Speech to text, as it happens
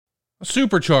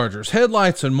Superchargers,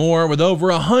 headlights, and more. With over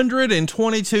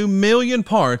 122 million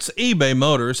parts, eBay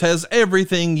Motors has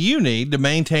everything you need to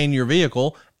maintain your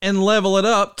vehicle and level it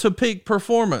up to peak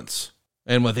performance.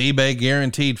 And with eBay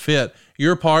Guaranteed Fit,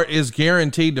 your part is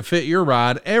guaranteed to fit your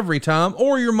ride every time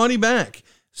or your money back.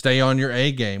 Stay on your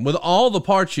A game with all the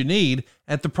parts you need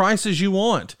at the prices you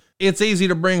want. It's easy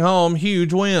to bring home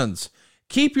huge wins.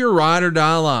 Keep your ride or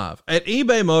die alive at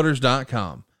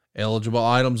ebaymotors.com. Eligible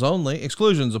items only.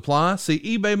 Exclusions apply. See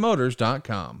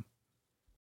ebaymotors.com.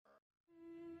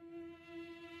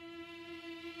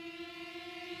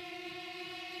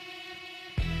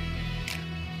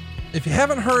 If you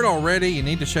haven't heard already, you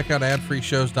need to check out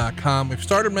adfreeshows.com. We've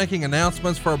started making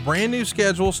announcements for a brand new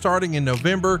schedule starting in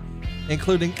November,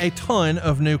 including a ton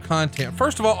of new content.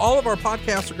 First of all of our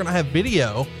podcasts are going to have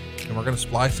video, and we're going to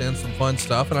splice in some fun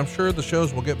stuff, and I'm sure the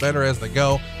shows will get better as they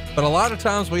go. But a lot of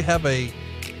times we have a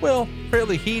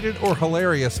fairly heated or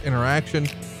hilarious interaction.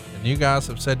 And you guys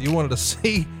have said you wanted to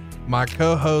see my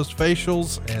co-host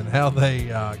facials and how they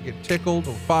get tickled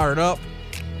or fired up,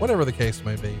 whatever the case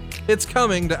may be. It's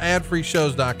coming to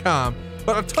adfreeshows.com,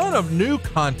 but a ton of new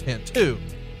content too.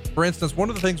 For instance, one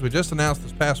of the things we just announced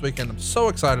this past weekend I'm so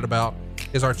excited about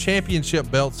is our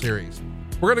championship belt series.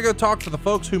 We're going to go talk to the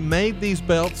folks who made these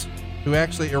belts, who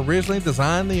actually originally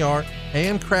designed the art,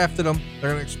 handcrafted them. They're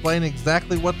going to explain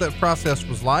exactly what that process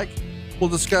was like. We'll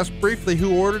discuss briefly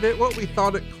who ordered it, what we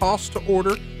thought it cost to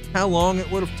order, how long it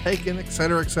would have taken,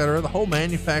 etc., the whole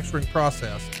manufacturing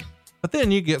process. But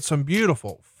then you get some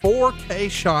beautiful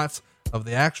 4K shots of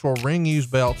the actual ring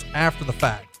used belts after the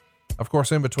fact. Of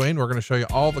course, in between, we're going to show you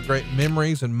all the great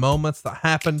memories and moments that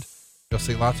happened. You'll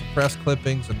see lots of press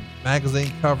clippings and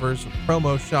magazine covers and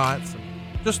promo shots and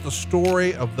just the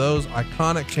story of those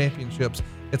iconic championships.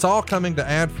 It's all coming to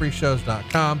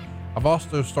adfreeshows.com. I've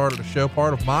also started a show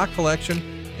part of my collection,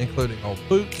 including old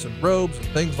boots and robes and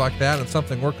things like that, and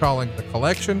something we're calling The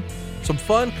Collection. Some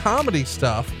fun comedy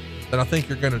stuff that I think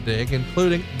you're going to dig,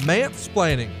 including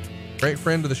Mansplaining. Great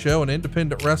friend of the show and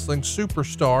independent wrestling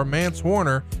superstar Mance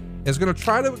Warner is going to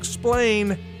try to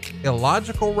explain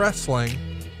illogical wrestling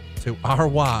to our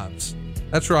wives.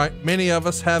 That's right. Many of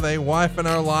us have a wife in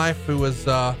our life who is,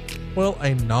 a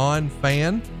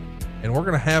non-fan, and we're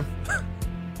going to have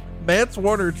Mance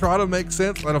Warner try to make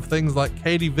sense out of things like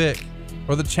Katie Vick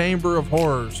or the Chamber of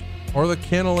Horrors or the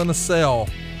Kennel in a Cell.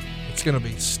 It's going to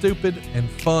be stupid and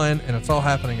fun, and it's all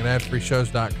happening at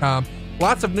adfreeshows.com.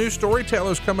 Lots of new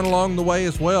storytellers coming along the way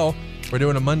as well. We're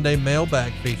doing a Monday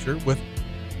mailbag feature with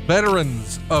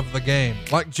veterans of the game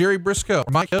like Jerry Briscoe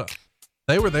or Mike Hill.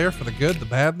 They were there for the good, the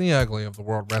bad, and the ugly of the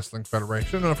World Wrestling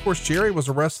Federation. And of course, Jerry was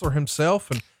a wrestler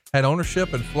himself and had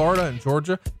ownership in Florida and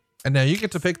Georgia. And now you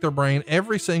get to pick their brain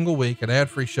every single week at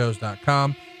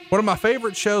adfreeshows.com. One of my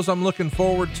favorite shows I'm looking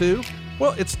forward to,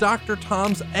 it's Dr.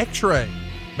 Tom's X-Ray.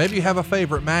 Maybe you have a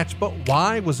favorite match, but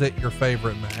why was it your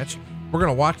favorite match? We're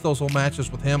going to watch those old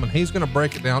matches with him, and he's going to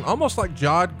break it down almost like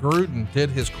Jod Gruden did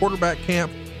his quarterback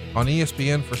camp on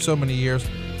ESPN for so many years.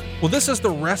 Well, this is the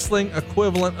wrestling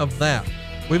equivalent of that.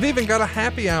 We've even got a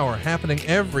happy hour happening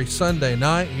every Sunday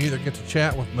night. You either get to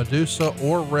chat with Medusa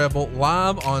or Rebel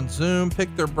live on Zoom,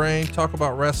 pick their brain, talk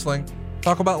about wrestling,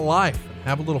 talk about life, and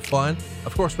have a little fun.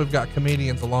 Of course, we've got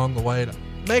comedians along the way to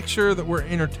make sure that we're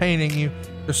entertaining you.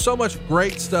 There's so much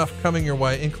great stuff coming your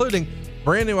way, including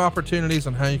brand new opportunities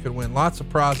on how you could win lots of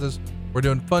prizes. We're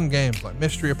doing fun games like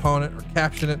Mystery Opponent or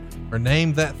Caption It or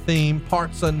Name That Theme,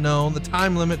 Parts Unknown, the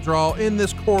Time Limit Draw, In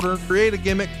This Quarter, Create a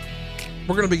Gimmick.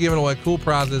 We're going to be giving away cool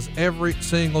prizes every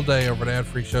single day over at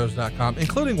adfreeshows.com,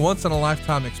 including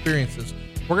once-in-a-lifetime experiences.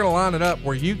 We're going to line it up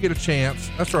where you get a chance.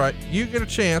 That's right. You get a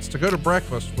chance to go to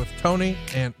breakfast with Tony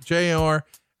and JR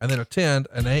and then attend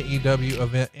an AEW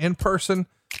event in person.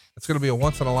 It's going to be a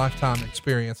once-in-a-lifetime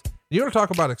experience. You want to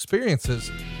talk about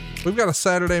experiences? We've got a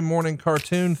Saturday morning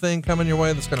cartoon thing coming your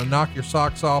way that's going to knock your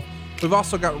socks off. We've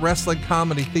also got wrestling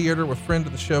comedy theater with friend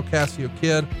of the show, Cassio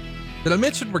Kidd. Did I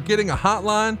mention we're getting a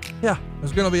hotline? Yeah,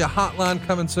 there's going to be a hotline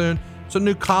coming soon. So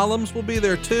new columns will be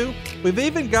there too. We've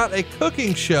even got a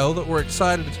cooking show that we're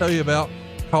excited to tell you about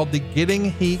called the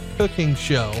Getting Heat Cooking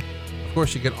Show. Of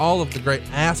course, you get all of the great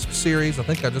Ask series. I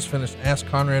think I just finished Ask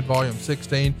Conrad Volume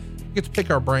 16. You get to pick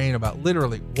our brain about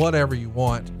literally whatever you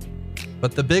want.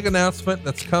 But the big announcement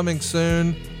that's coming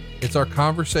soon, it's our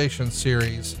conversation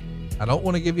series. I don't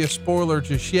want to give you a spoiler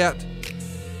just yet,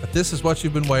 but this is what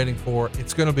you've been waiting for.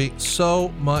 It's going to be so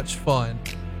much fun.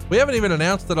 We haven't even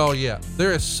announced it all yet.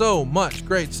 There is so much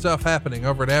great stuff happening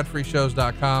over at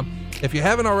adfreeshows.com. If you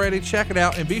haven't already, check it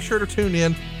out and be sure to tune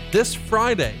in this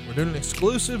Friday. We're doing an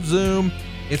exclusive Zoom.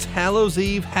 It's Hallows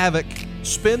Eve Havoc.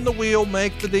 Spin the wheel,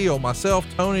 make the deal. Myself,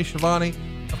 Tony Schiavone,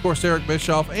 of of course, Eric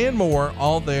Bischoff, and more,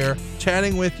 all there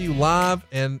chatting with you live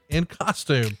and in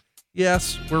costume.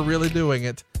 Yes, we're really doing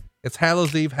it. It's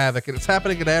Hallows Eve Havoc, and it's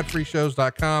happening at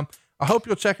adfreeshows.com. I hope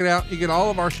you'll check it out. You get all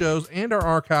of our shows and our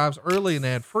archives early and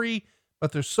ad-free,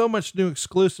 but there's so much new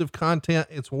exclusive content.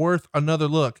 It's worth another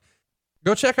look.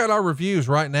 Go check out our reviews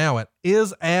right now at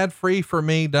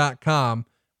isadfreeforme.com.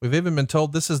 We've even been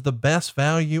told this is the best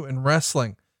value in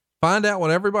wrestling. Find out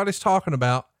what everybody's talking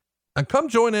about and come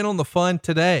join in on the fun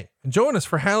today and join us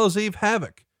for Hallows Eve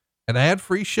Havoc at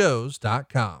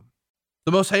adfreeshows.com.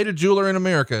 The most hated jeweler in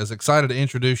America is excited to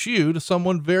introduce you to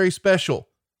someone very special.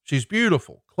 She's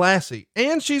beautiful, classy,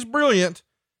 and she's brilliant.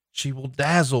 She will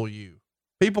dazzle you.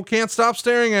 People can't stop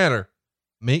staring at her.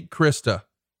 Meet Krista.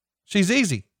 She's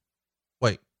easy.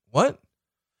 Wait, what?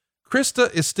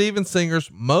 Krista is Steven Singer's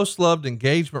most loved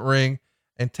engagement ring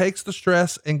and takes the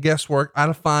stress and guesswork out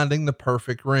of finding the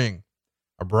perfect ring.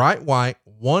 A bright white,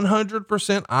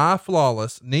 100% eye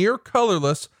flawless, near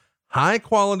colorless, high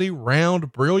quality,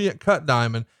 round, brilliant cut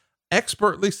diamond,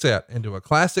 expertly set into a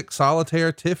classic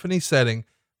solitaire Tiffany setting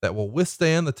that will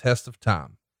withstand the test of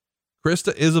time.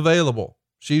 Krista is available.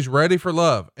 She's ready for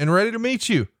love and ready to meet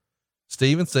you.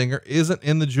 Steven Singer isn't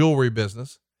in the jewelry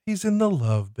business. He's in the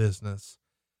love business.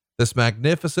 This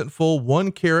magnificent full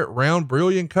 1 carat round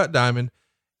brilliant cut diamond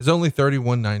is only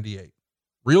 $31.98.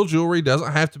 Real jewelry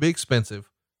doesn't have to be expensive.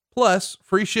 Plus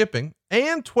free shipping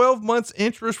and 12 months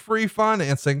interest-free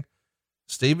financing.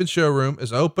 Steven's showroom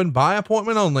is open by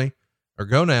appointment only, or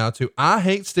go now to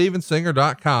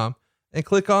IHateStevenSinger.com and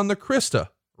click on the Krista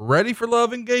Ready for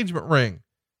Love engagement ring.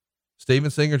 Steven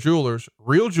Singer Jewelers,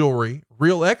 real jewelry,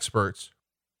 real experts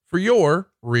for your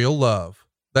real love.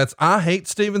 That's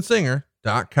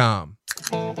IHateStevenSinger.com.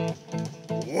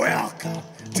 Welcome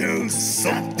to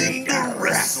Something to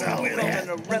Wrestle With.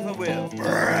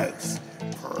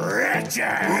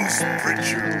 Bruce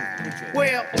Pritchard.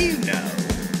 Well, you know.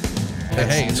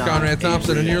 Hey, it's Conrad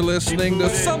Thompson, and you're listening to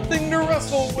Something to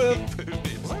Wrestle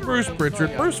With. Bruce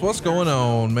Pritchard. Bruce, what's going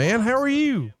on, man? How are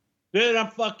you? Dude,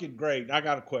 I'm fucking great. I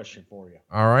got a question for you.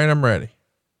 All right, I'm ready.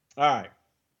 All right.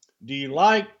 Do you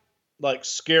like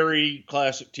scary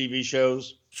classic TV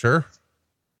shows? Sure.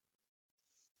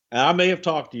 And I may have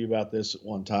talked to you about this at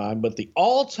one time, but the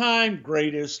all-time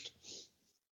greatest,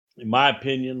 in my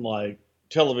opinion,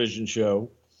 television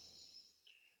show,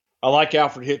 I like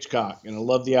Alfred Hitchcock, and I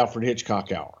love the Alfred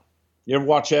Hitchcock Hour. You ever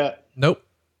watch that? Nope.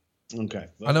 Okay.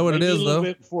 I know what it is, a little though.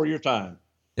 bit before your time.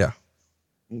 Yeah.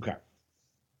 Okay.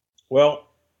 Well,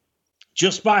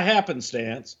 just by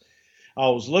happenstance, I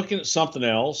was looking at something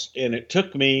else, and it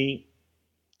took me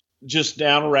just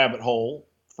down a rabbit hole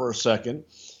for a second.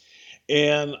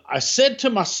 And I said to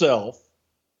myself,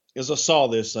 as I saw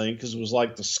this thing, because it was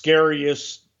like the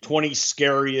scariest, 20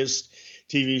 scariest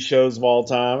TV shows of all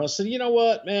time, I said, you know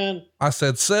what, man? I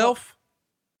said self?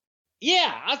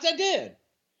 Yeah, I did.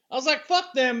 I was like,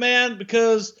 fuck them, man,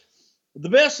 because the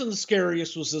best and the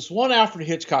scariest was this one Alfred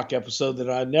Hitchcock episode that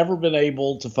I'd never been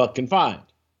able to fucking find.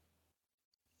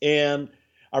 And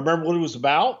I remember what it was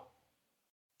about,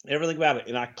 everything about it.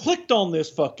 And I clicked on this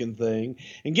fucking thing,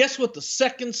 and guess what the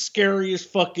second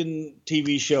scariest fucking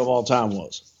TV show of all time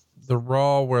was? The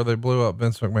Raw, where they blew up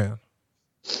Vince McMahon.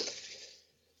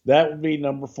 That would be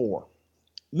number 4.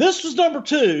 This was number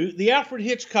 2, the Alfred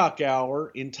Hitchcock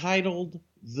Hour, entitled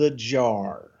The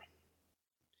Jar.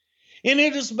 And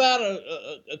it is about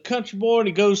a country boy, and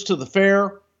he goes to the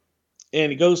fair,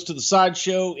 and he goes to the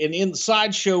sideshow, and in the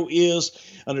sideshow is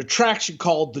an attraction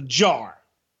called The Jar.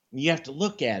 And you have to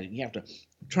look at it, and you have to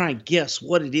try and guess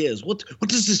what it is. What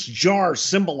does this jar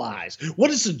symbolize? What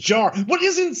is a jar? What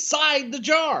is inside the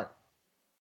jar?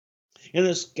 And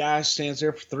this guy stands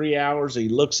there for 3 hours. He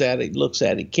looks at it,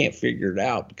 can't figure it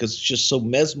out because it's just so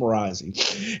mesmerizing.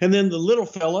 And then the little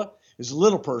fella is a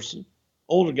little person,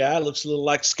 older guy, looks a little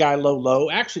like Sky Low.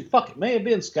 Actually, fuck, it may have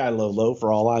been Sky Low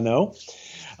for all I know.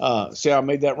 See how I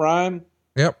made that rhyme?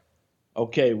 Yep.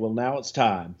 Okay, well, now it's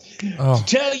time to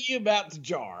tell you about the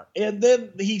jar. And then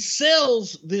he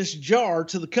sells this jar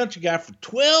to the country guy for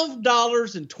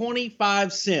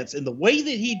 $12.25. And the way that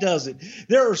he does it,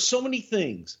 there are so many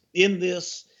things in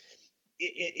this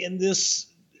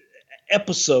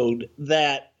episode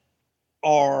that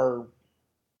are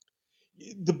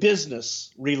the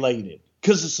business related.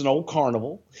 Because it's an old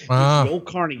carnival. He's an old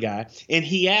carny guy. And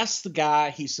he asks the guy,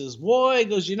 he says, boy, he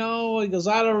goes, I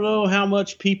don't know how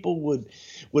much people would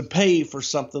pay for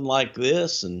something like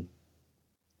this. And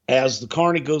as the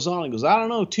carny goes on, he goes, I don't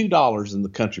know, $2. And the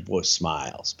country boy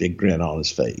smiles, big grin on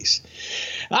his face.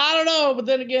 I don't know, but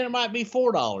then again, it might be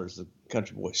 $4. The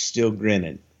country boy still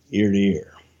grinning ear to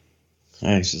ear.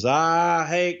 And he says,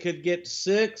 hey, it could get to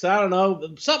 6. I don't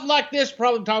know. Something like this,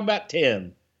 probably talking about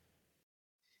 10.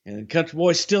 And the country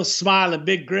boy's still smiling,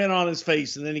 big grin on his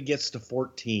face. And then he gets to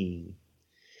 14.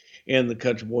 And the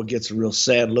country boy gets a real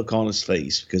sad look on his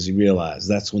face because he realized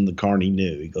that's when the carney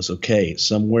knew. He goes, okay,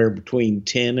 somewhere between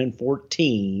 10 and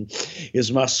 14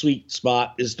 is my sweet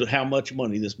spot as to how much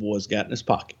money this boy's got in his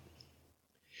pocket.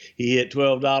 He hit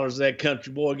 $12. That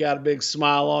country boy got a big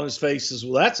smile on his face. Says,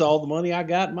 well, that's all the money I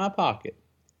got in my pocket.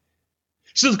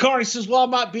 So the carney says, well, I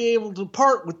might be able to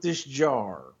part with this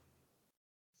jar.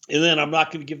 And then I'm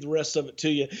not going to give the rest of it to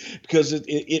you because it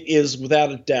is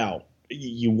without a doubt.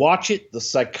 You watch it, the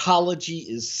psychology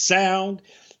is sound.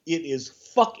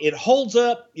 It holds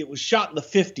up. It was shot in the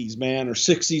 50s, man, or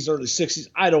 60s, early 60s.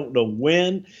 I don't know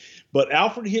when. But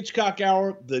Alfred Hitchcock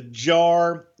Hour, The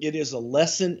Jar, it is a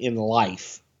lesson in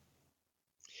life.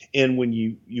 And when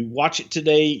you watch it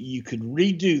today, you could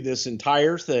redo this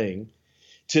entire thing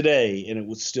today, and it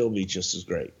would still be just as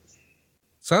great.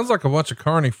 Sounds like a bunch of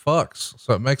carny fucks,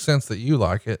 so it makes sense that you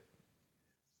like it.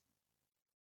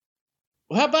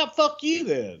 Well, how about fuck you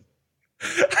then?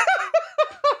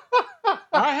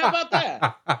 All right, how about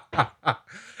that? How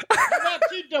about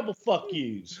 2 double fuck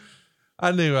yous?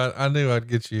 I knew I'd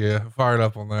get you fired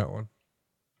up on that one.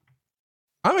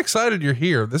 I'm excited you're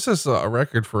here. This is a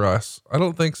record for us. I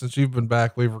don't think since you've been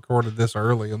back, we've recorded this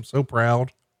early. I'm so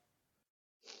proud.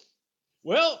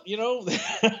 Well, you know,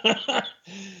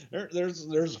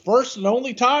 there's first and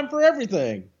only time for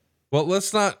everything. Well,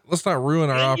 let's not ruin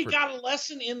our offer. You got a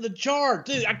lesson in the jar,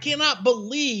 dude. I cannot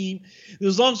believe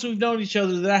as long as we've known each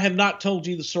other that I have not told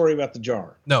you the story about the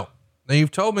jar. No. Now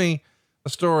you've told me a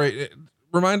story.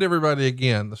 Remind everybody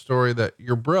again, the story that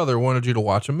your brother wanted you to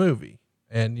watch a movie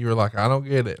and you were like, I don't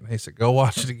get it. And he said, go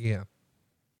watch it again.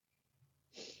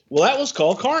 Well, that was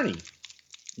called Carney.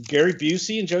 Gary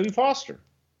Busey and Jodie Foster.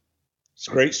 It's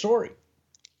a great story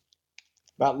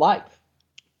about life.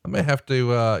 I may have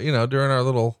to, during our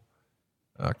little,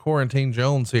 quarantine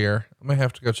Jones here, I may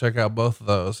have to go check out both of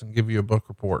those and give you a book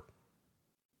report.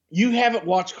 You haven't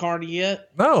watched Carney yet?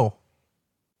 No.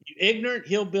 You ignorant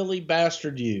hillbilly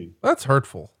bastard, you. That's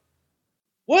hurtful.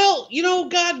 Well,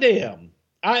 goddamn,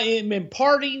 I am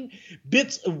imparting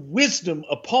bits of wisdom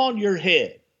upon your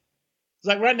head. It's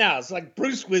like right now, it's like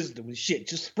Bruce Wisdom and shit,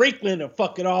 just sprinkling and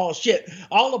fucking all shit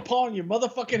all upon your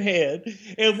motherfucking head.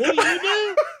 And what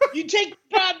do? You take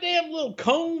the goddamn little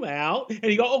comb out and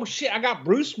you go, oh shit, I got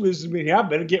Bruce Wisdom in here. I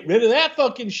better get rid of that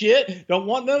fucking shit. Don't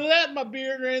want none of that in my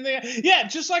beard or anything. Yeah,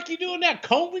 just like you're doing that,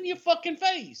 combing your fucking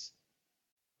face.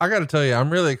 I got to tell you, I'm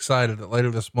really excited that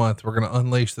later this month, we're going to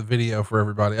unleash the video for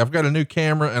everybody. I've got a new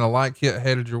camera and a light kit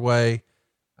headed your way.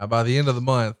 By the end of the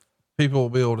month, people will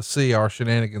be able to see our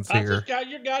shenanigans here. I just got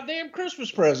your goddamn Christmas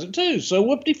present too. So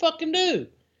whoop-de-fucking-do.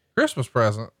 Christmas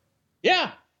present?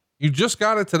 Yeah. You just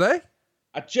got it today?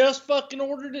 I just fucking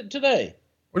ordered it today.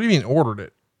 What do you mean ordered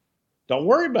it? Don't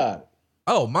worry about it.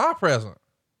 Oh, my present.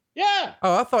 Yeah.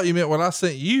 Oh, I thought you meant what I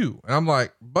sent you. And I'm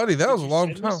like, buddy, that was a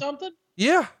long time. Something?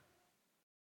 Yeah.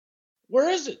 Where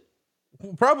is it?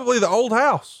 Probably the old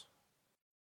house.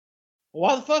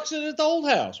 Why the fuck's it at the old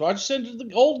house? Why'd you send it to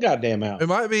the old goddamn house? It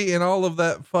might be in all of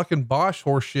that fucking Bosch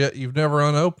horse shit you've never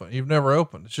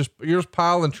opened. It's just, you're just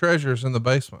piling treasures in the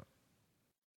basement.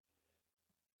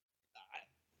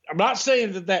 I'm not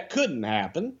saying that couldn't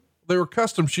happen. They were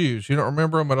custom shoes. You don't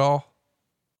remember them at all?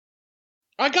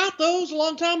 I got those a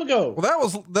long time ago.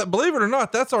 Well, believe it or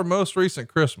not, that's our most recent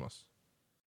Christmas.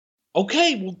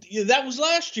 Okay. Well, that was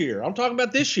last year. I'm talking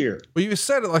about this year. Well, you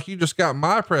said it like you just got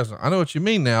my present. I know what you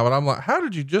mean now, but I'm like, how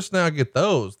did you just now get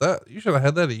those? You should have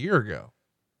had that a year ago.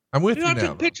 I'm with you now. I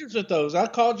took pictures of those. I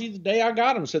called you the day I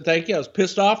got them. Said, thank you. I was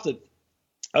pissed off that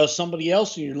somebody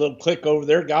else in your little clique over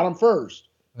there got them first.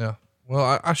 Yeah.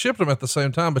 Well, I shipped them at the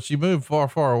same time, but you moved far,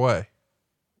 far away.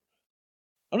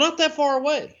 I'm not that far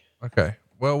away. Okay.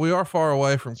 Well, we are far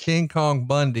away from King Kong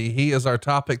Bundy. He is our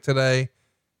topic today.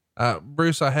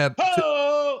 Bruce, I had,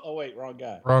 oh wait, wrong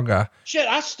guy. Shit.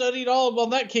 I studied all on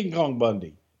that King Kong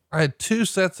Bundy. I had 2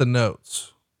 sets of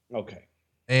notes. Okay.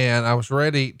 And I was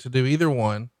ready to do either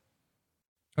one.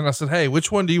 And I said, hey,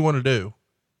 which one do you want to do?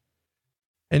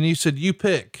 And you said, you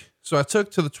pick. So I took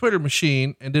to the Twitter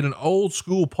machine and did an old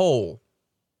school poll.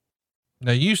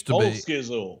 Now used to be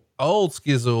old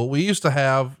skizzle. We used to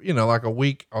have, like a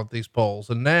week on these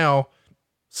polls. And now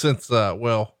since,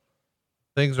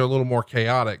 things are a little more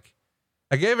chaotic,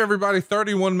 I gave everybody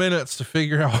 31 minutes to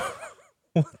figure out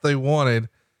what they wanted.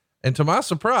 And to my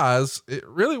surprise, it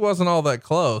really wasn't all that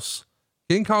close.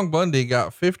 King Kong Bundy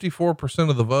got 54%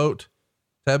 of the vote.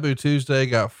 Taboo Tuesday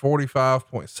got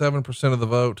 45.7% of the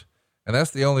vote. And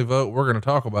that's the only vote we're going to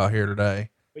talk about here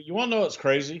today. But you want to know what's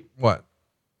crazy? What?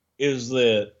 Is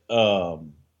that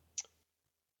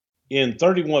in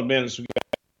 31 minutes, we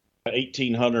got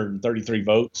 1,833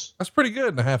 votes. That's pretty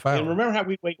good in a half hour. And remember how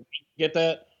we wait to get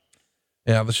that?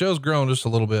 Yeah, the show's grown just a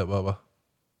little bit, Bubba.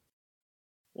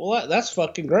 Well, that's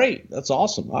fucking great. That's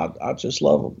awesome. I just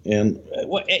love them. And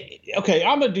okay,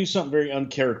 I'm gonna do something very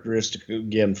uncharacteristic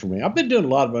again for me. I've been doing a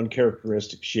lot of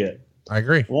uncharacteristic shit. I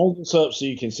agree. Hold this up so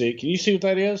you can see it. Can you see what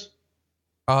that is?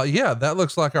 Yeah, that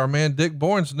looks like our man Dick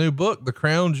Bourne's new book, The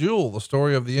Crown Jewel, the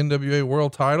story of the NWA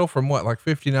World Title from what, like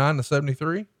 59 to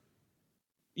 73.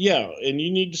 Yeah, and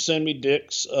you need to send me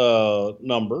Dick's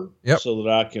number so that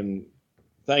I can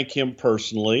thank him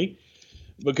personally,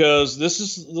 because this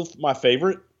is my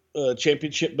favorite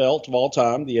championship belt of all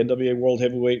time, the NWA World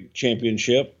Heavyweight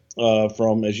Championship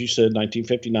from, as you said,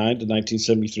 1959 to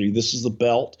 1973. This is the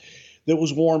belt that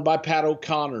was worn by Pat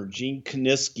O'Connor, Gene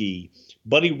Kiniski,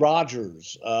 Buddy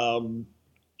Rogers,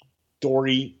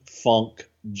 Dory Funk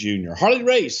Jr. Harley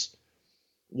Race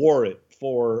wore it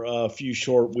for a few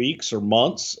short weeks or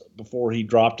months before he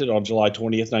dropped it on July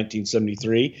 20th,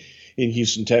 1973 in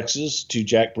Houston, Texas to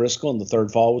Jack Briscoe in the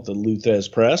third fall with the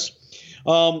Luthez Press.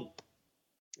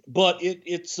 But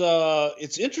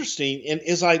it's interesting. And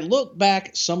as I look back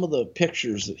at some of the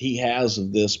pictures that he has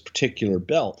of this particular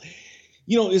belt,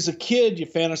 you know, as a kid, you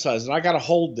fantasize, and I got to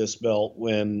hold this belt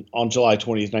when on July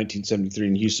 20th, 1973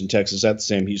 in Houston, Texas at the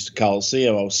Sam Houston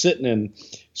Coliseum. I was sitting in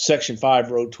Section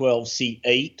 5, Row 12, Seat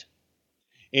 8.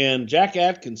 And Jack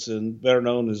Atkinson, better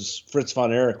known as Fritz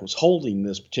von Erich, was holding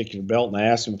this particular belt, and I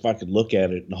asked him if I could look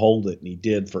at it and hold it, and he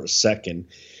did for a second.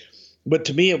 But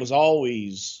to me, it was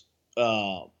always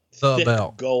thick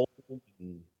belt, gold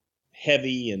and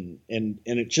heavy, and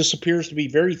it just appears to be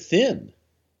very thin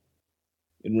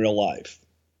in real life.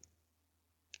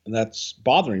 And that's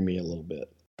bothering me a little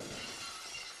bit.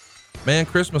 Man,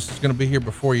 Christmas is going to be here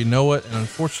before you know it. And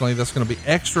unfortunately, that's going to be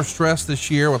extra stress this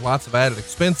year with lots of added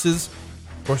expenses.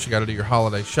 Of course, you got to do your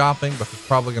holiday shopping, but there's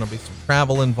probably going to be some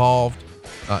travel involved.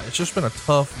 It's just been a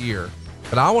tough year,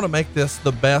 but I want to make this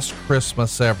the best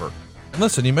Christmas ever. And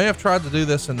listen, you may have tried to do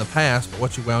this in the past, but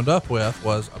what you wound up with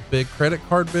was a big credit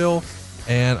card bill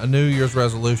and a New Year's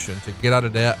resolution to get out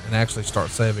of debt and actually start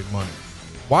saving money.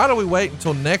 Why do we wait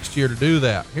until next year to do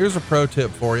that? Here's a pro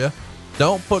tip for you.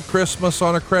 Don't put Christmas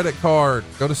on a credit card.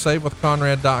 Go to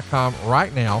savewithconrad.com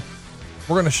right now.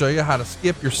 We're going to show you how to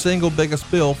skip your single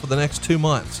biggest bill for the next 2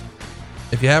 months.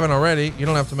 If you haven't already, you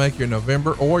don't have to make your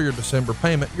November or your December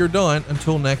payment. You're done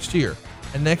until next year.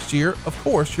 And next year, of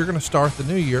course, you're going to start the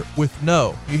new year with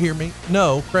you hear me,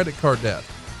 no credit card debt.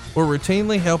 We're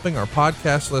routinely helping our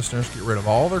podcast listeners get rid of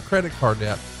all their credit card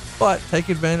debt, but take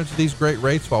advantage of these great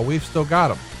rates while we've still got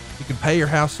them. You can pay your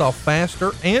house off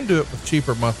faster and do it with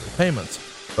cheaper monthly payments.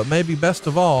 But maybe best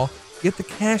of all, get the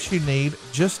cash you need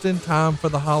just in time for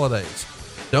the holidays.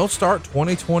 Don't start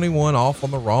 2021 off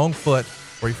on the wrong foot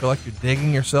where you feel like you're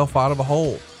digging yourself out of a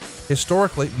hole.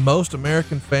 Historically, most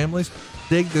American families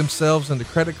dig themselves into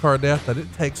credit card debt that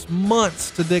it takes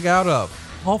months to dig out of,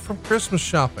 all from Christmas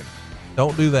shopping.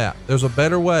 Don't do that. There's a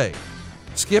better way.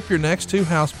 Skip your next 2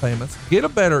 house payments, get a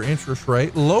better interest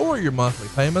rate, lower your monthly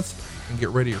payments, and get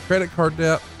rid of your credit card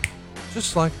debt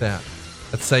just like that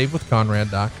at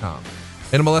savewithconrad.com.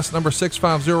 NMLS number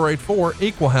 65084,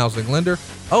 equal housing lender.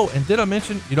 Oh, and did I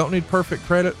mention you don't need perfect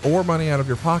credit or money out of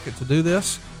your pocket to do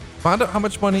this? Find out how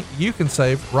much money you can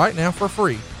save right now for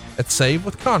free at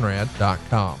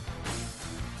savewithconrad.com.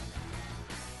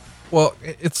 Well,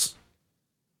 it's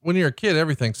when you're a kid,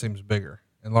 everything seems bigger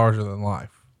and larger than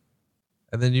life.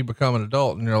 And then you become an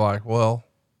adult and you're like, well,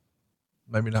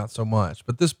 maybe not so much.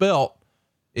 But this belt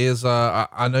is,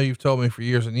 I know you've told me for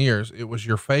years and years, it was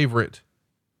your favorite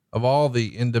of all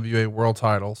the NWA world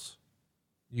titles.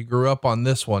 You grew up on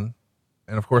this one.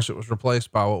 And of course it was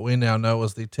replaced by what we now know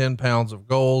as the 10 pounds of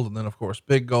gold. And then of course,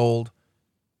 big gold,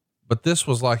 but this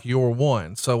was like your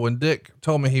one. So when Dick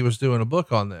told me he was doing a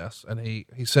book on this and he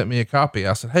sent me a copy,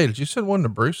 I said, hey, did you send one to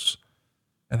Bruce?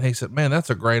 And he said, man, that's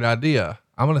a great idea.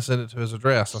 I'm going to send it to his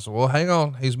address. I said, well, hang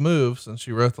on. He's moved since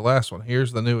you wrote the last one.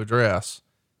 Here's the new address.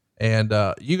 And,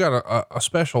 you got a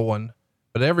special one,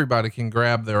 but everybody can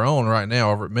grab their own right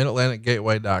now over at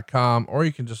midatlanticgateway.com, or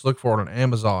you can just look for it on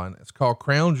Amazon. It's called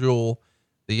Crown Jewel,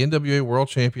 the NWA World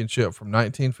Championship from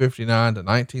 1959 to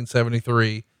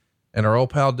 1973. And our old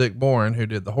pal Dick Bourne, who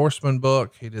did the Horseman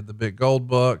book, he did the Big Gold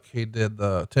book, he did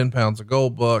the 10 pounds of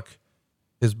gold book.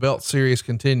 His belt series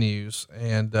continues.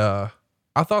 And,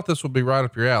 I thought this would be right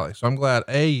up your alley. So I'm glad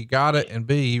A, you got it, and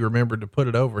B, you remembered to put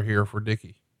it over here for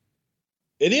Dickie.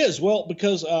 It is. Well,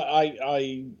 because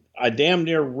I damn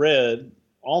near read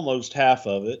almost half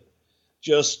of it.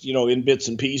 just, in bits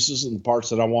and pieces and the parts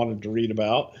that I wanted to read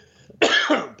about.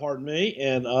 Pardon me.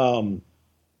 And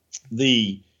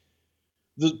the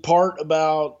part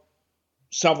about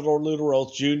Salvador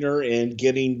Luteroth Jr. and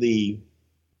getting the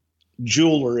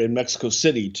jeweler in Mexico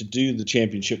City to do the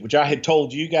championship, which I had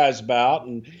told you guys about,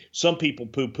 and some people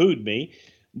poo-pooed me,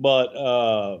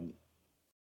 but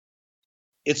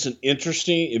it's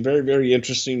a very, very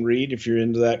interesting read if you're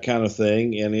into that kind of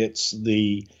thing. And it's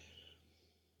the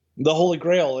Holy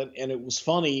Grail. And it was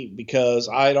funny because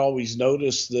I'd always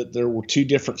noticed that there were two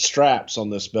different straps on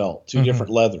this belt, two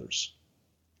different leathers.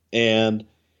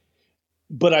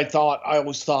 But I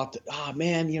always thought that,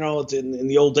 man, in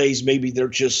the old days, maybe they're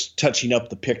just touching up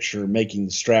the picture, making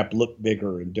the strap look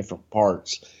bigger in different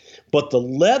parts. But the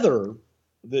leather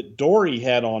that Dory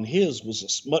had on his was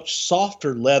a much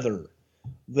softer leather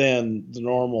than the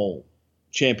normal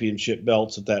championship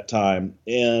belts at that time.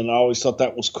 And I always thought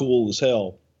that was cool as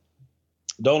hell.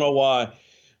 Don't know why,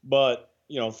 but,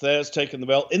 Thez taking the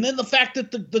belt. And then the fact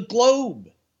that the globe,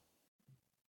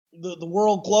 the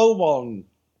world globe on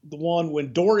the one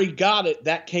when Dory got it,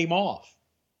 that came off.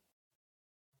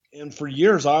 And for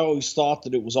years, I always thought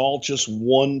that it was all just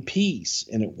one piece,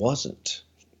 and it wasn't.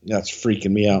 That's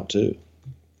freaking me out too.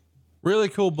 Really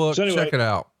cool book. So anyway, check it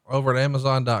out over at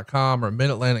Amazon.com or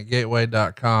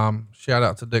MidAtlanticGateway.com. Shout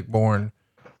out to Dick Bourne,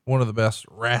 one of the best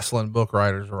wrestling book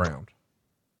writers around.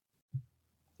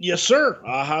 Yes, sir.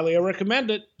 I highly recommend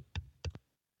it.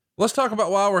 Let's talk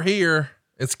about why we're here.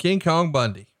 It's King Kong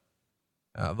Bundy,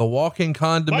 the walking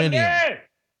condominium, Bundy!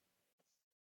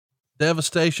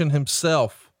 Devastation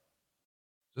himself.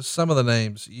 Just some of the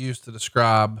names used to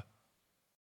describe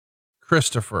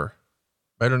Christopher,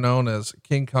 better known as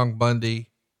King Kong Bundy.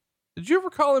 Did you ever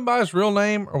call him by his real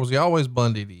name, or was he always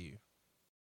Bundy to you?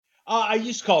 I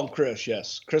used to call him Chris.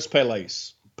 Yes. Chris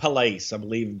Palace, I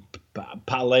believe.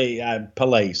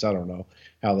 Palace. I don't know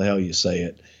how the hell you say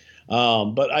it.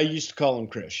 But I used to call him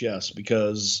Chris. Yes.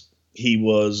 Because he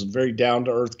was a very down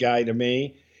to earth guy to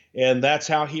me. And that's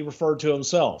how he referred to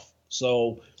himself.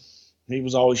 So he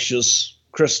was always just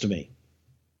Chris to me.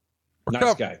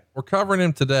 Nice guy. We're covering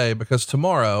him today because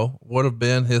tomorrow would have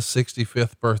been his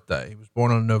 65th birthday. He was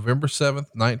born on November 7th,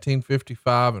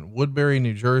 1955 in Woodbury,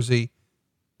 New Jersey.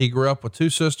 He grew up with two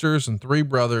sisters and three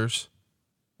brothers.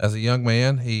 As a young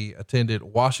man, he attended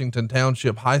Washington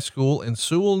Township High School in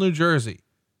Sewell, New Jersey.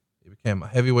 He became a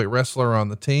heavyweight wrestler on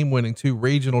the team, winning 2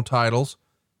 regional titles.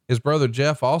 His brother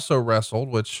Jeff also wrestled,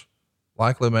 which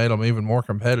likely made him even more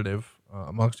competitive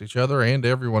amongst each other and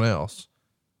everyone else.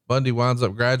 Bundy winds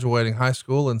up graduating high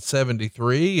school in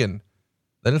 73, and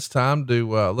then it's time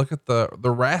to look at the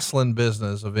wrestling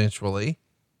business eventually.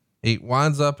 He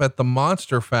winds up at the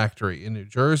Monster Factory in New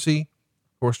Jersey,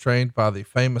 of course, trained by the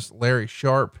famous Larry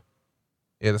Sharp.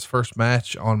 He had his first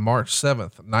match on March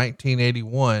 7th,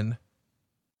 1981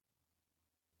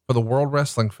 for the World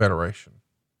Wrestling Federation.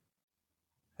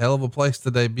 Hell of a place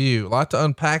to debut. A lot to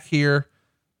unpack here.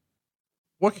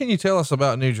 What can you tell us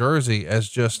about New Jersey as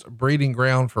just breeding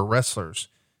ground for wrestlers?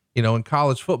 In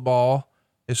college football,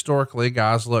 historically,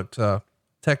 guys look to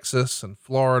Texas and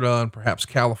Florida and perhaps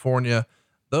California.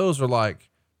 Those are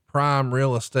like prime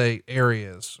real estate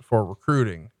areas for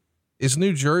recruiting. Is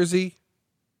New Jersey,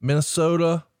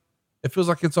 Minnesota? It feels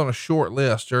like it's on a short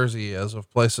list. Jersey is, of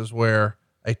places where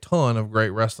a ton of great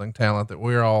wrestling talent that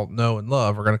we all know and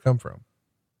love are going to come from.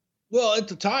 Well, at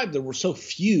the time, there were so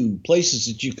few places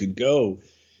that you could go.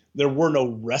 There were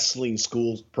no wrestling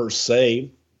schools per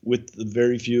se, with the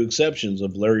very few exceptions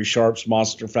of Larry Sharp's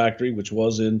Monster Factory, which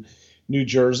was in New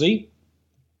Jersey.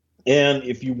 And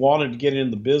if you wanted to get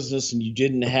in the business and you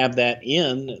didn't have that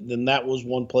then that was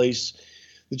one place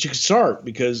that you could start,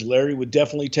 because Larry would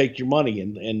definitely take your money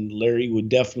and Larry would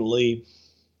definitely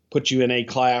put you in a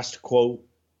class to, quote,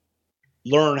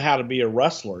 learn how to be a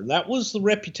wrestler. And that was the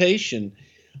reputation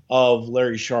of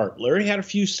Larry Sharp. Larry had a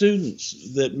few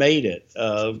students that made it,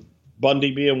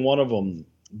 Bundy being one of them,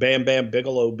 Bam Bam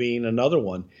Bigelow being another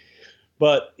one.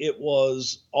 But it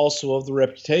was also of the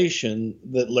reputation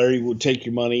that Larry would take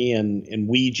your money and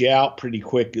weed you out pretty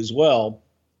quick as well.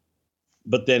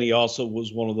 But then he also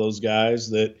was one of those guys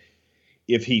that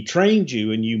if he trained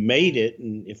you and you made it,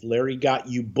 and if Larry got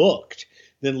you booked,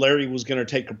 then Larry was going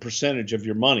to take a percentage of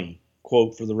your money,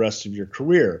 quote, for the rest of your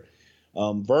career.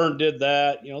 Vern did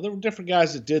that. There were different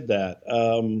guys that did that.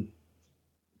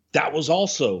 That was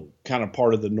also kind of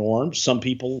part of the norm. Some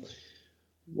people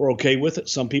were okay with it.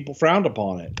 Some people frowned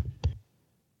upon it.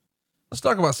 Let's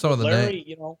talk about some of the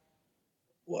names.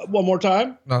 One more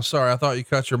time. No, sorry. I thought you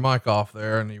cut your mic off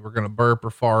there and you were going to burp or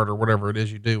fart or whatever it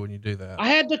is you do when you do that. I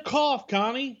had to cough,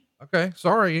 Connie. Okay.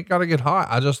 Sorry. You got to get hot.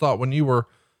 I just thought when you were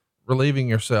relieving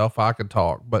yourself, I could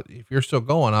talk, but if you're still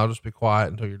going, I'll just be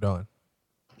quiet until you're done.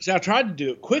 See, I tried to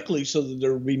do it quickly so that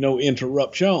there would be no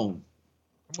interruption,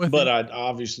 but I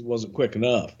obviously wasn't quick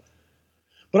enough.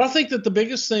 But I think that the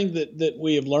biggest thing that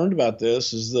we have learned about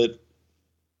this is that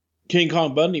King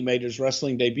Kong Bundy made his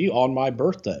wrestling debut on my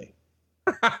birthday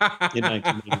in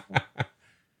 1981.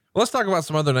 Let's talk about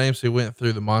some other names who went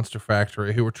through the Monster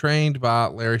Factory who were trained by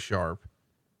Larry Sharpe.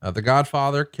 The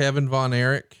Godfather, Kevin Von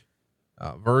Erich,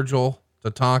 Virgil,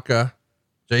 Tatanka,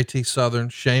 JT Southern,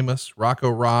 Sheamus, Rocco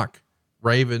Rock,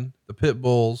 Raven, the Pit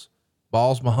Bulls,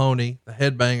 Balls Mahoney, the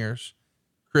Headbangers,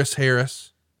 Chris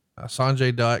Harris,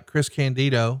 Sanjay Dutt, Chris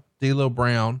Candido, D'Lo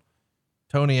Brown,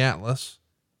 Tony Atlas,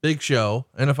 Big Show.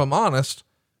 And if I'm honest,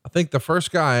 I think the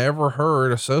first guy I ever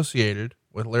heard associated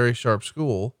with Larry Sharpe's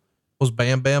school was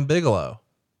Bam Bam Bigelow.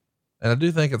 And I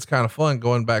do think it's kind of fun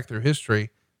going back through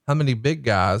history, how many big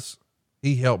guys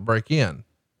he helped break in,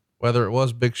 whether it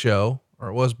was Big Show or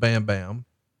it was Bam Bam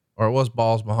or it was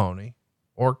Balls Mahoney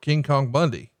or King Kong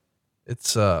Bundy.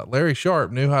 It's, Larry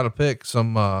Sharpe knew how to pick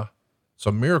some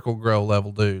Miracle Grow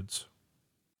level dudes.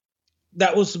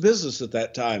 That was the business at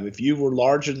that time. If you were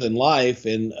larger than life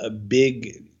and a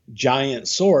big giant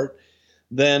sort,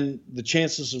 then the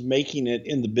chances of making it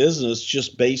in the business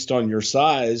just based on your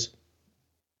size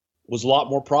was a lot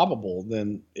more probable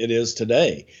than it is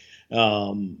today.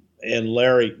 And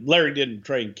Larry didn't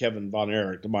train Kevin Von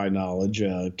Erich, to my knowledge.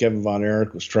 Kevin Von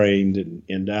Erich was trained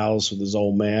in Dallas with his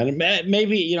old man. And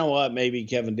maybe, you know what, maybe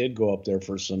Kevin did go up there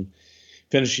for some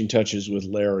finishing touches with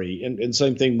Larry. And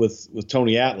same thing with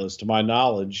Tony Atlas. To my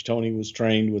knowledge, Tony was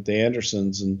trained with the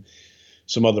Andersons and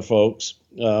some other folks.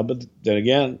 But then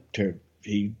again,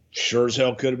 he sure as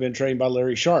hell could have been trained by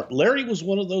Larry Sharpe. Larry was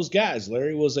one of those guys.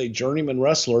 Larry was a journeyman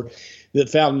wrestler that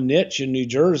found a niche in New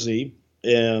Jersey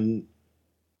and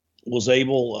was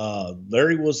able,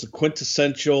 Larry was the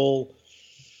quintessential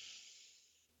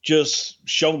just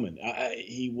showman.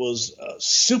 He was a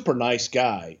super nice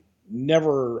guy.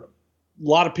 A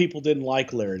lot of people didn't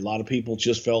like Larry. A lot of people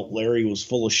just felt Larry was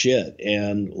full of shit.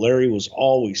 And Larry was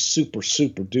always super,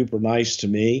 super duper nice to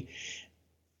me.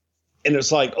 And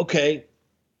it's like, okay,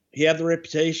 he had the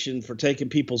reputation for taking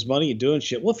people's money and doing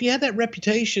shit. Well, if you had that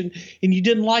reputation and you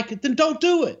didn't like it, then don't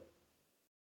do it.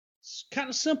 It's kind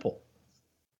of simple.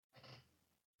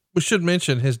 We should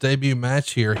mention his debut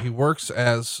match here. He works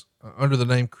as under the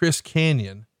name Chris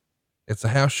Canyon. It's a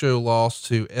house show loss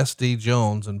to SD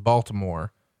Jones in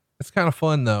Baltimore. It's kind of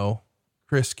fun though.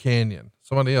 Chris Canyon,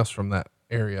 somebody else from that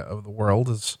area of the world,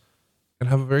 is going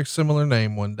to have a very similar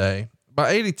name one day.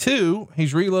 By 82,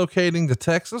 he's relocating to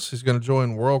Texas. He's going to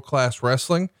join World Class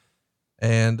Wrestling.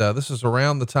 And this is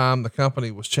around the time the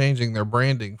company was changing their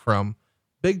branding from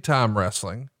Big Time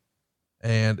Wrestling.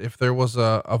 And if there was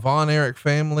a Von Erich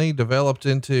family developed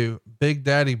into Big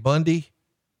Daddy Bundy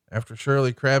after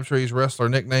Shirley Crabtree's wrestler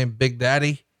nickname Big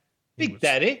Daddy,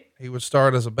 he would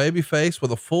start as a baby face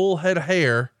with a full head of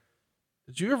hair.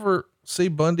 Did you ever see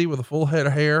Bundy with a full head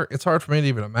of hair? It's hard for me to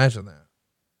even imagine that.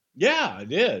 Yeah, I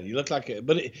did. He looked like it,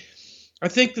 but I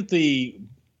think that the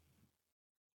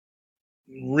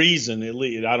reason, at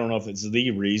least, I don't know if it's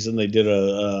the reason they did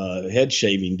a head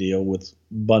shaving deal with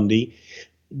Bundy,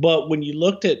 but when you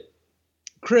looked at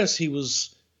Chris, he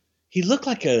looked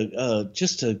like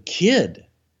just a kid,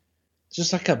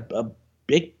 just like a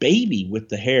big baby with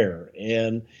the hair.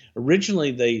 And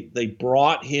originally they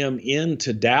brought him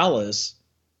into Dallas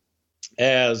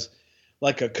as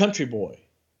like a country boy.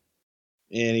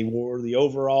 And he wore the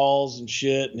overalls and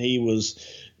shit. And he was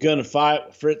going to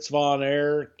fight Fritz Von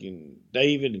Erich and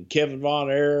David and Kevin Von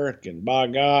Erich. And by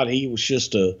God, he was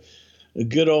just a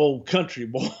good old country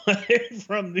boy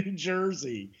from New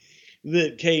Jersey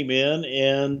that came in.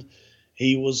 And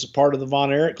he was part of the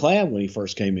Von Erich clan when he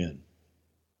first came in.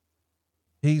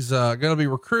 He's going to be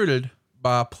recruited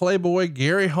by Playboy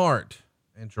Gary Hart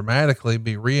and dramatically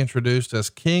be reintroduced as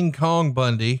King Kong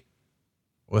Bundy,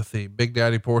 with the Big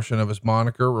Daddy portion of his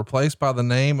moniker replaced by the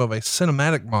name of a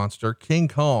cinematic monster, King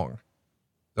Kong.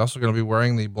 He's also going to be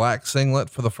wearing the black singlet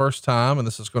for the first time, and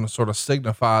this is going to sort of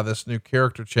signify this new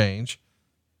character change.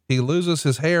 He loses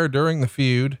his hair during the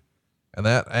feud, and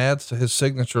that adds to his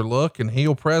signature look and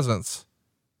heel presence.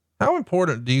 How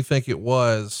important do you think it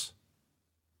was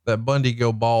that Bundy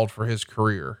go bald for his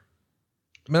career?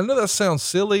 I mean, I know that sounds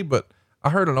silly, but I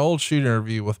heard an old shoot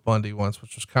interview with Bundy once,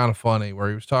 which was kind of funny, where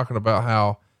he was talking about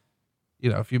how,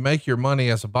 you know, if you make your money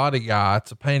as a body guy,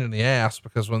 it's a pain in the ass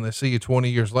because when they see you 20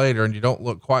 years later and you don't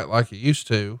look quite like you used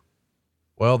to,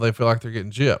 well, they feel like they're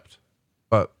getting gypped.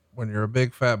 But when you're a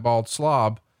big fat bald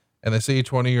slob and they see you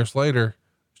 20 years later,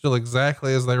 still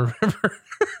exactly as they remember.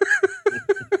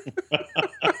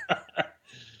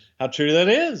 how true that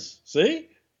is. See,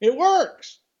 it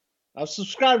works. I've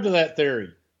subscribed to that theory.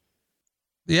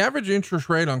 The average interest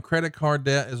rate on credit card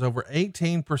debt is over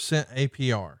 18%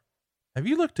 APR. Have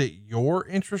you looked at your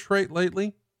interest rate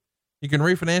lately? You can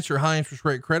refinance your high interest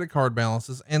rate credit card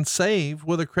balances and save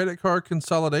with a credit card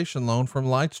consolidation loan from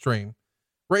Lightstream.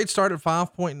 Rates start at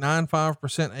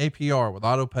 5.95% APR with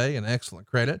auto pay and excellent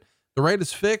credit. The rate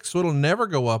is fixed, so it'll never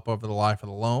go up over the life of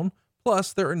the loan.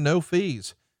 Plus, there are no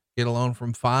fees. Get a loan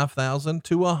from $5,000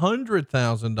 to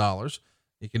 $100,000.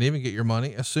 You can even get your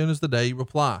money as soon as the day you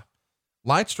apply.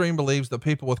 Lightstream believes that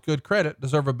people with good credit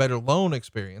deserve a better loan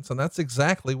experience, and that's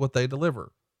exactly what they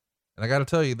deliver. And I got to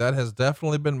tell you, that has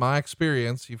definitely been my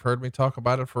experience. You've heard me talk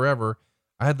about it forever.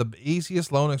 I had the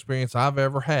easiest loan experience I've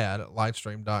ever had at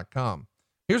lightstream.com.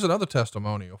 Here's another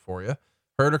testimonial for you.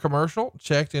 Heard a commercial,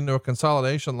 checked into a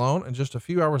consolidation loan, and just a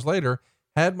few hours later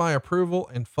had my approval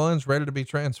and funds ready to be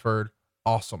transferred.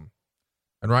 Awesome.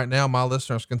 And right now my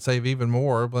listeners can save even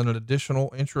more with an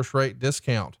additional interest rate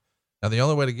discount. Now, the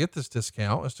only way to get this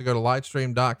discount is to go to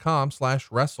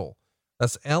lightstream.com/wrestle.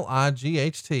 That's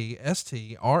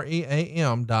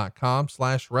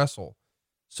lightstream.com/wrestle.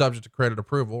 Subject to credit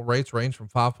approval. Rates range from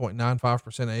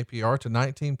 5.95% APR to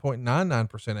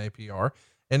 19.99% APR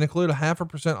and include a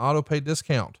 0.5% auto pay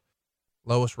discount.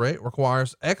 Lowest rate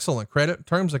requires excellent credit.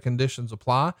 Terms and conditions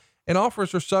apply, and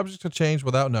offers are subject to change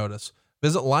without notice.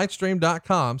 Visit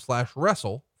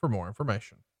lightstream.com/wrestle for more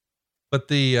information. But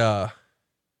the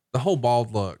whole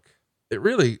bald look, it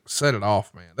really set it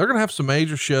off, man. They're going to have some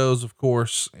major shows, of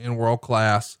course, in world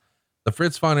class. The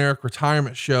Fritz von Erich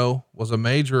retirement show was a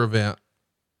major event.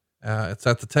 It's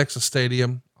at the Texas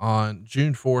Stadium on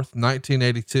June 4th,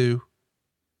 1982.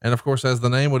 And of course, as the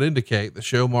name would indicate, the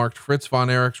show marked Fritz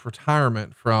von Erich's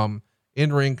retirement from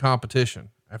in-ring competition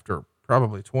after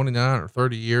probably 29 or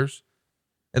 30 years.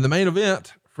 In the main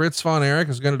event, Fritz von Erich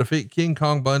is going to defeat King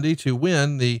Kong Bundy to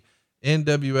win the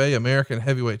NWA American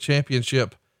Heavyweight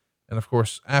Championship. And of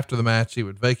course, after the match, he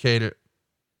would vacate it.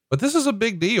 But this is a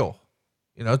big deal,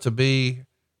 you know, to be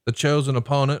the chosen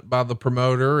opponent by the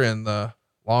promoter and the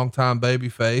longtime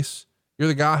babyface. You're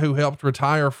the guy who helped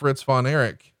retire Fritz von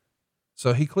Erich.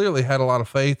 So he clearly had a lot of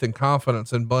faith and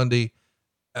confidence in Bundy,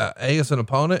 A, as an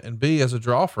opponent, and B, as a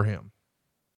draw for him.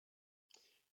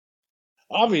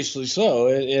 Obviously so.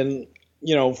 And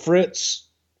you know, Fritz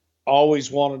always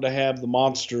wanted to have the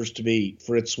monsters to beat.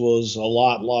 Fritz was a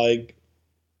lot like,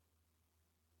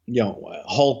 you know,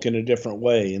 Hulk in a different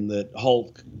way, in that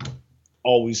Hulk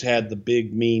always had the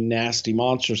big, mean, nasty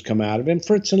monsters come out of him.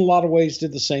 Fritz in a lot of ways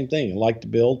did the same thing. He liked to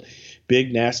build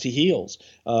big, nasty heels,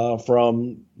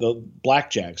 from the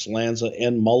Blackjacks, Lanza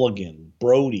and Mulligan,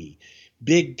 Brody,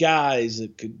 big guys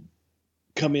that could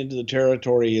come into the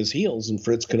territory as heels, and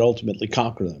Fritz could ultimately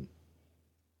conquer them.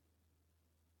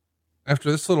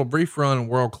 After this little brief run in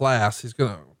world class, he's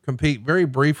going to compete very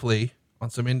briefly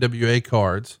on some NWA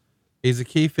cards. He's a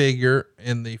key figure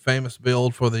in the famous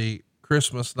build for the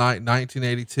Christmas night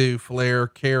 1982 Flair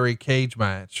Kerry cage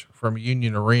match from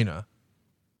Union Arena.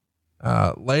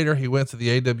 Later he went to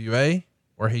the AWA,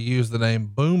 where he used the name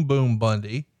Boom Boom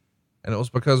Bundy. And it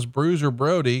was because Bruiser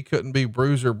Brody couldn't be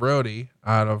Bruiser Brody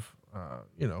out of,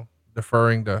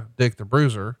 deferring to Dick the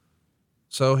Bruiser.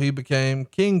 So he became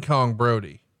King Kong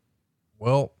Brody.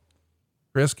 Well,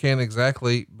 Chris can't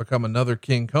exactly become another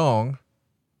King Kong.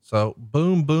 So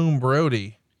Boom Boom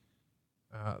Brody.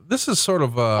 This is sort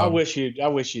of, I wish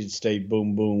you'd stayed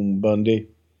Boom Boom Bundy.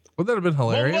 Would that have been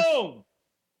hilarious? Boom boom.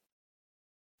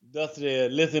 That's the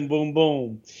listen, boom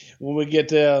boom. When we get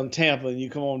down Tampa, and you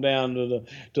come on down to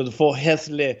the Fort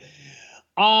Hesley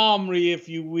Armory, if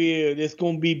you will. It's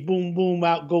gonna be boom boom.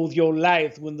 Out goes your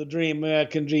life when the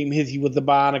American dream hits you with the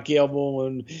bionic elbow,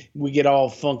 and we get all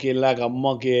funky like a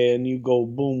monkey, and you go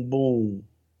boom boom,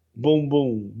 boom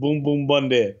boom, boom boom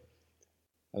Bundy.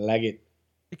 I like it.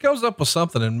 He comes up with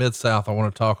something in Mid-South I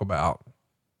want to talk about.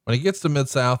 When he gets to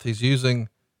Mid-South, he's using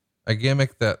a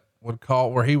gimmick that he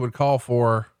would call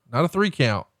for not a 3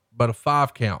 count, but a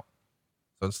 5 count.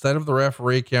 So instead of the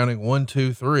referee counting 1,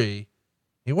 2, 3,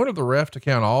 he wanted the ref to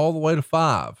count all the way to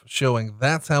 5, showing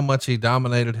that's how much he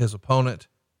dominated his opponent.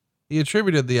 He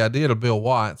attributed the idea to Bill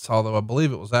Watts, although I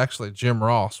believe it was actually Jim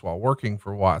Ross while working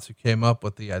for Watts who came up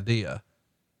with the idea.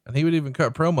 And he would even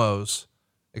cut promos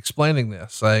explaining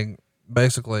this, saying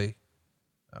basically,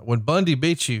 when Bundy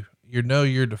beats you,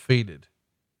 you're defeated.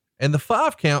 And the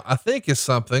 5 count, I think, is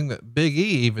something that Big E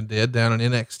even did down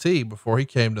in NXT before he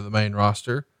came to the main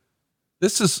roster.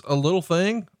 This is a little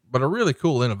thing, but a really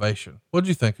cool innovation. What'd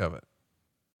you think of it?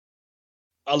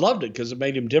 I loved it because it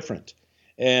made him different.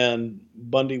 And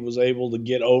Bundy was able to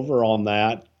get over on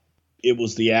that it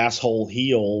was the asshole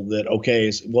heel that, okay,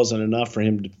 it wasn't enough for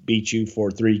him to beat you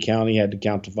for 3 count. He had to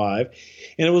count to 5.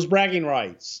 And it was bragging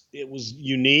rights. It was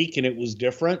unique and it was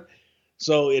different.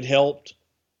 So it helped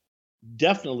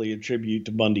definitely attribute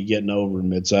to Bundy getting over in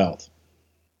Mid-South.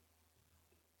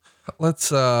 Let's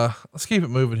keep it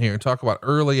moving here and talk about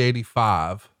early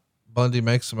 85. Bundy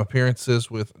makes some appearances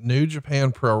with New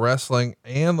Japan Pro Wrestling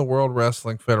and the World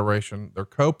Wrestling Federation, their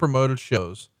co-promoted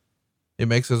shows. He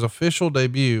makes his official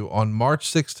debut on March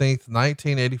 16th,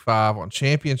 1985 on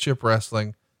Championship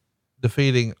Wrestling,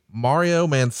 defeating Mario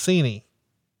Mancini.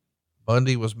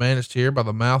 Bundy was managed here by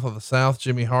the Mouth of the South,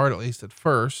 Jimmy Hart, at least at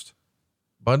first.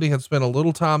 Bundy had spent a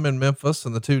little time in Memphis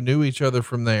and the two knew each other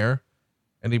from there,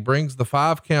 and he brings the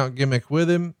 5 count gimmick with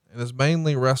him and is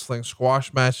mainly wrestling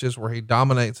squash matches where he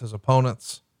dominates his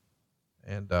opponents.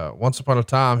 And once upon a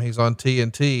time, he's on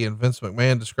TNT, and Vince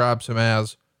McMahon describes him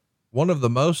as one of the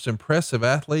most impressive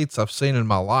athletes I've seen in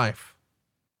my life.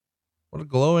 What a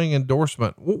glowing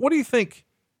endorsement. What do you think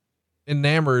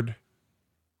enamored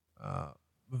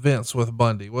Vince with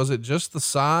Bundy? Was it just the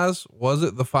size? Was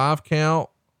it the 5 count?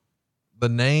 The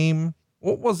name?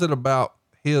 What was it about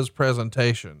his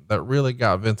presentation that really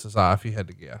got Vince's eye, if you had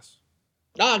to guess?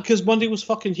 Because Bundy was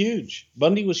fucking huge.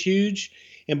 Bundy was huge,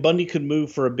 and Bundy could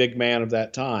move for a big man of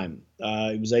that time.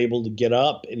 He was able to get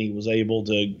up, and he was able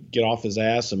to get off his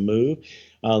ass and move.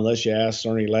 Unless you ask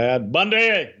Ernie Ladd,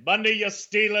 Bundy, you're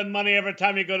stealing money every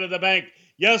time you go to the bank.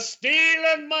 You're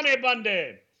stealing money,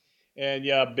 Bundy. And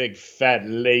you big, fat,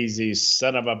 lazy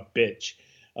son of a bitch.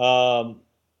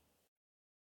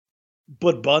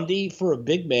 But Bundy, for a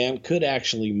big man, could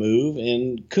actually move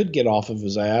and could get off of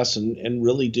his ass and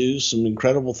really do some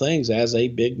incredible things as a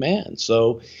big man.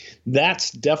 So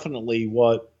that's definitely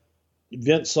what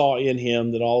Vince saw in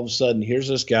him, that all of a sudden, here's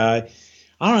this guy.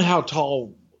 I don't know how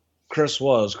tall Chris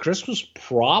was. Chris was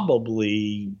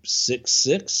probably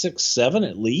 6'6", 6'7"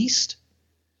 at least.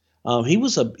 He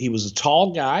was a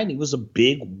tall guy, and he was a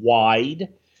big, wide,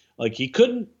 like he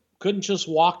couldn't just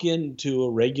walk into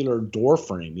a regular door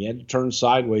frame. He had to turn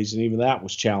sideways, and even that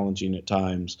was challenging at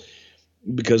times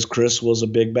because Chris was a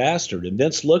big bastard. And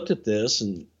Vince looked at this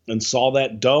and saw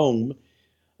that dome.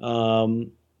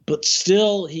 But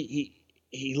still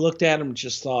he looked at him and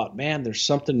just thought, man, there's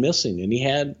something missing. And he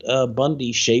had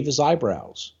Bundy shave his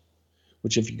eyebrows,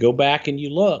 which if you go back and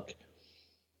you look,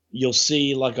 you'll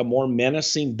see like a more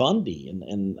menacing Bundy.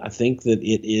 And I think that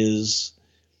it is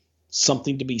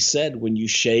something to be said when you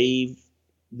shave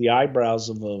the eyebrows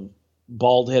of a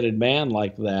bald-headed man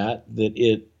like that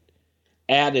it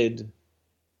added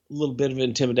a little bit of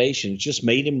intimidation. It just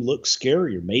made him look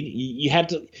scarier. You had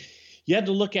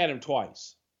to look at him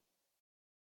twice.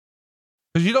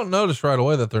 Cause you don't notice right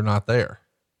away that they're not there.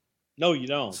 No, you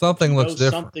don't. Something looks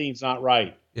different. Something's not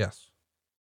right. Yes.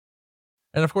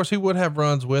 And of course he would have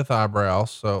runs with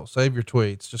eyebrows. So save your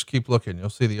tweets. Just keep looking. You'll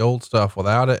see the old stuff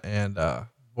without it. And,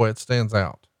 boy, it stands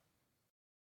out.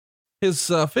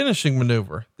 His finishing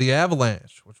maneuver, the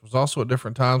avalanche, which was also at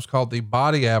different times called the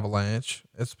body avalanche.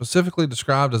 It's specifically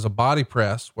described as a body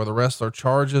press where the wrestler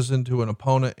charges into an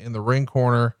opponent in the ring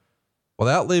corner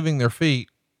without leaving their feet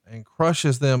and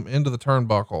crushes them into the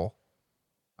turnbuckle.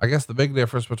 I guess the big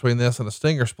difference between this and a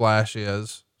stinger splash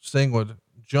is Sting would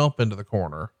jump into the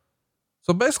corner.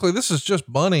 So basically this is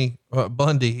just Bundy,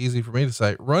 easy for me to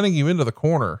say, running you into the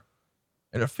corner.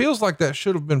 And it feels like that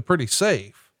should have been pretty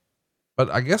safe, but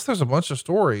I guess there's a bunch of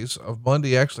stories of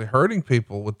Bundy actually hurting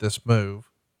people with this move.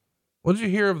 What did you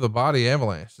hear of the body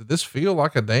avalanche? Did this feel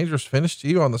like a dangerous finish to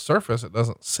you? On the surface, it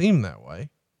doesn't seem that way.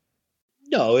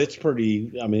 No, it's pretty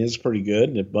good.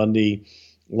 And if Bundy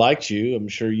liked you, I'm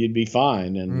sure you'd be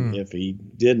fine. And if he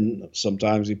didn't,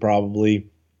 sometimes he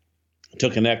probably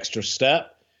took an extra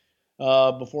step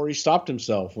before he stopped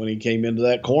himself when he came into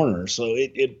that corner. So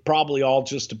it probably all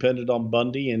just depended on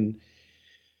Bundy and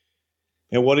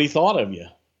what he thought of you.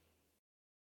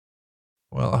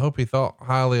 Well, I hope he thought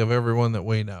highly of everyone that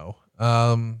we know.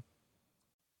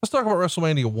 Let's talk about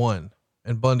WrestleMania 1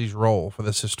 and Bundy's role for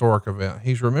this historic event.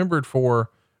 He's remembered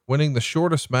for winning the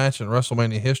shortest match in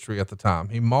WrestleMania history at the time.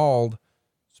 He mauled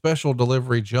Special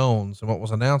Delivery Jones in what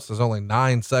was announced as only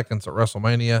 9 seconds at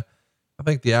WrestleMania. I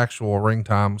think the actual ring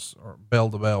times or bell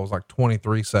to bell was like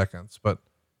 23 seconds, but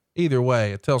either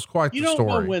way, it tells quite the story. You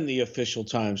don't know when the official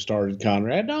time started,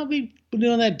 Conrad. Don't be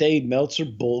doing that Dave Meltzer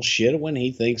bullshit when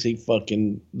he thinks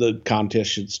the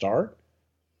contest should start.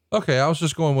 Okay. I was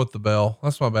just going with the bell.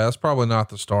 That's my bad. That's probably not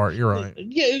the start. You're right.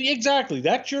 Yeah, exactly.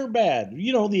 That's your bad.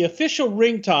 The official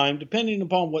ring time, depending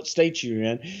upon what state you're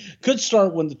in, could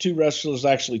start when the two wrestlers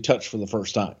actually touch for the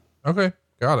first time. Okay.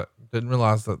 Got it. Didn't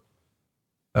realize that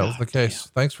That was the case.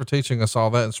 Damn. Thanks for teaching us all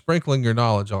that and sprinkling your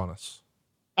knowledge on us.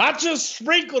 I just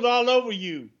sprinkled all over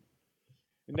you.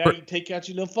 And now you take out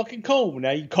your little fucking comb. And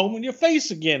now you combing your face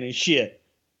again and shit.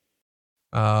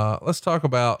 Let's talk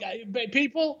about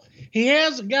people. He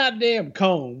has a goddamn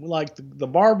comb like the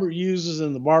barber uses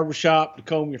in the barber shop to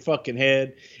comb your fucking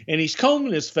head. And he's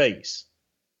combing his face.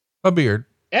 A beard.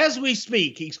 As we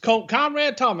speak,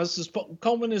 Conrad Thomas is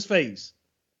combing his face.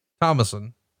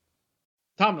 Thomason.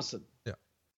 Yeah.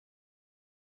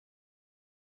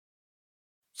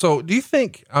 So do you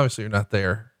think, obviously you're not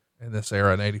there in this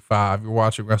era in 85, you're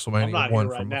watching WrestleMania 1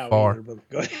 from right afar.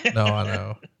 No, I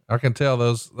know. I can tell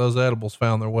those edibles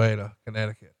found their way to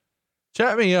Connecticut.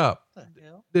 Chat me up.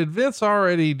 Did Vince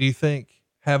already, do you think,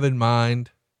 have in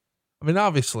mind? I mean,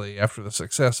 obviously after the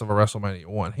success of a WrestleMania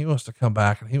 1, he wants to come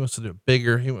back and he wants to do it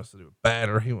bigger. He wants to do it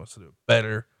better. He wants to do it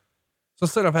better. So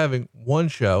instead of having one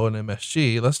show in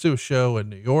MSG, let's do a show in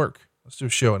New York. Let's do a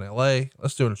show in LA.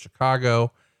 Let's do it in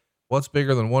Chicago. What's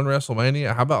bigger than one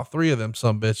WrestleMania? How about 3 of them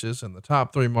some bitches in the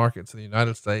top 3 markets in the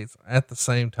United States at the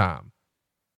same time?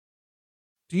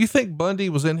 Do you think Bundy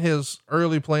was in his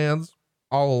early plans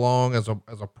all along as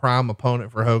a prime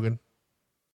opponent for Hogan?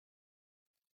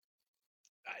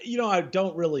 I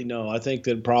don't really know. I think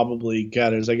that probably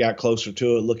got, as they got closer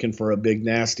to it, looking for a big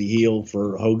nasty heel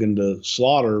for Hogan to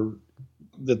slaughter,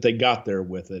 that they got there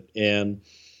with it. And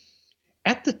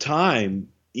at the time,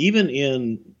 even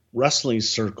in wrestling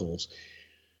circles,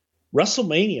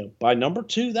 WrestleMania by number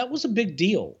 2, that was a big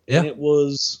deal. Yeah. And it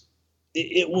was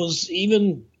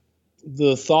even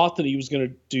the thought that he was going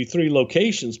to do 3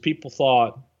 locations. People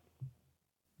thought,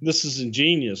 this is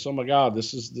ingenious. Oh my God,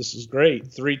 this is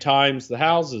great. 3 times the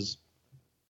houses.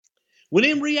 When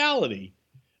in reality,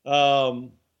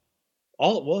 all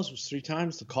it was 3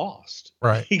 times the cost.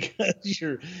 Right. Because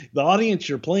the audience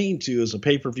you're playing to is a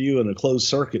pay-per-view and a closed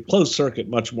circuit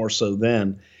much more so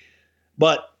then.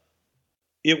 But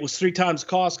it was 3 times the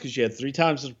cost because you had 3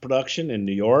 times the production in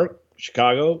New York,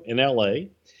 Chicago, and LA.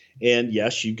 And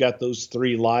yes, you got those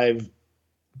 3 live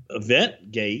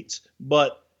event gates,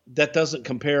 but that doesn't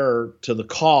compare to the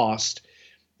cost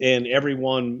and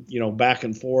everyone, back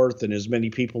and forth and as many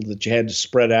people that you had to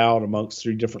spread out amongst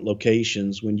 3 different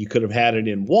locations when you could have had it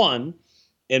in one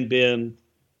and been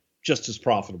just as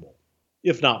profitable,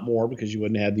 if not more, because you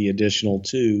wouldn't have the additional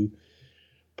 2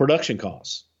 production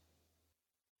costs.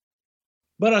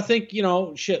 But I think,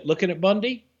 looking at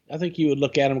Bundy, I think you would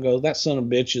look at him and go, that son of a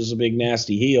bitch is a big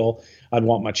nasty heel. I'd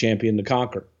want my champion to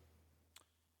conquer.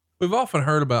 We've often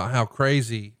heard about how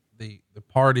crazy the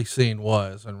party scene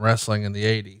was in wrestling in the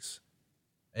 80s.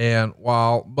 And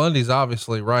while Bundy's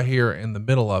obviously right here in the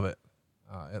middle of it,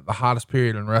 at the hottest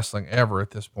period in wrestling ever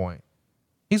at this point,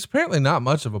 he's apparently not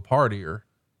much of a partier.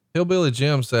 Hillbilly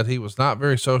Jim said he was not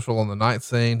very social on the night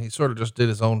scene. He sort of just did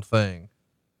his own thing.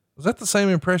 Was that the same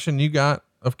impression you got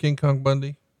of King Kong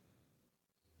Bundy?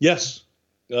 Yes.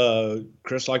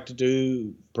 Chris liked to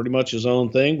do pretty much his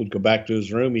own thing, would go back to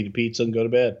his room, eat a pizza and go to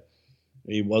bed.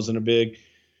 He wasn't a big,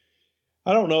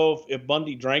 I don't know if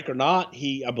Bundy drank or not.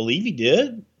 I believe he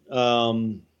did.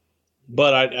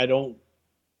 But I don't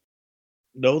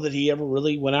know that he ever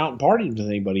really went out and partied with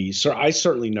anybody. I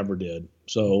certainly never did.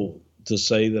 So to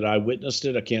say that I witnessed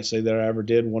it, I can't say that I ever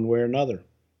did one way or another.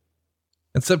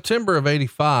 In September of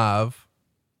 85,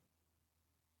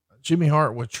 Jimmy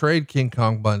Hart would trade King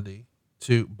Kong Bundy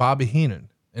to Bobby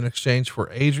Heenan in exchange for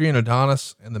Adrian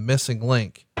Adonis and the Missing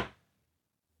Link.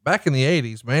 Back in the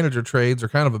 80s, manager trades are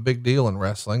kind of a big deal in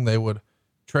wrestling. They would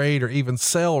trade or even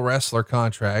sell wrestler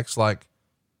contracts like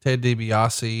Ted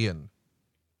DiBiase. And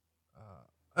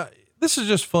this is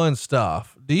just fun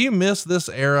stuff. Do you miss this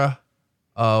era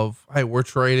of, hey, we're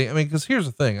trading? I mean, because here's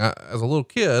the thing. As a little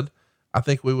kid, I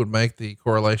think we would make the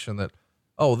correlation that,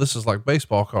 oh, this is like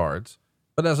baseball cards.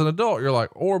 But as an adult, you're like,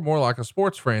 or more like a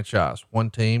sports franchise.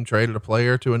 One team traded a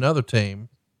player to another team.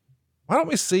 Why don't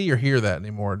we see or hear that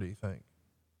anymore, do you think?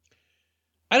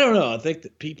 I don't know. I think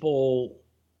that people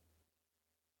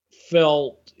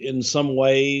felt in some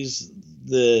ways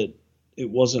that it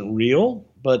wasn't real,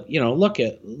 but look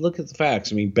at the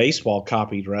facts. I mean, baseball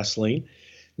copied wrestling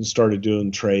and started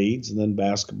doing trades, and then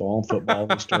basketball and football,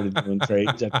 they started doing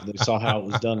trades after they saw how it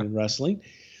was done in wrestling.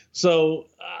 So,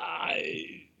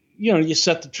 you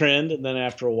set the trend, and then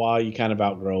after a while you kind of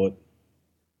outgrow it.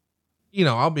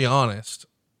 I'll be honest.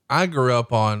 I grew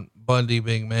up on Bundy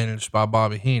being managed by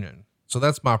Bobby Heenan. So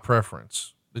that's my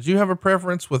preference. Did you have a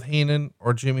preference with Heenan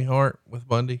or Jimmy Hart with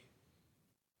Bundy?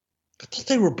 I thought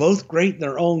they were both great in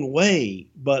their own way,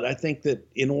 but I think that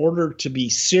in order to be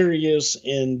serious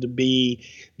and to be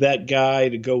that guy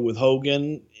to go with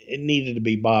Hogan, it needed to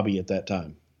be Bobby at that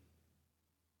time.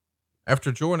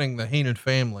 After joining the Heenan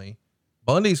family,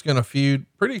 Bundy's going to feud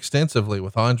pretty extensively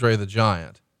with Andre the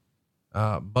Giant.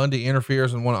 Bundy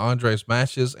interferes in one of Andre's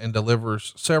matches and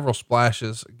delivers several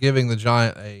splashes, giving the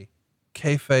Giant a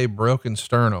kayfabe broken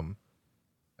sternum.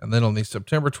 And then on the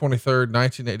September 23rd,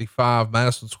 1985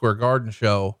 Madison Square Garden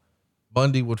show,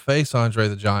 Bundy would face Andre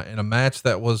the Giant in a match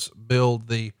that was billed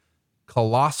the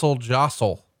Colossal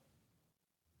Jostle.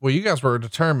 Well, you guys were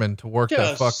determined to work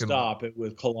that fucking. Stop it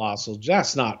with Colossal.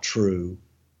 That's not true.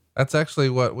 That's actually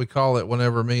what we call it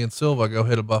whenever me and Silva go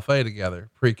hit a buffet together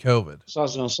pre-COVID. So I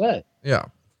was going to say. Yeah.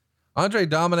 Andre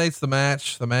dominates the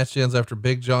match. The match ends after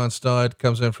Big John Studd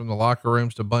comes in from the locker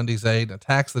rooms to Bundy's aid and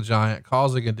attacks the Giant,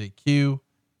 causing a DQ.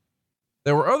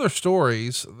 There were other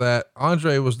stories that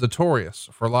Andre was notorious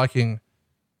for liking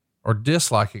or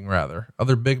disliking rather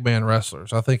other big man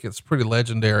wrestlers. I think it's pretty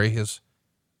legendary, his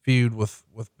feud with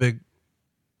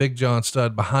Big John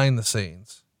Studd behind the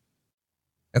scenes.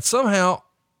 And somehow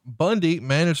Bundy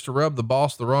managed to rub the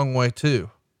boss the wrong way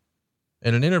too.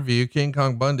 In an interview, King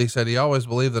Kong Bundy said he always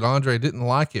believed that Andre didn't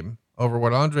like him over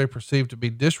what Andre perceived to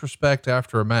be disrespect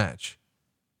after a match.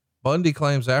 Bundy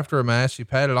claims after a match, he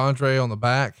patted Andre on the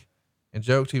back and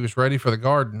joked he was ready for the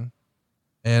Garden,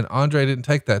 and Andre didn't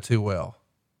take that too well.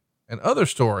 And other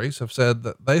stories have said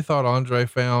that they thought Andre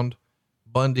found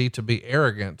Bundy to be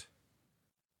arrogant.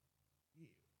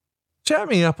 Chat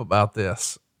me up about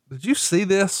this. Did you see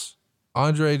this?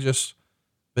 Andre just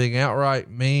being outright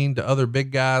mean to other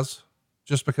big guys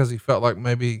just because he felt like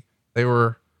maybe they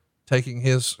were taking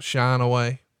his shine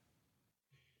away.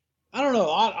 I don't know.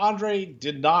 Andre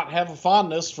did not have a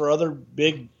fondness for other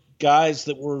big guys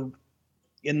that were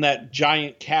in that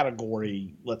Giant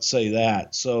category. Let's say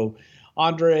that. So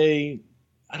Andre,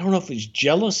 I don't know if it's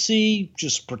jealousy,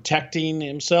 just protecting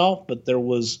himself, but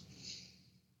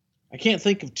I can't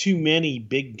think of too many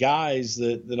big guys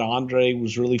that Andre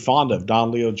was really fond of.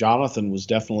 Don Leo Jonathan was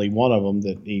definitely one of them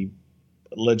that he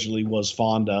allegedly was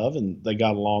fond of, and they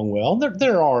got along well.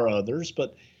 There are others,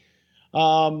 but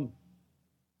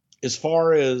as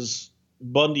far as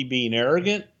Bundy being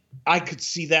arrogant, I could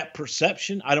see that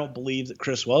perception. I don't believe that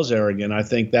Chris was arrogant. I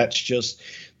think that's just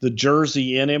the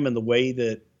Jersey in him and the way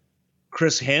that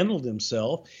Chris handled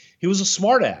himself. He was a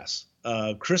smart ass.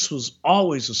 Chris was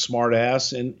always a smart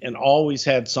ass and always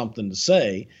had something to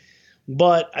say,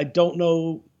 but I don't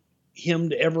know him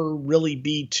to ever really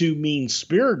be too mean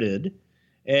spirited.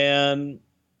 And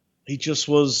he just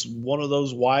was one of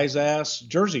those wise ass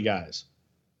Jersey guys.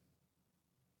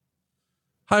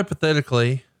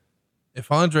 Hypothetically,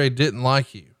 if Andre didn't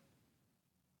like you,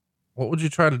 what would you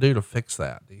try to do to fix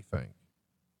that? Do you think?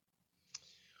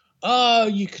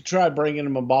 You could try bringing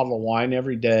him a bottle of wine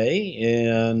every day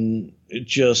and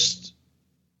just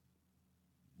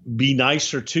be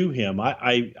nicer to him.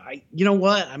 You know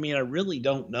what? I mean, I really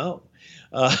don't know.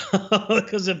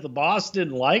 Because if the boss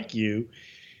didn't like you,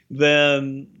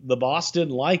 then the boss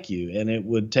didn't like you, and it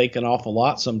would take an awful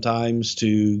lot sometimes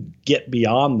to get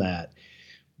beyond that.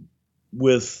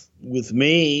 With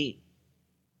me,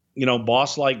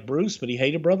 boss liked Bruce, but he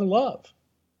hated Brother Love.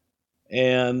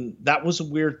 And that was a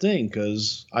weird thing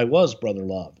because I was Brother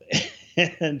Love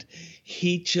and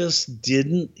he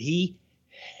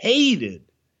hated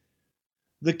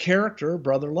the character of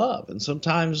Brother Love. And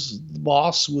sometimes the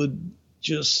boss would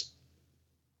just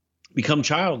become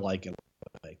childlike in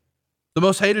a way. The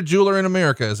most hated jeweler in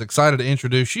America is excited to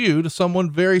introduce you to someone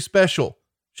very special.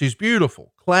 She's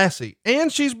beautiful, classy,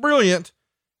 and she's brilliant.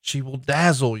 She will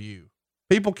dazzle you.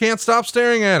 People can't stop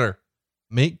staring at her.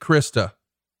 Meet Krista.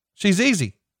 She's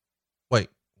easy. Wait,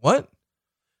 what?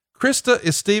 Krista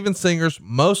is Steven Singer's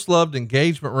most loved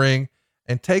engagement ring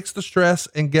and takes the stress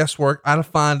and guesswork out of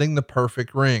finding the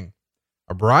perfect ring.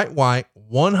 A bright white,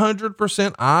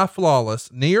 100% eye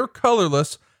flawless, near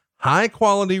colorless, high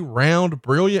quality, round,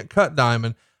 brilliant cut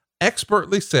diamond,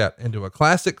 expertly set into a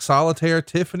classic solitaire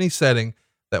Tiffany setting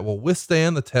that will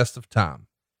withstand the test of time.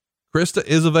 Krista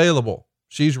is available.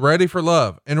 She's ready for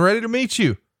love and ready to meet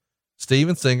you.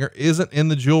 Steven Singer isn't in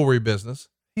the jewelry business.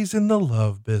 He's in the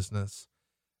love business.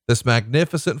 This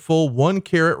magnificent full 1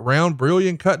 carat round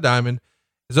brilliant cut diamond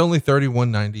is only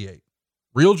 $31.98.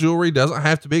 Real jewelry doesn't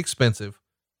have to be expensive.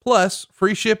 Plus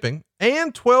free shipping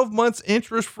and 12 months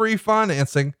interest-free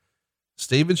financing.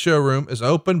 Steven's showroom is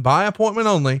open by appointment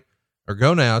only, or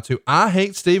go now to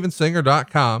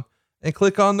IHateStevenSinger.com and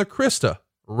click on the Krista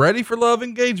Ready for Love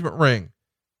engagement ring.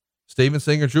 Steven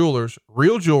Singer Jewelers,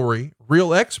 real jewelry,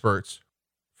 real experts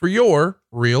for your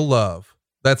real love.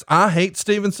 That's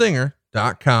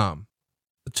IHateStevenSinger.com.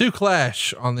 The two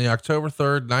clash on the October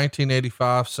 3rd,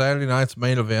 1985 Saturday night's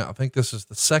main event. I think this is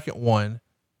the second one.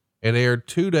 It aired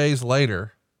 2 days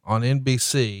later on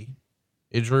NBC.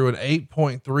 It drew an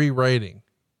 8.3 rating.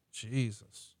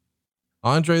 Jesus.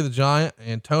 Andre the Giant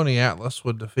and Tony Atlas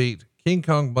would defeat King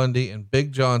Kong Bundy and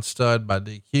Big John Studd by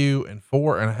DQ in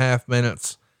 4.5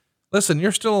 minutes. Listen,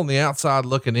 you're still on the outside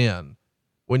looking in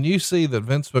when you see that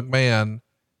Vince McMahon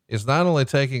is not only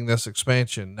taking this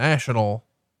expansion national,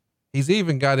 he's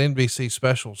even got NBC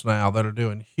specials now that are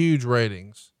doing huge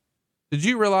ratings. Did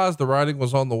you realize the writing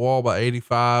was on the wall by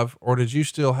 85, or did you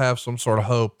still have some sort of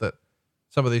hope that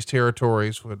some of these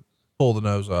territories would pull the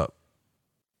nose up?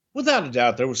 Without a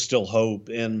doubt, there was still hope,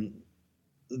 and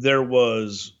there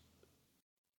was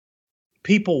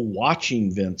people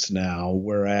watching Vince now,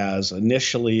 whereas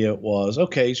initially it was,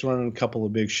 okay, he's running a couple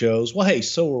of big shows. Well, hey,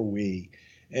 so are we.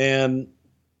 And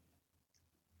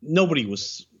nobody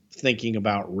was thinking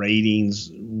about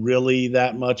ratings really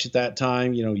that much at that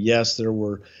time. You know, yes, there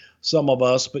were some of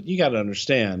us, but you got to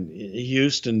understand,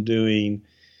 Houston doing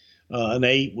an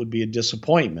 8 would be a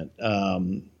disappointment.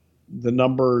 The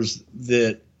numbers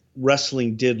that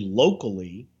wrestling did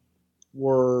locally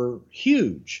were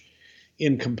huge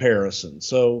in comparison.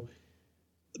 So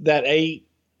that 8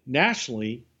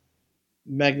 nationally,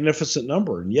 magnificent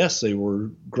number. And yes, they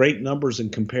were great numbers in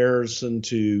comparison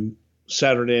to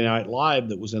Saturday Night Live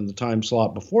that was in the time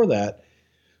slot before that.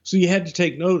 So you had to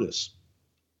take notice.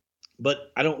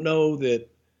 But I don't know that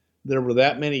there were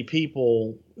that many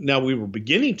people. Now we were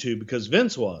beginning to, because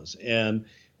Vince was, and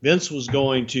Vince was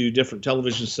going to different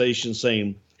television stations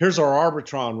saying, here's our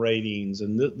Arbitron ratings,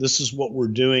 and this is what we're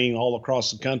doing all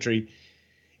across the country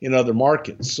in other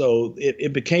markets. So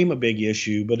it became a big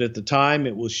issue, but at the time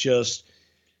it was just,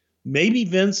 maybe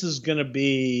Vince is going to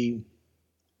be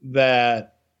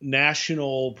that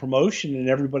national promotion and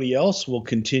everybody else will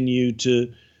continue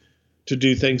to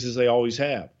do things as they always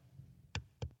have.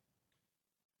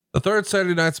 The third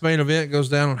Saturday night's main event goes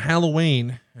down on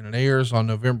Halloween, and it airs on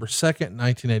November 2nd,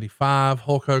 1985.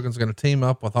 Hulk Hogan's going to team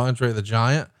up with Andre the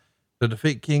Giant to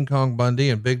defeat King Kong Bundy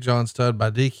and Big John Studd by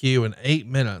DQ in 8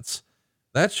 minutes.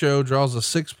 That show draws a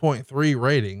 6.3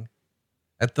 rating.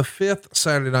 At the fifth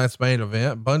Saturday night's main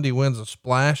event, Bundy wins a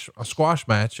squash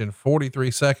match in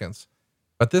 43 seconds,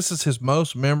 but this is his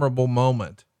most memorable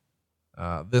moment.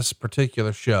 This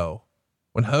particular show,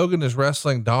 when Hogan is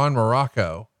wrestling Don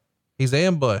Morocco, he's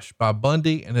ambushed by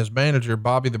Bundy and his manager,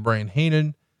 Bobby the Brain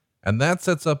Heenan, and that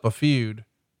sets up a feud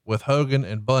with Hogan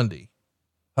and Bundy.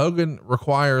 Hogan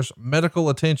requires medical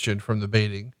attention from the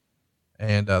beating,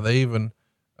 and they even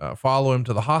follow him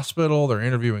to the hospital. They're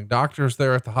interviewing doctors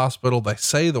there at the hospital. They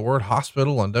say the word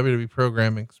hospital on WWE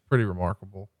programming. It's pretty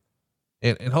remarkable.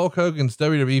 In Hulk Hogan's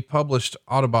WWE published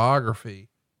autobiography,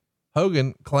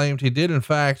 Hogan claimed he did in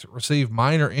fact receive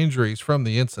minor injuries from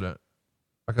the incident,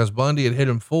 because Bundy had hit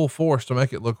him full force to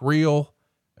make it look real.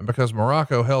 And because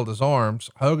Morocco held his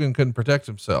arms, Hogan couldn't protect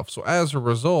himself. So as a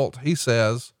result, he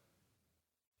says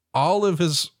all of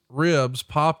his ribs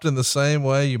popped in the same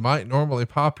way you might normally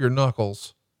pop your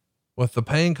knuckles, with the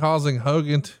pain causing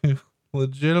Hogan to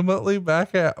legitimately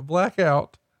black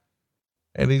out.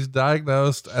 And he's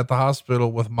diagnosed at the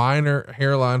hospital with minor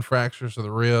hairline fractures of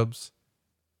the ribs.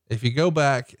 If you go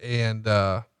back and,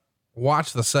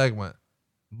 watch the segment,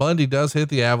 Bundy does hit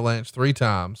the avalanche 3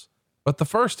 times, but the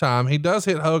first time he does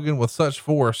hit Hogan with such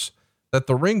force that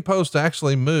the ring post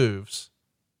actually moves.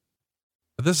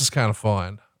 But this is kind of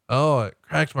fun. Oh, it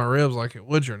cracked my ribs like it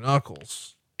would your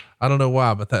knuckles. I don't know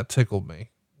why, but that tickled me.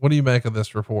 What do you make of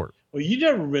this report? Well, you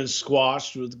never been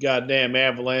squashed with the goddamn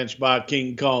avalanche by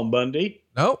King Kong Bundy.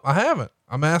 Nope, I haven't.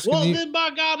 I'm asking you. Well, then by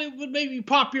God, it would maybe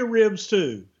pop your ribs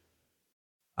too.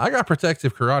 I got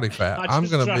protective karate fat. I'm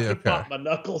going to be okay. Pop my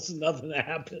knuckles and nothing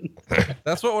happened.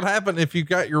 That's what would happen if you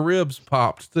got your ribs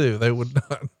popped too. They would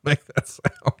not make that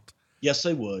sound. Yes,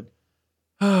 they would.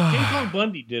 King Kong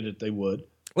Bundy did it. They would.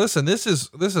 Listen, this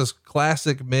is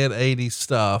classic mid 80s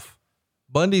stuff.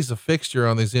 Bundy's a fixture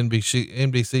on these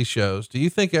NBC shows. Do you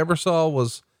think Ebersol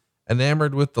was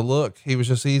enamored with the look? He was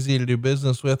just easy to do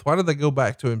business with. Why did they go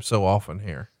back to him so often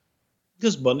here?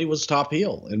 Because Bundy was top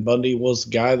heel, and Bundy was the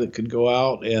guy that could go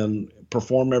out and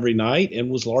perform every night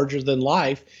and was larger than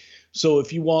life. So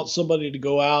if you want somebody to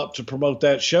go out to promote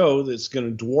that show that's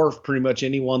going to dwarf pretty much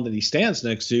anyone that he stands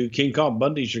next to, King Kong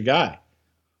Bundy's your guy.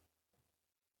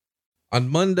 On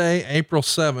Monday, April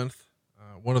 7th,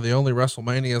 one of the only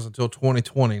WrestleManias until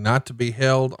 2020 not to be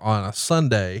held on a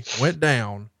Sunday, went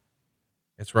down.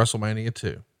 It's WrestleMania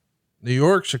 2. New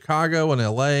York, Chicago, and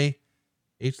LA.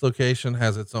 Each location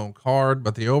has its own card,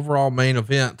 but the overall main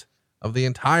event of the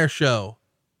entire show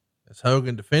is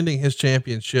Hogan defending his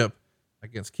championship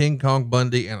against King Kong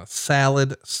Bundy in a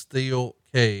solid steel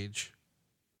cage.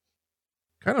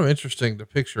 Kind of interesting to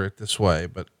picture it this way,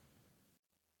 but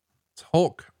It's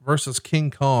Hulk versus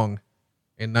King Kong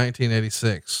in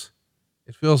 1986.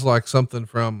 It feels like something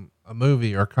from a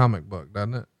movie or comic book,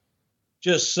 doesn't it?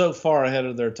 Just so far ahead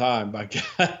of their time, by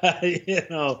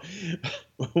God,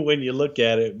 when you look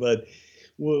at it. But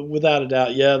without a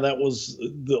doubt, yeah, that was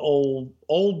the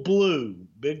old blue,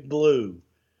 big blue,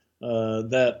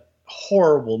 that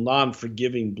horrible,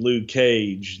 non-forgiving blue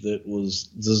cage that was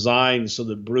designed so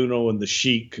that Bruno and the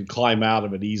Sheik could climb out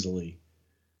of it easily.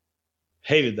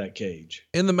 Hated that cage.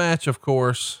 In the match, of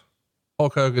course,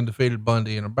 Hulk Hogan defeated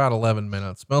Bundy in about 11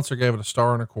 minutes. Meltzer gave it a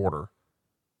star and a quarter.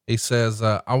 He says,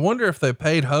 I wonder if they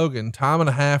paid Hogan time and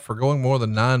a half for going more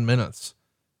than 9 minutes.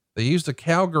 They used a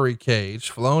Calgary cage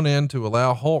flown in to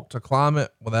allow Hulk to climb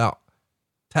it without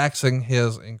taxing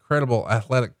his incredible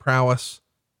athletic prowess.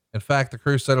 In fact, the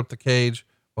crew set up the cage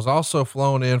was also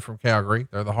flown in from Calgary.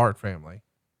 They're the Hart family.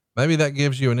 Maybe that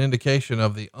gives you an indication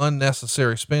of the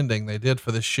unnecessary spending they did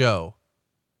for this show.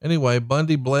 Anyway,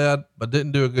 Bundy bled, but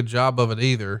didn't do a good job of it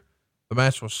either. The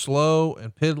match was slow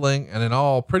and piddling and in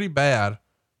all pretty bad,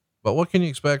 but what can you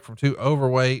expect from two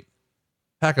overweight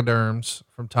pachyderms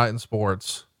from Titan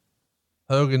Sports?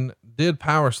 Hogan did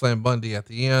power slam Bundy at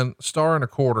the end, star and a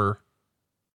quarter.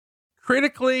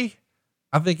 Critically,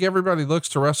 I think everybody looks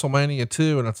to WrestleMania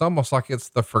 2, and it's almost like it's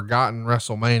the forgotten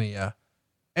WrestleMania.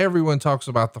 Everyone talks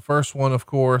about the first one, of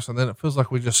course, and then it feels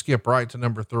like we just skip right to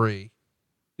number 3.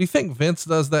 Do you think Vince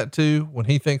does that too when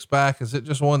he thinks back? Is it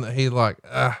just one that he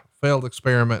failed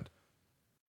experiment?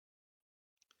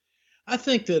 I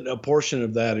think that a portion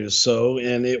of that is so,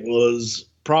 and it was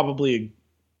probably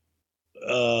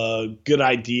a good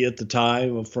idea at the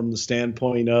time from the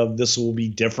standpoint of this will be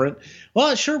different. Well,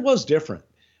 it sure was different.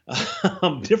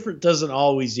 Different doesn't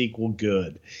always equal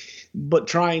good, but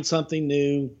trying something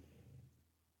new.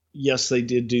 Yes, they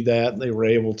did do that. They were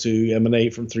able to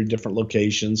emanate from 3 different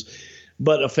locations,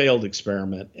 but a failed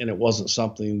experiment. And it wasn't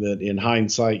something that in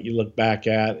hindsight you look back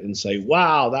at and say,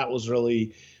 wow, that was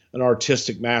really an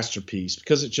artistic masterpiece,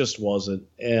 because it just wasn't.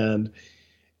 And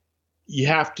you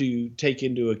have to take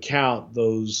into account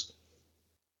those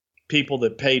people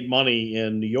that paid money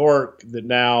in New York that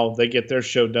now they get their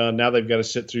show done. Now they've got to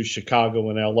sit through Chicago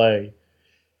and LA.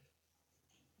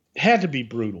 Had to be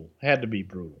brutal.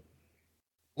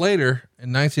 Later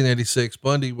in 1986,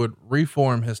 Bundy would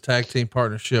reform his tag team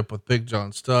partnership with Big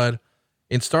John Studd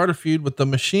and start a feud with the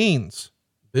Machines,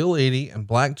 Bill Eadie and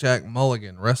Blackjack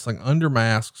Mulligan, wrestling under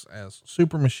masks as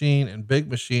Super Machine and Big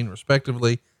Machine,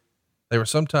 respectively. They were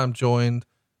sometimes joined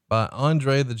by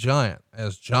Andre the Giant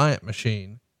as Giant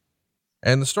Machine.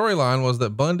 And the storyline was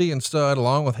that Bundy and Studd,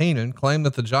 along with Heenan, claimed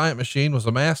that the Giant Machine was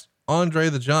a masked Andre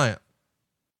the Giant.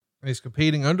 And he's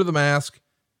competing under the mask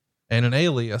and an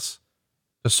alias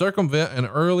to circumvent an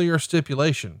earlier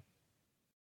stipulation.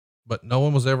 But no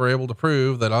one was ever able to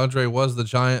prove that Andre was the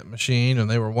Giant Machine and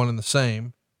they were one and the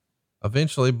same.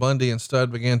 Eventually, Bundy and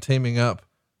Studd began teaming up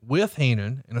with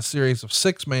Heenan in a series of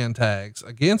 6-man tags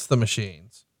against the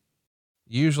Machines.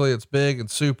 Usually it's Big and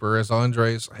Super, as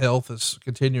Andre's health is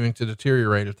continuing to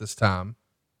deteriorate at this time.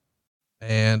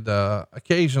 And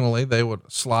occasionally they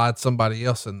would slide somebody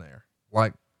else in there,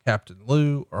 like Captain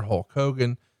Lou or Hulk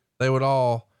Hogan. They would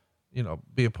all,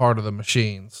 be a part of the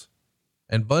Machines.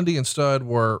 And Bundy and Studd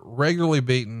were regularly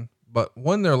beaten, but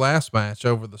won their last match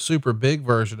over the super big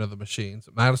version of the Machines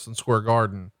at Madison Square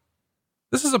Garden.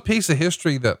 This is a piece of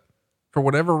history that, for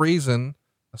whatever reason,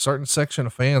 a certain section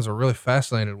of fans are really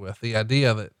fascinated with. The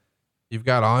idea that you've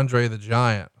got Andre the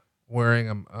Giant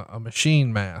wearing a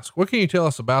machine mask. What can you tell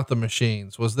us about the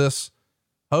Machines? Was this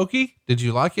hokey? Did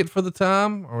you like it for the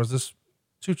time, or was this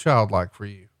too childlike for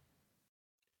you?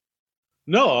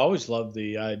 No, I always loved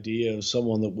the idea of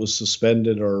someone that was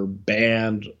suspended or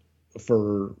banned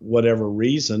for whatever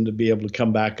reason to be able to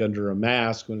come back under a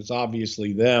mask when it's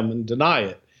obviously them and deny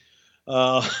it.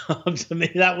 To me,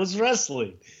 that was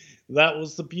wrestling. That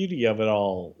was the beauty of it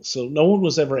all. So no one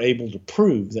was ever able to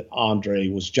prove that Andre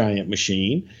was Giant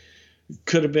Machine.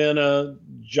 Could have been a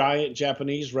giant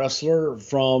Japanese wrestler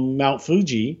from Mount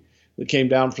Fuji that came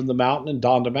down from the mountain and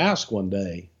donned a mask one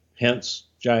day, hence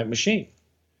Giant Machine.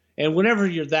 And whenever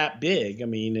you're that big,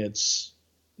 it's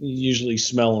usually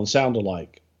smell and sound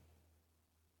alike.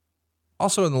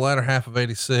 Also in the latter half of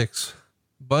 86,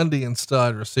 Bundy and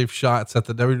Studd received shots at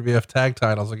the WWF tag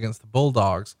titles against the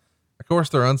Bulldogs. Of course,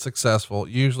 they're unsuccessful,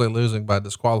 usually losing by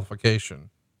disqualification.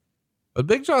 But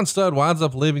Big John Studd winds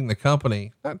up leaving the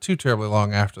company not too terribly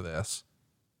long after this.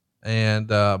 And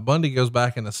Bundy goes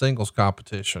back into singles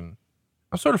competition.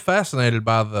 I'm sort of fascinated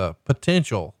by the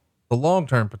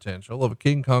long-term potential of a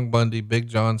King Kong Bundy, Big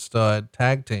John Studd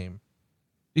tag team.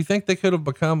 Do you think they could have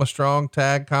become a strong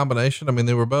tag combination?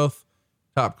 They were both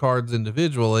top cards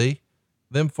individually,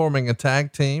 them forming a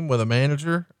tag team with a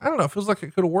manager. I don't know. It feels like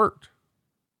it could have worked.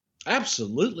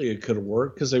 Absolutely, it could have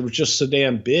worked because they were just so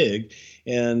damn big,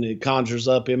 and it conjures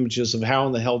up images of how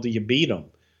in the hell do you beat them.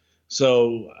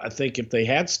 So I think if they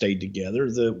had stayed together,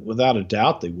 without a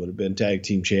doubt, they would have been tag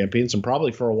team champions, and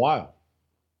probably for a while.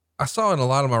 I saw in a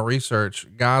lot of my research,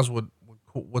 guys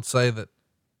would say that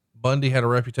Bundy had a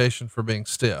reputation for being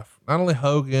stiff. Not only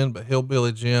Hogan, but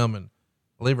Hillbilly Jim, and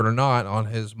believe it or not, on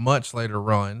his much later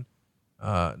run,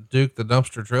 Duke the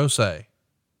Dumpster Drose,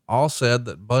 all said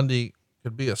that Bundy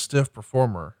could be a stiff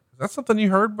performer. Is that something you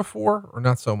heard before, or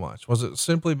not so much? Was it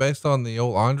simply based on the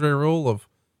old Andre rule of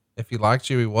if he liked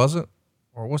you, he wasn't?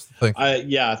 Or what's the thing?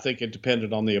 I think it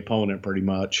depended on the opponent pretty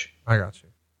much. I got you.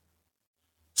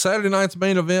 Saturday night's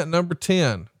main event, number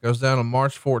 10, goes down on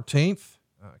March 14th.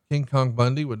 King Kong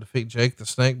Bundy would defeat Jake the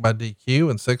Snake by DQ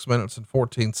in 6 minutes and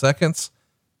 14 seconds.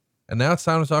 And now it's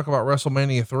time to talk about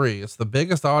WrestleMania 3. It's the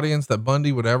biggest audience that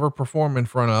Bundy would ever perform in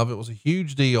front of. It was a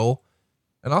huge deal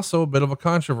and also a bit of a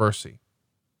controversy.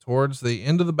 Towards the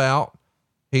end of the bout,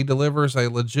 he delivers a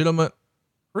legitimate,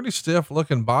 pretty stiff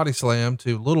looking body slam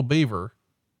to Little Beaver.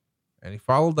 And he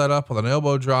followed that up with an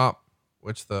elbow drop,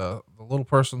 which the little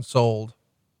person sold.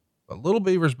 But Little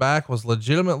Beaver's back was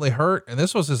legitimately hurt, and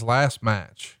this was his last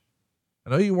match. I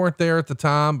know you weren't there at the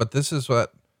time, but this is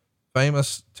what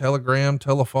famous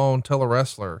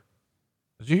telewrestler.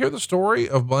 Did you hear the story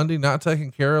of Bundy not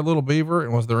taking care of Little Beaver?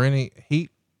 And was there any heat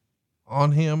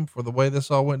on him for the way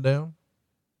this all went down?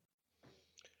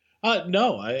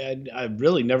 No, I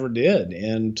really never did.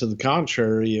 And to the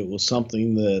contrary, it was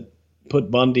something that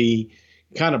put Bundy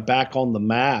kind of back on the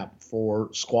map for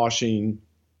squashing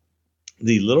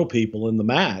the little people in the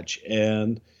match.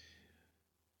 And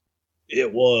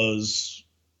it was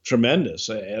tremendous.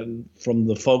 And from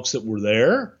the folks that were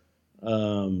there,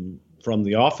 from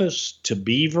the office to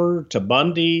Beaver to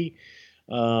Bundy,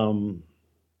 they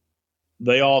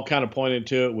all kind of pointed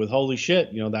to it with, holy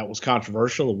shit, that was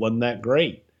controversial. It wasn't that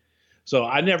great. So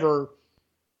a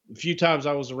few times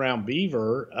I was around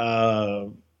Beaver,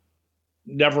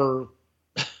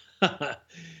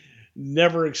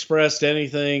 never expressed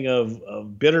anything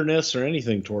of bitterness or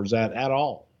anything towards that at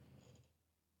all,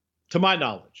 to my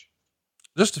knowledge.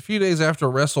 Just a few days after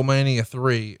WrestleMania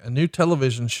 3, a new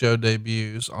television show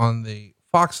debuts on the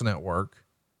Fox network.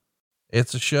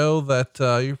 It's a show that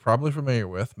you're probably familiar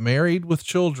with, Married with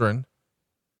Children.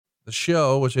 The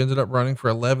show, which ended up running for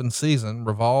 11 seasons,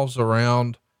 revolves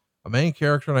around a main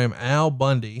character named Al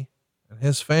Bundy and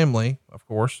his family, of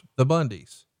course, the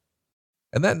Bundys.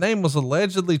 And that name was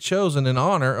allegedly chosen in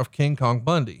honor of King Kong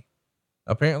Bundy.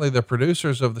 Apparently the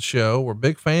producers of the show were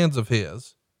big fans of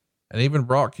his and even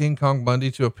brought King Kong Bundy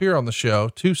to appear on the show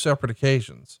 2 separate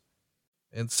occasions.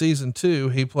 In season 2,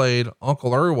 he played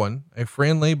Uncle Irwin, a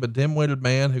friendly but dim-witted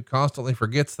man who constantly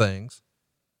forgets things.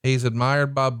 He's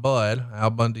admired by Bud, Al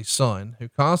Bundy's son, who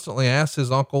constantly asks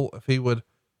his uncle if he would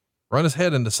run his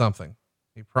head into something.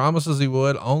 He promises he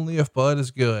would only if Bud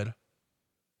is good.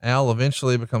 Al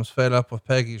eventually becomes fed up with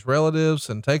Peggy's relatives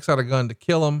and takes out a gun to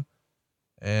kill him.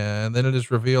 And then it is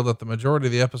revealed that the majority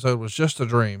of the episode was just a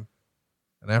dream.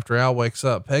 And after Al wakes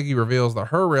up, Peggy reveals that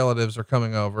her relatives are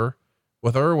coming over,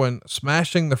 with Irwin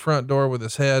smashing the front door with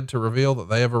his head to reveal that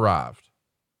they have arrived.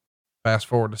 Fast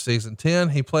forward to season 10,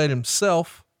 he played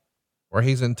himself, where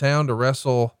he's in town to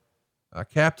wrestle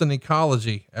Captain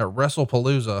Ecology at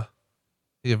WrestlePalooza.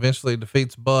 He eventually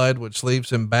defeats Bud, which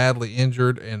leaves him badly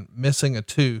injured and missing a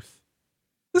tooth.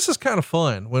 This is kind of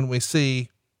fun when we see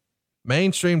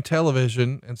mainstream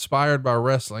television inspired by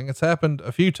wrestling. It's happened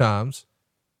a few times.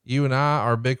 You and I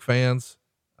are big fans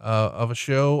of a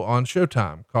show on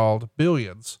Showtime called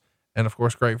Billions. And of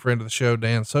course, great friend of the show,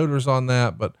 Dan Soder's on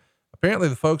that. But apparently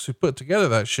the folks who put together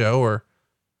that show are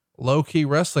low-key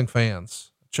wrestling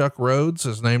fans. Chuck Rhodes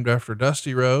is named after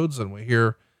Dusty Rhodes, and we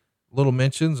hear little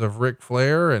mentions of Ric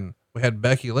Flair, and we had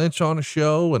Becky Lynch on a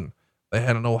show, and they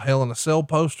had an old Hell in a Cell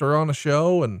poster on a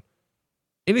show. And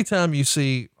anytime you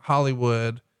see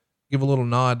Hollywood give a little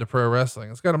nod to pro wrestling,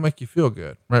 it's got to make you feel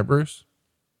good. Right, Bruce?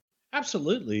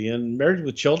 Absolutely. And Married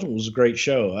with Children was a great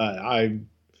show. I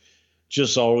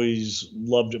just always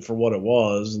loved it for what it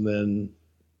was. And then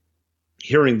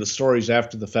hearing the stories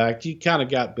after the fact, you kind of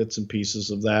got bits and pieces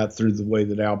of that through the way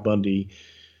that Al Bundy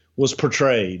was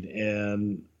portrayed,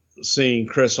 and seeing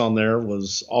Chris on there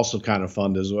was also kind of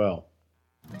fun as well.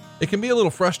 It can be a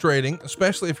little frustrating,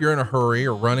 especially if you're in a hurry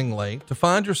or running late, to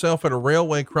find yourself at a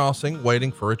railway crossing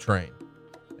waiting for a train.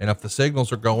 And if the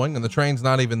signals are going and the train's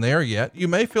not even there yet, you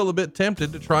may feel a bit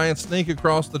tempted to try and sneak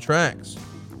across the tracks.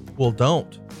 Well,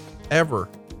 don't. Ever.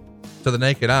 To the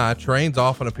naked eye, trains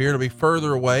often appear to be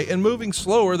further away and moving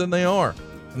slower than they are.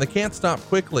 and they can't stop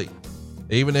quickly.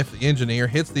 Even if the engineer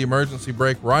hits the emergency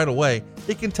brake right away,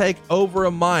 it can take over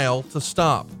a mile to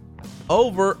stop.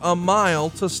 Over a mile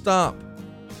to stop.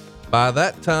 By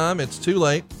that time, it's too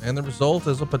late, and the result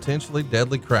is a potentially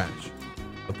deadly crash.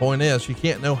 The point is, you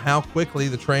can't know how quickly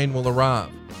the train will arrive.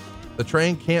 The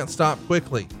train can't stop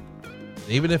quickly.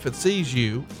 Even if it sees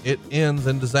you, it ends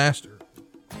in disaster.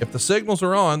 If the signals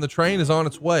are on, the train is on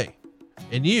its way.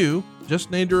 And you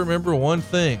just need to remember one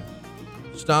thing.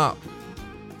 Stop.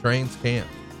 Trains can't.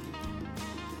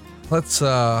 Let's,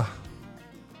 yeah,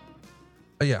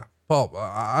 Paul,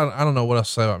 I don't know what else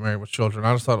to say about Married with Children.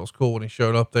 I just thought it was cool when he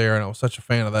showed up there, and I was such a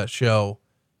fan of that show.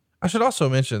 I should also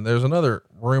mention there's another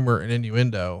rumor and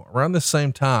innuendo around this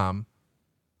same time.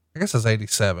 I guess it's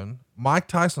 87. Mike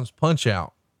Tyson's Punch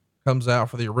Out comes out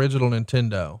for the original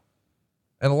Nintendo.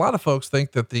 And a lot of folks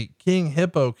think that the King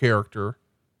Hippo character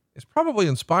is probably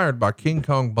inspired by King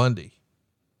Kong Bundy.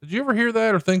 Did you ever hear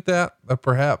that or think that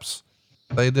perhaps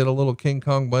they did a little King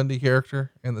Kong Bundy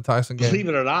character in the Tyson game? Believe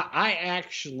it or not, I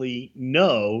actually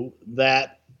know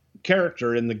that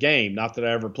character in the game. Not that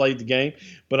I ever played the game,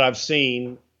 but I've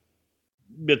seen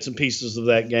bits and pieces of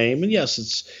that game. And yes,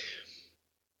 it's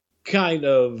kind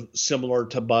of similar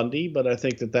to Bundy, but I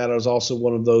think that is also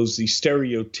one of those, the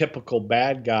stereotypical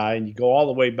bad guy. And you go all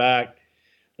the way back,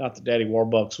 not that Daddy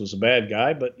Warbucks was a bad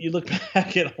guy, but you look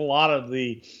back at a lot of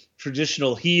the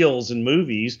traditional heels in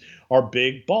movies are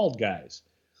big, bald guys.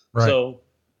 Right. So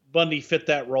Bundy fit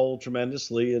that role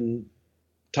tremendously. And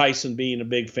Tyson being a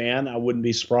big fan, I wouldn't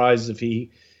be surprised if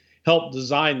he helped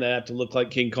design that to look like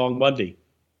King Kong Bundy.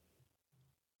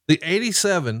 The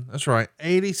 87, that's right,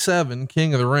 87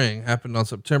 King of the Ring happened on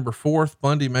September 4th.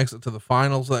 Bundy makes it to the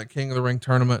finals of that King of the Ring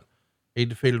tournament. He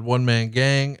defeated One Man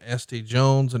Gang, S.T.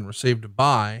 Jones, and received a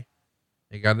bye.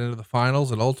 He got into the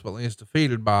finals and ultimately is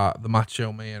defeated by the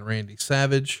Macho Man, Randy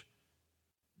Savage.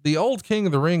 The old King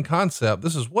of the Ring concept,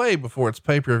 this is way before its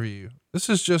pay-per-view. This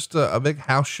is just a big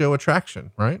house show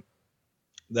attraction, right?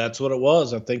 That's what it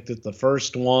was. I think that the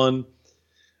first one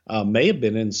may have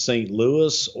been in St.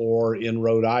 Louis or in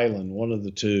Rhode Island, one of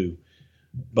the two,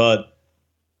 but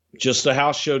just a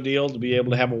house show deal to be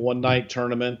able to have a one-night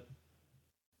tournament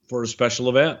for a special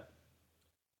event.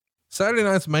 Saturday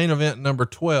night's main event, number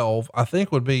 12, I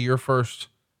think would be your first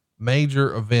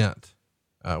major event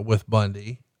with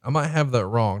Bundy. I might have that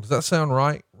wrong. Does that sound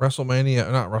right?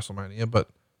 WrestleMania, not WrestleMania, but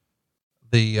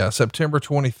the September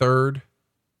 23rd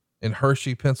in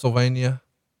Hershey, Pennsylvania,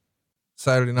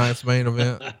 Saturday night's main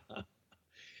event.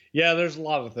 Yeah, there's a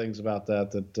lot of things about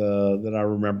that I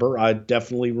remember. I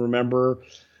definitely remember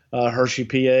Hershey,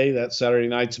 PA, that Saturday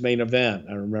night's main event.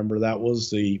 I remember that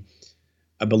was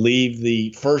I believe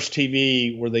the first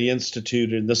TV where they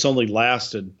instituted, and this only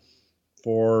lasted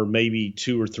for maybe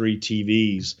 2 or 3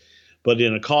 TVs, but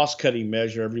in a cost cutting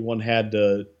measure, everyone had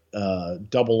to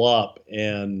double up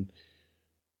and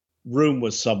room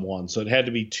with someone. So it had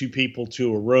to be 2 people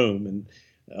to a room.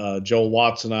 And Joel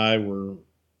Watts and I were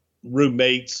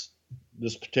roommates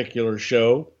this particular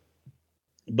show.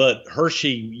 But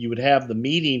Hershey, you would have the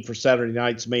meeting for Saturday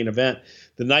night's main event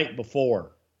the night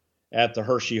before at the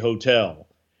Hershey Hotel.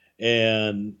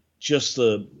 And just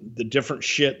the different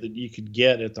shit that you could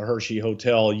get at the Hershey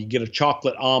Hotel. You get a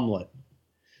chocolate omelet.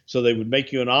 So they would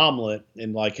make you an omelet,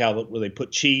 and like where they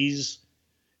put cheese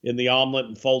in the omelet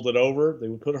and fold it over, they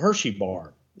would put a Hershey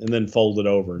bar and then fold it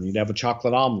over, and you'd have a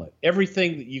chocolate omelet.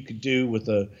 Everything that you could do with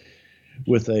a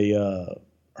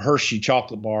Hershey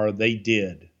chocolate bar, they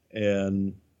did.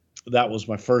 And that was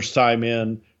my first time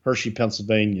in Hershey,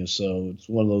 Pennsylvania. So it's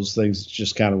one of those things that's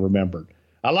just kind of remembered.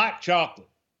 I like chocolate.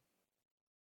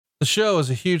 The show is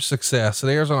a huge success. It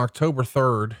airs on October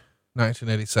 3rd,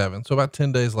 1987. So about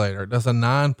 10 days later, it does a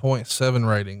 9.7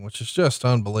 rating, which is just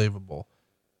unbelievable.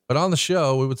 But on the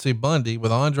show, we would see Bundy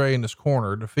with Andre in his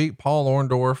corner defeat Paul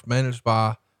Orndorff, managed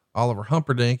by Oliver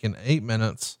Humperdinck, in 8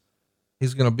 minutes.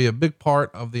 He's going to be a big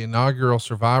part of the inaugural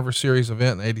Survivor Series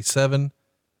event in 87.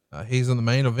 He's in the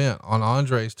main event on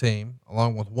Andre's team,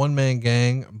 along with One Man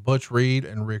Gang, Butch Reed,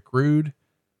 and Rick Rude.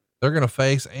 They're going to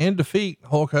face and defeat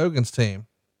Hulk Hogan's team,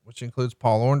 which includes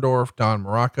Paul Orndorff, Don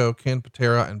Morocco, Ken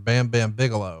Patera, and Bam Bam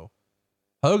Bigelow.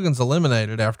 Hogan's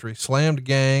eliminated after he slammed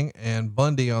Gang and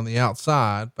Bundy on the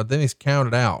outside, but then he's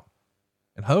counted out.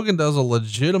 And Hogan does a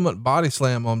legitimate body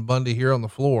slam on Bundy here on the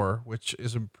floor, which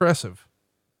is impressive.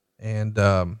 And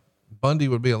Bundy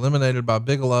would be eliminated by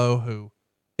Bigelow, who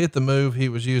hit the move he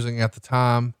was using at the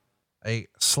time, a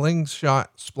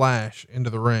slingshot splash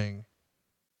into the ring.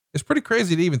 It's pretty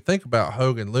crazy to even think about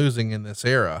Hogan losing in this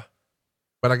era.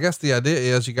 But I guess the idea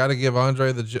is you got to give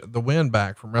Andre the win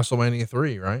back from WrestleMania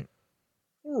 3, right?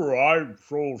 I'm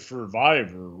so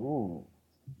Survivor. Ooh.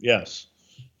 Yes.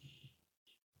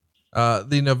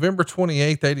 The November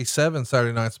 28th, 87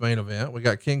 Saturday night's main event, we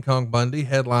got King Kong Bundy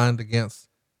headlined against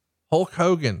Hulk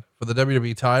Hogan for the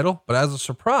WWE title. But as a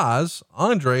surprise,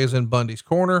 Andre is in Bundy's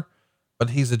corner,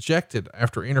 but he's ejected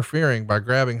after interfering by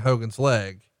grabbing Hogan's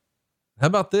leg. How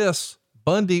about this?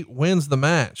 Bundy wins the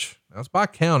match. That's by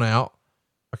count out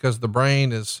because the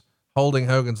Brain is holding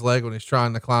Hogan's leg when he's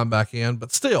trying to climb back in,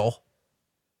 but still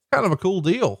kind of a cool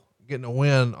deal getting a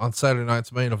win on Saturday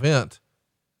night's main event.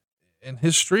 And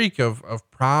his streak of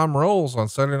prime roles on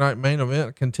Saturday night main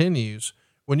event continues.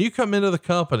 When you come into the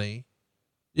company,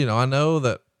 you know, I know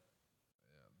that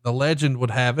the legend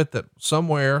would have it that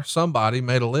somewhere somebody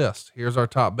made a list. Here's our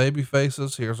top baby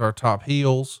faces. Here's our top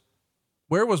heels.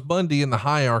 Where was Bundy in the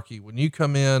hierarchy when you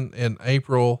come in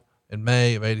April and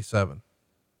May of 87?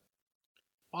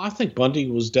 I think Bundy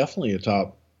was definitely a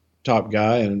top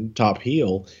guy and top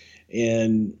heel.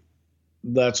 And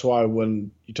that's why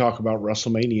when you talk about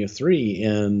WrestleMania 3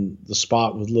 and the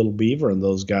spot with Little Beaver and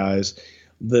those guys,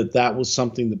 that was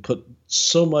something that put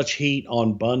so much heat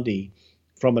on Bundy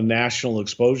from a national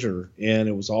exposure. And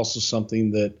it was also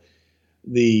something that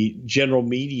the general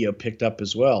media picked up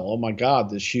as well. Oh my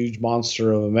God, this huge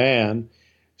monster of a man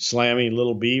slamming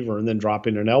Little Beaver and then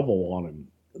dropping an elbow on him.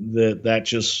 That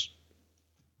just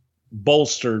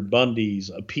bolstered Bundy's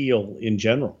appeal in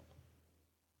general.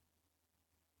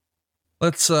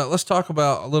 Let's talk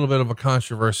about a little bit of a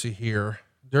controversy here.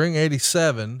 During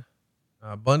 87,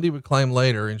 Bundy would claim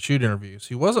later in shoot interviews,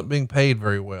 he wasn't being paid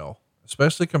very well,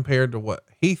 especially compared to what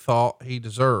he thought he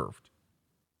deserved.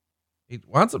 He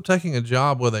winds up taking a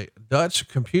job with a Dutch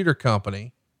computer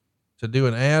company to do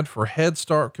an ad for Head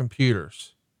Start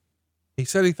computers. He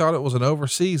said he thought it was an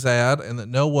overseas ad and that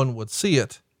no one would see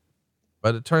it,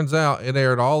 but it turns out it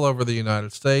aired all over the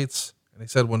United States. And he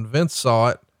said when Vince saw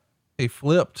it, he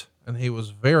flipped and he was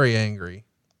very angry.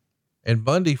 And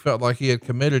Bundy felt like he had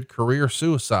committed career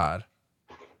suicide.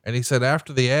 And he said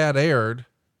after the ad aired,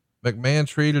 McMahon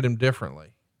treated him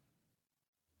differently.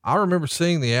 I remember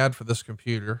seeing the ad for this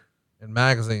computer in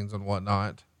magazines and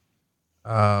whatnot.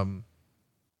 Do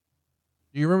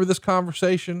you remember this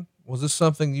conversation? Was this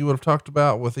something you would have talked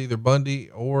about with either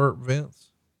Bundy or Vince?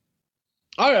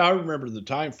 I remember the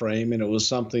time frame, and it was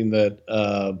something that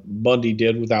Bundy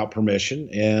did without permission.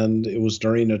 And it was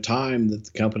during a time that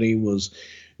the company was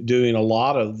doing a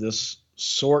lot of this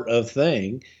sort of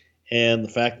thing. And the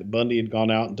fact that Bundy had gone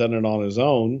out and done it on his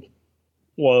own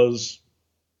was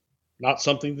not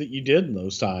something that you did in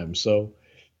those times. So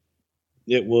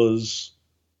it was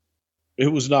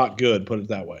not good, put it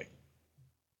that way.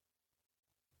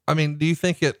 I mean, do you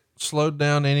think it slowed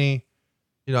down any,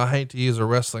 you know, I hate to use a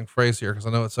wrestling phrase here because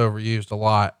I know it's overused a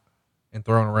lot and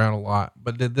thrown around a lot,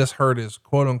 but did this hurt his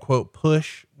quote unquote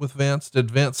push with Vince?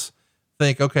 Did Vince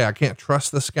think, okay, I can't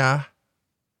trust this guy,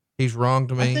 he's wrong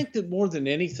to me? I think that more than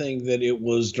anything that it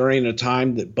was during a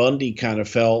time that Bundy kind of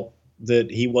felt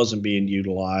that he wasn't being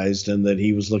utilized and that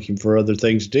he was looking for other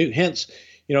things to do. Hence,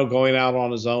 you know, going out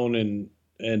on his own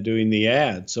and doing the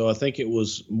ad. So I think it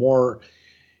was more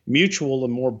mutual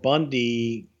and more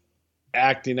Bundy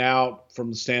acting out from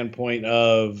the standpoint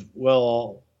of,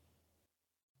 well,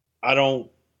 I don't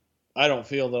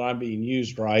feel that I'm being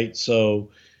used right.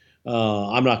 So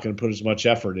I'm not going to put as much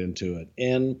effort into it.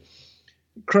 And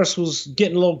Chris was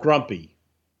getting a little grumpy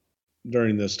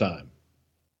during this time.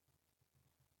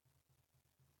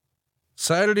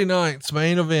 Saturday night's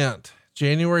main event,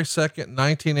 January 2nd,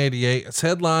 1988. It's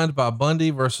headlined by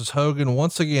Bundy versus Hogan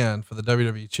once again for the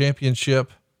WWE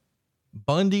Championship.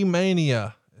 Bundy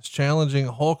Mania is challenging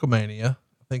Hulkamania.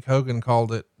 I think Hogan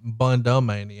called it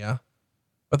Bundamania,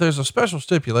 but there's a special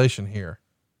stipulation here.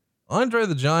 Andre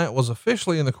the Giant was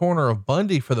officially in the corner of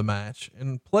Bundy for the match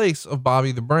in place of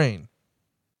Bobby the Brain.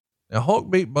 Now Hulk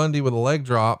beat Bundy with a leg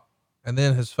drop and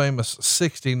then his famous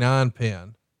 69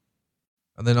 pin.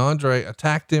 And then Andre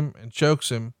attacked him and chokes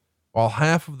him while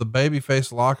half of the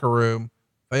babyface locker room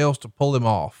fails to pull him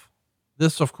off.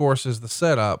 This, of course, is the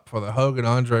setup for the Hogan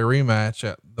Andre rematch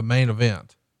at the main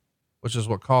event, which is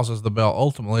what causes the belt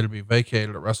ultimately to be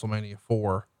vacated at WrestleMania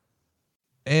 4.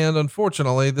 And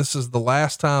unfortunately, this is the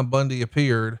last time Bundy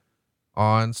appeared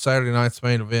on Saturday night's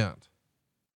main event.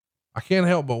 I can't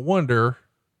help but wonder,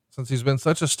 since he's been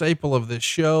such a staple of this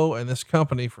show and this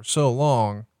company for so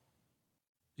long,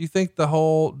 do you think the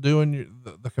whole doing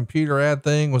the computer ad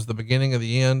thing was the beginning of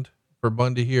the end for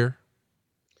Bundy here?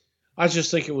 I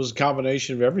just think it was a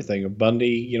combination of everything, of Bundy,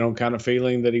 you know, kind of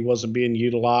feeling that he wasn't being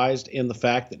utilized, and the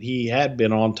fact that he had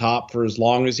been on top for as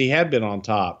long as he had been on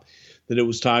top, that it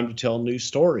was time to tell new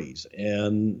stories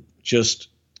and just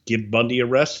give Bundy a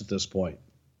rest at this point.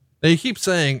 Now you keep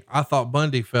saying, I thought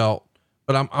Bundy felt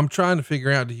But I'm trying to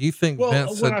figure out, do you think Well,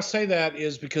 Vince when I say that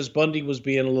is because Bundy was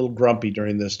being a little grumpy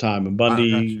during this time, and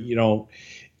Bundy, I got you. you know,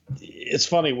 it's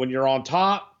funny when you're on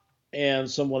top and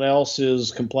someone else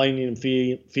is complaining and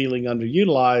feeling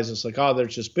underutilized. It's like, oh, they're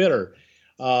just bitter.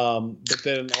 But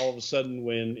then all of a sudden,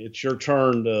 when it's your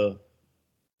turn to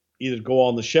either go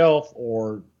on the shelf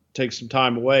or take some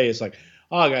time away, it's like,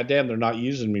 oh, goddamn, they're not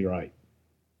using me right.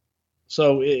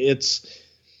 So it's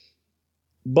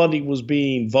Bundy was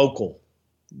being vocal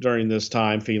during this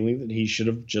time, feeling that he should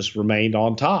have just remained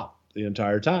on top the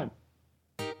entire time.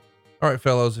 All right,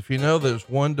 fellows, if you know, there's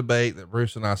one debate that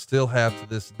Bruce and I still have to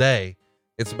this day.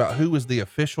 It's about who is the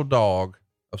official dog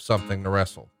of something to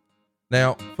wrestle.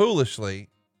 Now, foolishly,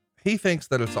 he thinks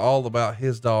that it's all about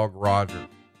his dog, Roger.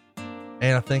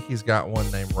 And I think he's got one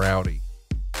named Rowdy.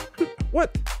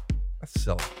 What? That's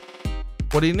silly.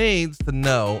 What he needs to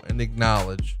know and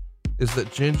acknowledge is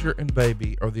that Ginger and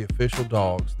Baby are the official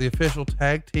dogs, the official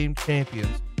tag team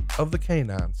champions of the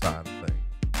canine side of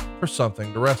things for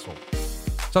something to wrestle.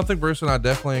 Something Bruce and I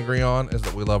definitely agree on is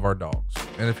that we love our dogs.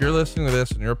 And if you're listening to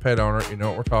this and you're a pet owner, you know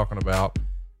what we're talking about.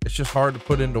 It's just hard to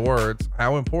put into words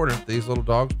how important these little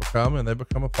dogs become, and they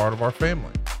become a part of our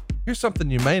family. Here's something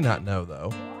you may not know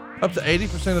though. Up to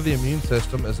 80% of the immune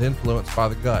system is influenced by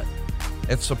the gut.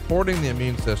 And supporting the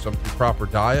immune system through proper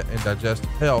diet and digestive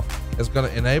health is going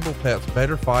to enable pets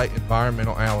better fight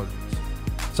environmental allergies.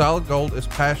 Solid Gold is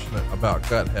passionate about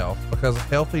gut health because a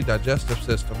healthy digestive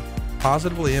system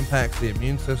positively impacts the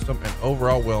immune system and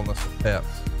overall wellness of pets.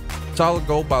 Solid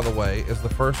Gold, by the way, is the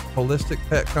first holistic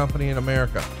pet company in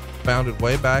America, founded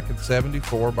way back in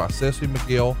 '74 by Sissy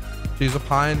McGill. She's a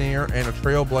pioneer and a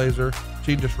trailblazer.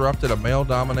 She disrupted a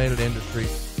male-dominated industry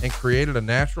and created a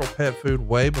natural pet food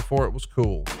way before it was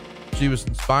cool. She was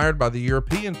inspired by the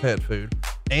European pet food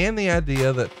and the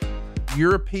idea that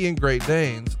European Great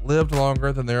Danes lived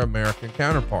longer than their American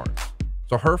counterparts.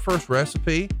 So her first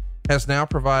recipe has now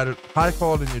provided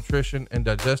high-quality nutrition and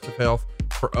digestive health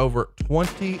for over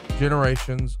 20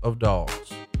 generations of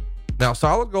dogs. Now,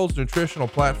 Solid Gold's nutritional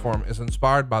platform is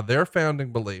inspired by their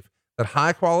founding belief that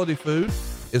high-quality food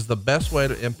is the best way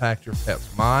to impact your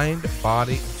pet's mind,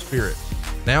 body, and spirit.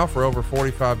 Now, for over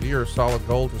 45 years, Solid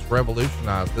Gold has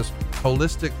revolutionized this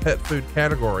holistic pet food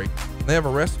category. They have a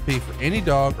recipe for any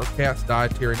dog or cat's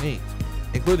dietary needs,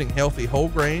 including healthy whole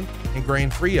grain and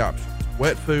grain-free options,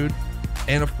 wet food,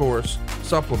 and of course,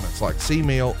 supplements like sea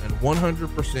meal and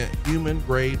 100%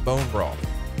 human-grade bone broth.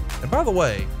 And by the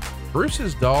way,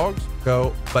 Bruce's dogs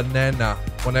go banana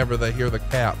whenever they hear the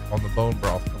cap on the bone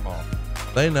broth come off.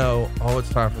 They know, oh,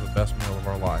 it's time for the best meal of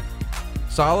our life.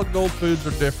 Solid Gold foods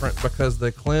are different because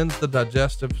they cleanse the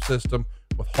digestive system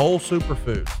with whole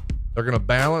superfoods. They're going to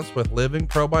balance with living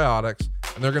probiotics,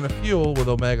 and they're going to fuel with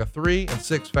omega-3 and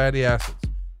 6 fatty acids,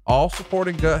 all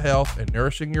supporting gut health and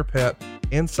nourishing your pet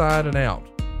inside and out.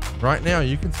 Right now,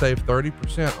 you can save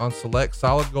 30% on select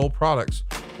Solid Gold products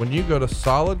when you go to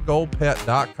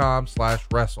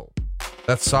solidgoldpet.com/wrestle.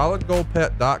 That's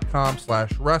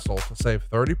solidgoldpet.com/wrestle to save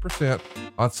 30%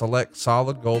 on select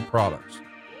Solid Gold products.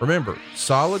 Remember,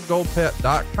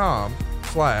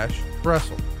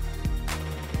 solidgoldpet.com/wrestle.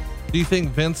 Do you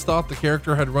think Vince thought the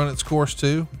character had run its course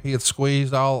too? He had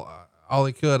squeezed all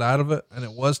he could out of it, and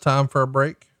it was time for a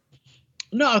break?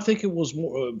 No, I think it was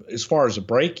more, as far as a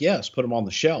break, yes, put him on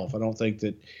the shelf. I don't think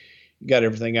that you got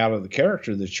everything out of the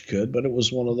character that you could, but it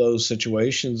was one of those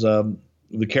situations. The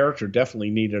character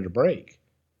definitely needed a break,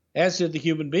 as did the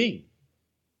human being.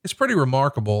 It's pretty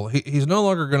remarkable. He's no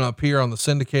longer going to appear on the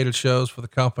syndicated shows for the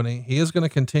company. He is going to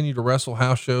continue to wrestle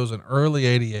house shows in early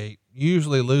 '88,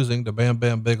 usually losing to Bam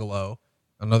Bam Bigelow,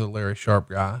 another Larry Sharp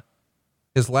guy.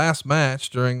 His last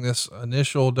match during this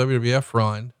initial WWF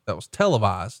run that was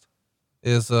televised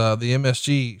is the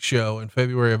MSG show in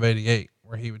February of '88,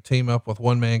 where he would team up with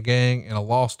One Man Gang in a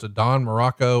loss to Don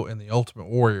Morocco and the Ultimate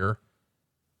Warrior.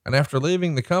 And after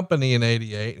leaving the company in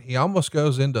 '88, he almost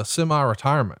goes into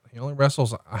semi-retirement. He only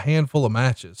wrestles a handful of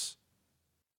matches.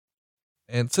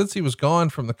 And since he was gone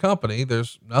from the company,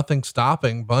 there's nothing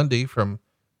stopping Bundy from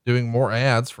doing more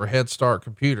ads for Head Start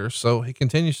computers. So he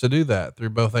continues to do that through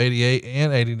both '88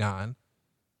 and '89.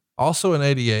 Also in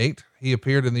 '88, he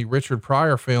appeared in the Richard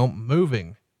Pryor film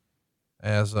Moving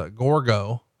as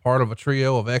Gorgo, part of a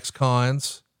trio of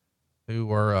ex-cons who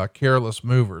were careless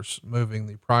movers, moving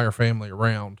the Pryor family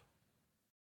around.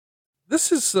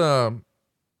 This is, I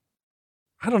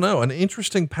don't know, an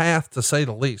interesting path to say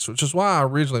the least, which is why I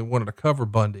originally wanted to cover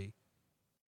Bundy,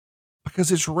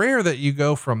 because it's rare that you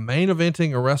go from main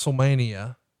eventing a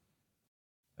WrestleMania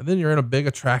and then you're in a big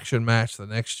attraction match the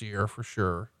next year for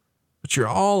sure, but you're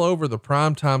all over the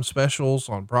primetime specials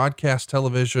on broadcast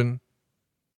television.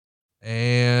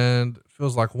 and it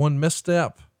feels like one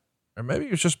misstep, or maybe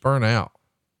he was just burnt out.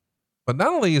 But not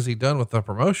only is he done with the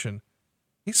promotion,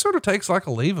 he sort of takes like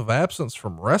a leave of absence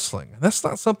from wrestling. And that's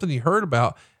not something you heard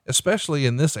about, especially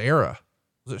in this era.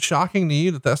 Was it shocking to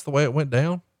you that that's the way it went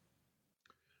down?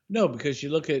 No, because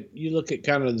you look at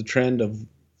kind of the trend of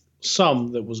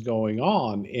some that was going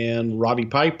on, and Roddy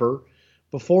Piper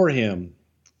before him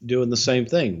doing the same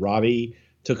thing. Roddy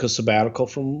took a sabbatical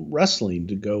from wrestling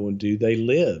to go and do They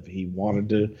Live. He wanted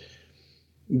to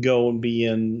go and be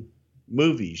in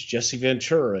movies. Jesse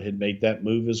Ventura had made that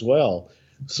move as well.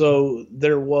 So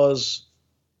there was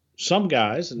some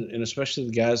guys, and especially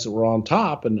the guys that were on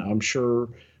top, and I'm sure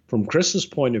from Chris's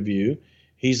point of view,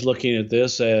 he's looking at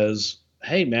this as,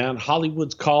 hey man,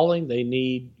 Hollywood's calling. They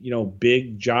need,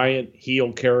 big giant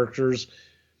heel characters.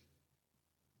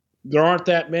 There aren't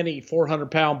that many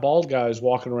 400-pound bald guys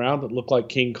walking around that look like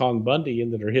King Kong Bundy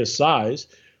and that are his size.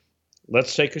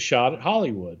 Let's take a shot at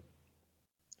Hollywood.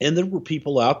 And there were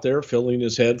people out there filling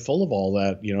his head full of all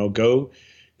that,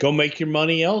 go make your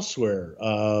money elsewhere.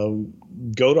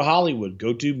 Go to Hollywood,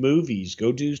 go do movies,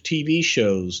 go do TV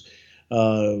shows,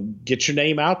 get your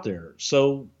name out there.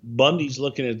 So Bundy's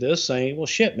looking at this saying, well,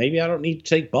 shit, maybe I don't need to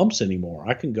take bumps anymore.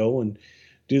 I can go and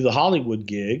do the Hollywood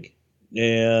gig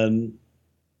and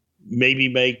maybe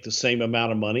make the same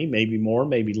amount of money, maybe more,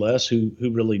 maybe less, who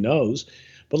really knows,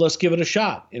 but let's give it a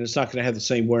shot. And it's not going to have the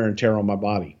same wear and tear on my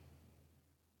body.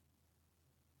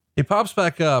 He pops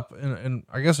back up, and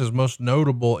I guess his most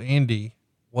notable indie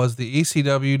was the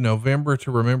ECW November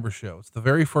to Remember show. It's the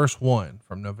very first one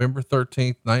from November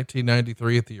 13th,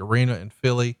 1993 at the Arena in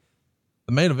Philly.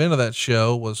 The main event of that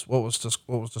show was what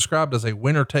was described as a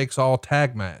winner takes all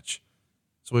tag match.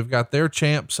 So we've got their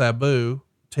champ Sabu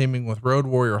teaming with Road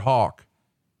Warrior Hawk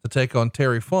to take on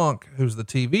Terry Funk, who's the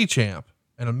TV champ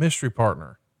and a mystery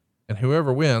partner, and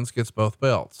whoever wins gets both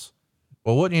belts.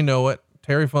 Well, wouldn't you know it,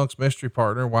 Terry Funk's mystery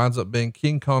partner winds up being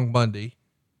King Kong Bundy,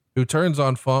 who turns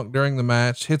on Funk during the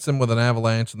match, hits him with an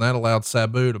avalanche, and that allowed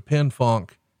Sabu to pin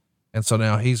Funk. And so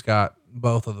now he's got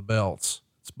both of the belts.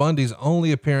 It's Bundy's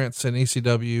only appearance in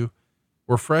ECW.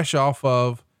 We're fresh off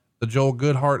of the Joel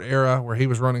Goodhart era where he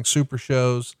was running super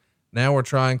shows. Now we're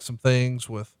trying some things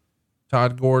with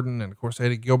Todd Gordon, and of course,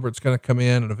 Eddie Gilbert's going to come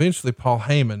in, and eventually Paul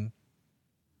Heyman.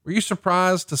 Were you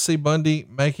surprised to see Bundy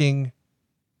making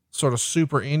sort of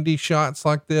super indie shots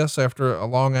like this after a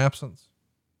long absence?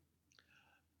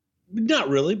 Not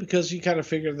really, because you kind of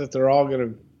figure that they're all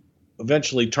going to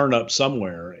eventually turn up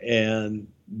somewhere. And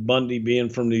Bundy being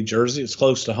from New Jersey, it's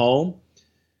close to home.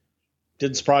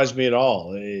 Didn't surprise me at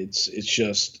all. It's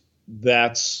just,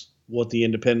 that's what the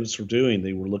independents were doing.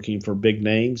 They were looking for big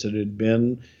names that had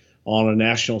been on a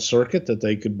national circuit that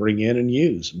they could bring in and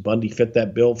use. Bundy fit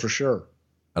that bill for sure.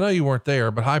 I know you weren't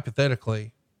there, but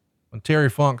hypothetically, when Terry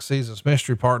Funk sees his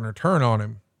mystery partner turn on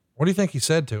him, what do you think he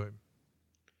said to him?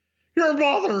 Your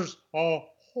mother's a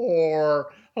whore,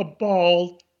 a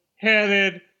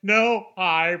bald-headed, no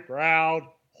eyebrow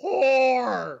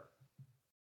whore.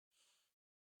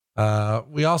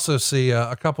 We also see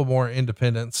a couple more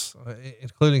independents,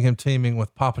 including him teaming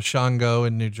with Papa Shango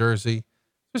in New Jersey,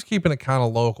 just keeping it kind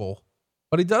of local.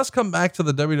 But he does come back to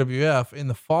the WWF in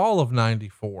the fall of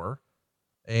 '94.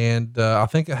 And I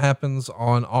think it happens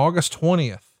on August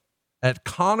 20th at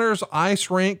Connor's Ice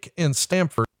Rink in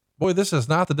Stamford. Boy, this is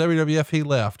not the WWF he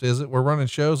left, is it? We're running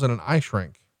shows in an ice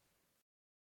rink.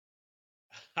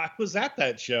 I was at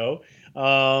that show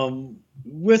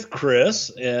with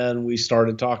Chris, and we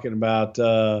started talking about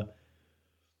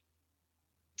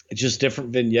just different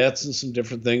vignettes and some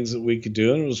different things that we could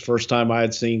do. And it was the first time I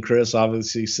had seen Chris,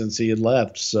 obviously, since he had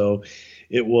left. So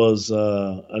it was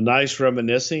a nice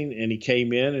reminiscing, and he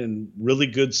came in really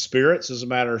good spirits. As a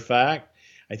matter of fact,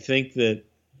 I think that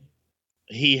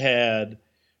he had,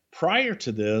 prior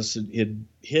to this, it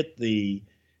hit the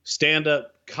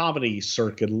stand-up comedy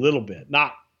circuit a little bit,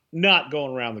 not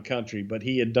going around the country, but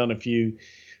he had done a few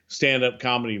stand-up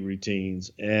comedy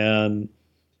routines. And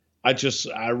I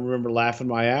remember laughing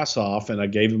my ass off, and I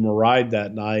gave him a ride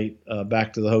that night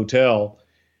back to the hotel.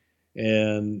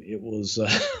 And it was,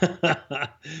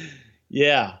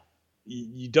 yeah,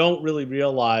 you don't really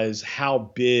realize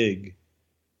how big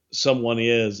someone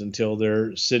is until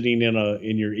they're sitting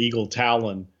in your eagle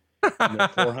talon,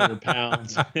 400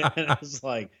 pounds. And it's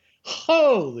like,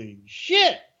 holy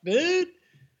shit, dude.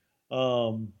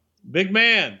 Big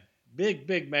man,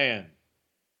 big man.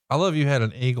 I love you had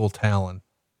an eagle talon.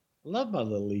 I love my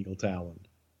little eagle talon.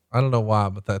 I don't know why,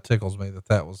 but that tickles me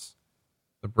that was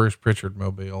the Bruce Pritchard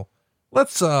mobile.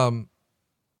 Let's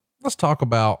talk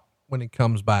about when he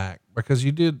comes back, because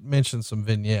you did mention some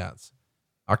vignettes.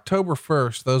 October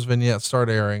 1st, those vignettes start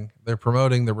airing. They're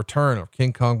promoting the return of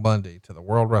King Kong Bundy to the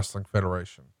World Wrestling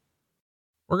Federation.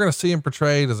 We're going to see him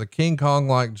portrayed as a King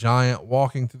Kong-like giant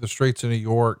walking through the streets of New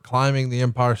York, climbing the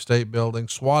Empire State Building,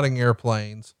 swatting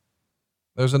airplanes.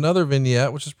 There's another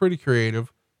vignette, which is pretty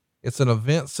creative. It's an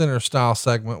event center style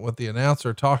segment with the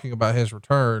announcer talking about his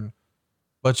return,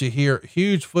 but you hear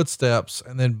huge footsteps,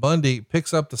 and then Bundy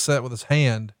picks up the set with his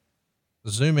hand,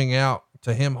 zooming out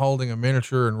to him holding a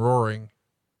miniature and roaring.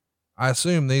 I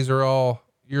assume these are all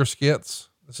your skits.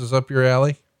 This is up your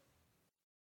alley.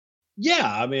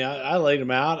 Yeah. I mean, I laid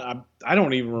them out. I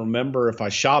don't even remember if I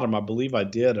shot them. I believe I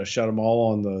did. I shot them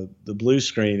all on the blue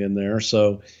screen in there.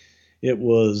 So it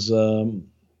was,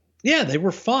 yeah, they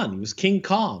were fun. He was King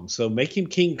Kong. So make him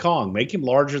King Kong, make him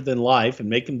larger than life, and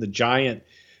make him the giant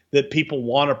that people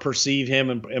want to perceive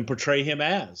him and portray him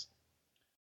as.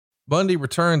 Bundy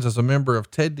returns as a member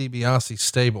of Ted DiBiase's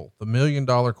stable, the $1 Million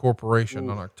Corporation,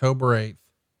 on October 8th.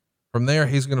 From there,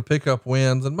 he's going to pick up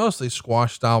wins and mostly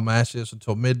squash style matches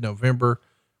until mid-November.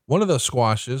 One of those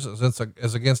squashes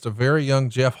is against a very young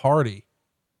Jeff Hardy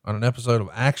on an episode of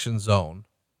Action Zone.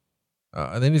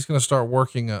 And then he's going to start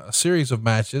working a series of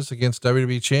matches against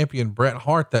WWE champion Bret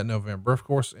Hart that November, of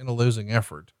course, in a losing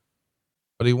effort.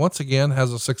 But he once again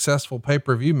has a successful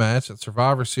pay-per-view match at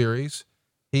Survivor Series.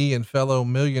 He and fellow $1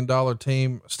 Million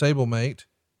team stablemate,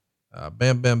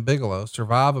 Bam Bam Bigelow,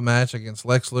 survive a match against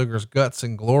Lex Luger's Guts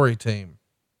and Glory team.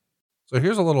 So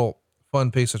here's a little fun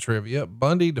piece of trivia.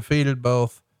 Bundy defeated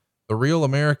both the real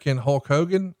American Hulk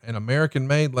Hogan and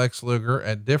American-made Lex Luger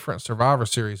at different Survivor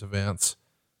Series events.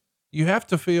 You have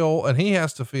to feel, and he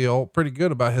has to feel pretty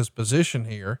good about his position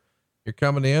here. You're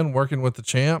coming in, working with the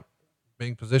champ,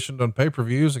 being positioned on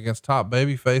pay-per-views against top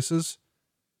baby faces.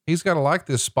 He's got to like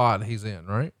this spot he's in,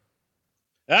 right?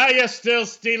 You're still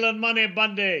stealing money,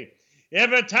 Bundy.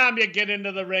 Every time you get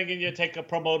into the ring and you take a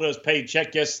promoter's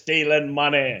paycheck, you're stealing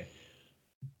money.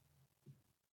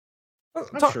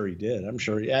 I'm sure he did. I'm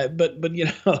sure. Yeah, but you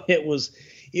know, it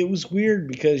was weird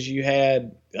because you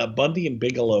had Bundy and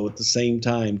Bigelow at the same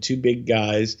time, two big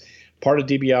guys, part of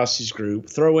DiBiase's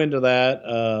group. Throw into that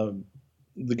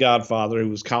the Godfather, who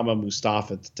was Kama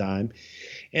Mustafa at the time,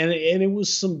 and it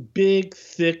was some big,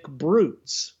 thick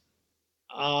brutes.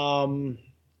 It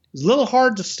was a little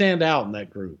hard to stand out in that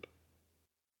group.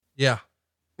 Yeah.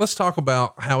 Let's talk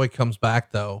about how he comes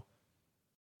back though.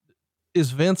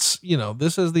 Is Vince, you know,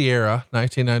 this is the era,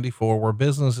 1994, where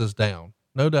business is down.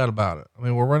 No doubt about it. I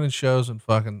mean, we're running shows in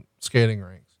fucking skating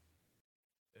rinks.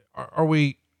 Are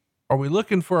we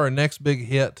looking for our next big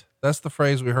hit? That's the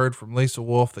phrase we heard from Lisa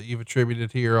Wolf that you've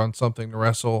attributed here on Something to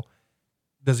Wrestle.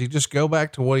 Does he just go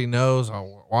back to what he knows?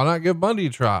 Why not give Bundy a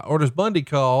try? Or does Bundy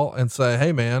call and say,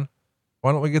 hey man,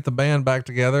 why don't we get the band back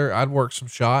together? I'd work some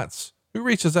shots. Who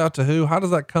reaches out to who? How does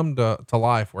that come to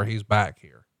life where he's back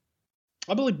here?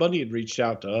 I believe Bundy had reached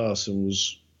out to us and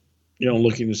was, you know,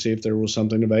 looking to see if there was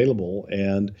something available.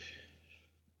 And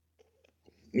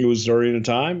it was during a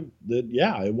time that,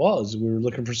 yeah, it was. We were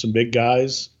looking for some big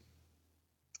guys,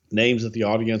 names that the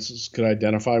audiences could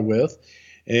identify with.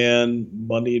 And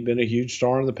Bundy had been a huge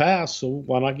star in the past, so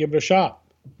why not give it a shot?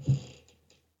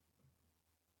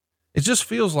 It just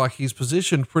feels like he's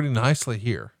positioned pretty nicely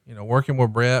here, you know, working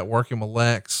with Bret, working with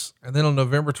Lex. And then on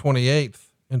November 28th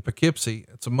in Poughkeepsie,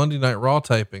 it's a Monday Night Raw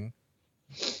taping,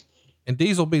 and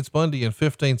Diesel beats Bundy in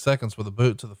 15 seconds with a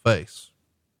boot to the face.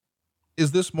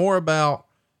 Is this more about,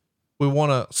 we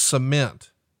want to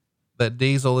cement that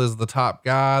Diesel is the top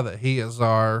guy, that he is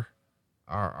our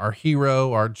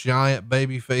hero, our giant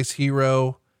babyface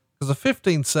hero? Cause a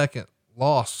 15-second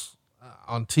loss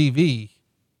on TV,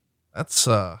 that's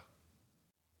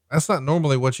not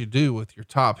normally what you do with your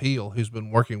top heel who's been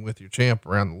working with your champ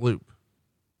around the loop.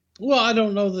 Well, I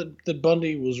don't know that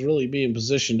Bundy was really being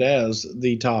positioned as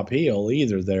the top heel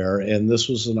either there. And this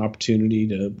was an opportunity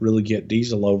to really get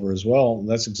Diesel over as well. And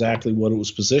that's exactly what it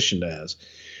was positioned as.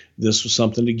 This was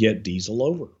something to get Diesel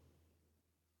over.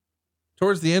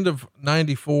 Towards the end of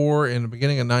 94 and the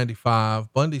beginning of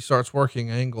 95, Bundy starts working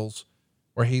angles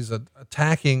where he's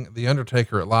attacking The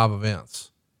Undertaker at live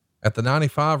events. At the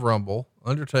 95 Rumble,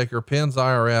 Undertaker pins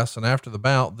IRS, and after the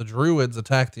bout, the Druids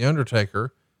attack The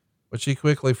Undertaker, which he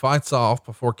quickly fights off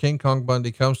before King Kong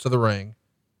Bundy comes to the ring.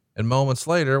 And moments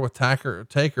later, with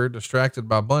Taker distracted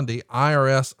by Bundy,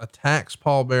 IRS attacks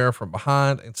Paul Bearer from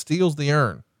behind and steals the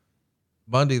urn.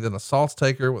 Bundy then assaults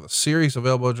Taker with a series of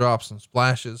elbow drops and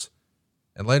splashes.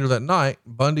 And later that night,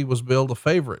 Bundy was billed a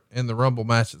favorite in the Rumble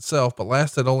match itself, but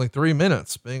lasted only 3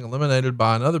 minutes, being eliminated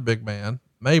by another big man,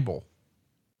 Mabel.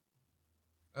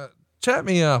 Chat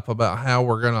me up about how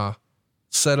we're going to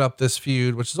set up this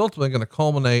feud, which is ultimately going to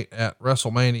culminate at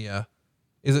WrestleMania.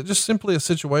 Is it just simply a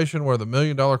situation where the $1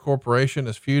 Million Corporation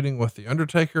is feuding with the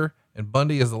Undertaker and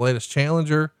Bundy is the latest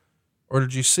challenger? Or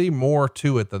did you see more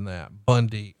to it than that?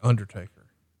 Bundy, Undertaker.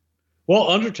 Well,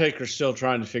 Undertaker's still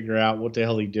trying to figure out what the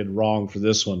hell he did wrong for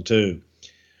this one too.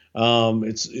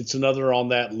 It's another on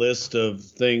that list of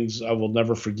things I will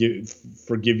never forgive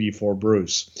you for,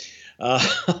 Bruce.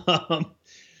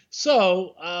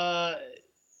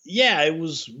 Yeah, it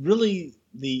was really,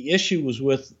 the issue was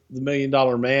with the $1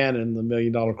 Million Man and the $1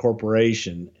 Million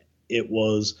Corporation. It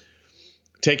was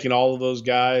taking all of those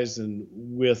guys and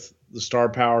with the star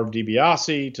power of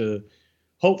DiBiase to,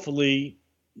 hopefully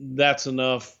that's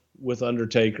enough with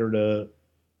Undertaker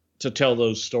to tell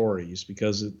those stories,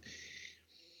 because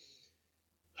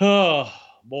oh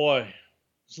boy,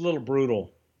 it's a little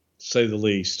brutal to say the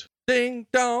least. Ding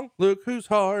dong, look who's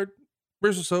hard.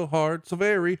 Bruce is so hard, so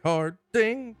very hard.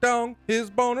 Ding dong,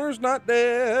 his boner's not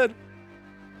dead.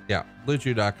 Yeah,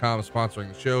 BlueChew.com is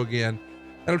sponsoring the show again.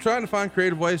 And I'm trying to find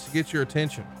creative ways to get your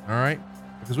attention. All right.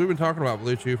 Because we've been talking about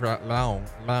Blue Chew for a long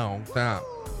time.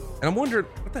 And I'm wondering,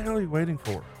 what the hell are you waiting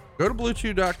for? Go to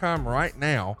BlueChew.com right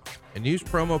now and use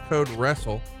promo code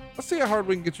WRESTLE. Let's see how hard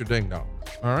we can get your ding dong.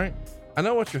 All right. I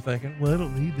know what you're thinking. Well, I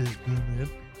don't need this, man.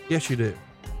 Yes, you do.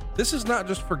 This is not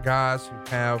just for guys who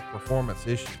have performance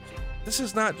issues. This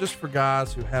is not just for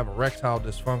guys who have erectile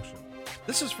dysfunction.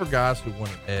 This is for guys who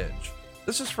want an edge.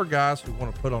 This is for guys who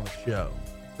want to put on a show.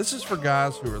 This is for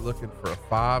guys who are looking for a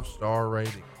 5-star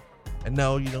rating. And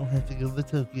no, you don't have to go to the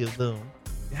Tokyo Dome.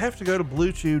 You have to go to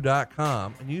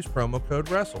BlueChew.com and use promo code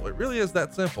WRESTLE. It really is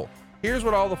that simple. Here's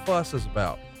what all the fuss is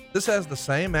about. This has the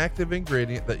same active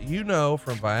ingredient that you know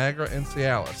from Viagra and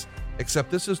Cialis,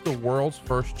 except this is the world's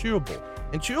first chewable.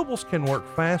 And chewables can work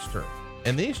faster.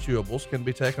 And these chewables can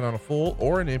be taken on a full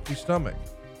or an empty stomach.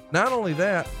 Not only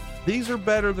that, these are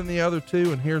better than the other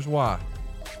two, and here's why.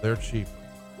 They're cheaper.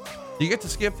 You get to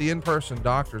skip the in-person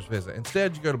doctor's visit.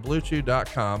 Instead, you go to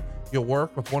BlueChew.com. You'll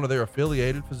work with one of their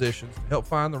affiliated physicians to help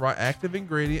find the right active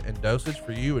ingredient and dosage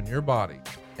for you and your body.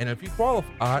 And if you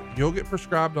qualify, you'll get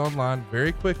prescribed online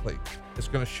very quickly. It's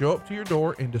going to show up to your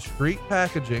door in discreet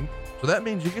packaging. So that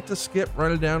means you get to skip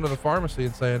running down to the pharmacy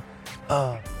and saying,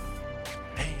 I'm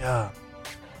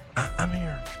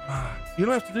here. You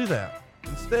don't have to do that.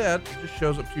 Instead, it just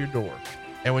shows up to your door.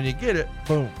 And when you get it,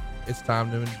 boom, it's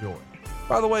time to enjoy.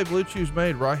 By the way, Blue Chew's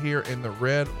made right here in the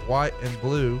red, white, and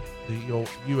blue, the old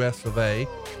US of A.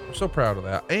 We're so proud of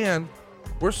that. And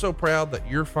we're so proud that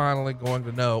you're finally going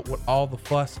to know what all the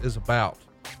fuss is about.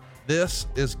 This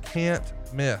is can't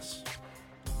miss.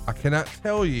 I cannot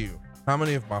tell you how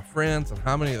many of my friends and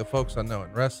how many of the folks I know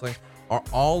in wrestling are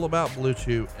all about Blue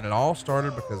Chew, and it all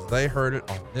started because they heard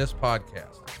it on this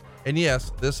podcast. And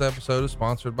yes, this episode is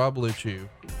sponsored by Blue Chew.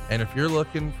 And if you're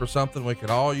looking for something we could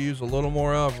all use a little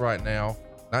more of right now,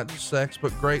 not just sex,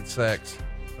 but great sex,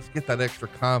 let's get that extra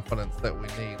confidence that we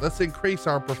need. Let's increase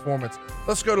our performance.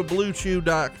 Let's go to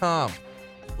BlueChew.com.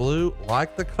 Blue,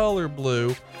 like the color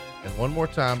blue. And one more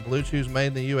time, Blue Chew's made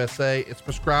in the USA. It's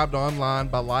prescribed online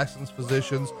by licensed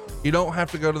physicians. You don't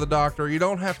have to go to the doctor. You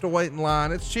don't have to wait in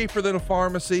line. It's cheaper than a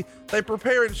pharmacy. They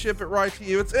prepare and ship it right to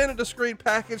you. It's in a discreet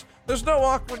package. There's no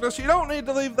awkwardness. You don't need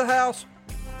to leave the house.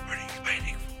 What are you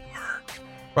waiting for?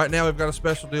 Right now, we've got a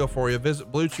special deal for you.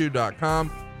 Visit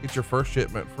BlueChew.com. Get your first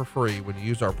shipment for free when you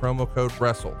use our promo code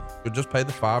WRESTLE. You'll just pay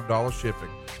the $5 shipping.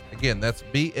 Again, that's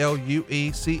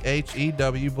BLUECHEW,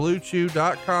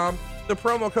 BlueChew.com. The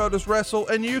promo code is WRESTLE,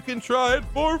 and you can try it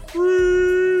for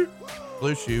free.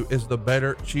 Blue Chew is the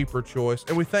better, cheaper choice,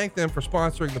 and we thank them for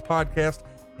sponsoring the podcast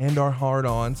and our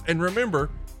hard-ons. And remember,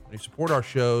 when you support our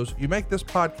shows, you make this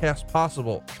podcast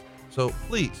possible. So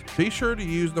please be sure to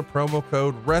use the promo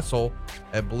code WRESTLE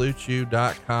at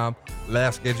BlueChew.com.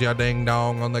 Let's get your ding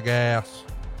dong on the gas.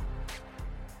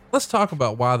 Let's talk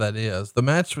about why that is. The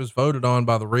match was voted on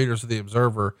by the readers of the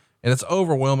Observer, and it's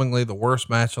overwhelmingly the worst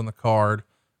match on the card.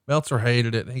 Meltzer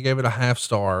hated it. He gave it a 0.5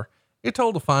 star. He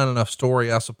told a fine enough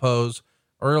story, I suppose.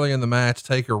 Early in the match,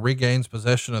 Taker regains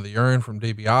possession of the urn from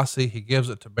DiBiase. He gives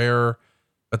it to Bearer,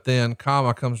 but then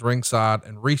Kama comes ringside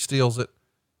and re-steals it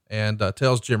and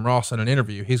tells Jim Ross in an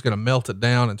interview he's going to melt it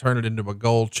down and turn it into a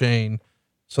gold chain.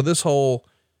 So this whole,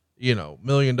 $1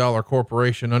 Million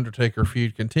Corporation Undertaker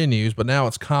feud continues, but now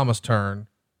it's Kama's turn.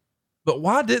 But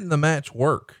why didn't the match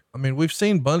work? I mean, we've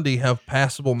seen Bundy have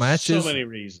passable matches. So many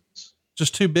reasons.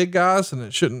 Just two big guys, and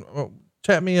it shouldn't.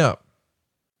 Chat me up.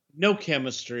 No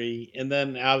chemistry, and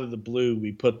then out of the blue,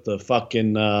 we put the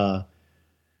fucking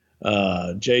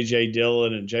JJ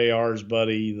Dillon and JR's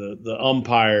buddy, the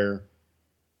umpire,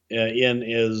 in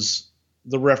as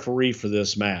the referee for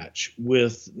this match,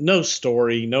 with no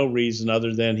story, no reason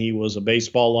other than he was a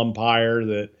baseball umpire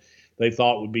that they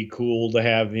thought would be cool to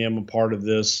have him a part of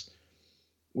this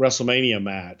WrestleMania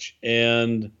match.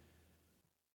 And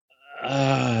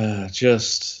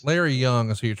just Larry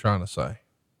Young is who you're trying to say.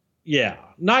 yeah,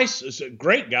 nice. It's a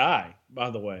great guy, by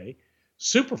the way.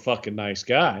 Super fucking nice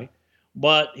guy,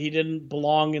 but he didn't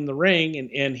belong in the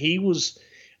ring. And he was,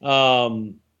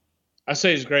 I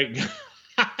say he's a great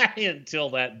guy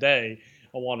until that day.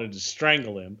 I wanted to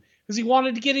strangle him because he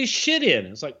wanted to get his shit in.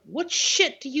 It's like, what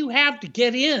shit do you have to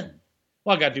get in?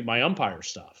 Well, I got to do my umpire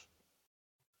stuff.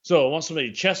 So I want somebody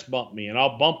to chest bump me, and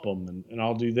I'll bump them, and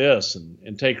I'll do this.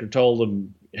 And Taker told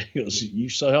him, he goes, "You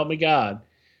so help me God.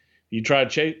 You try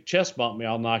to chest bump me,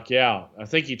 I'll knock you out." I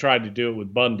think he tried to do it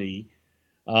with Bundy.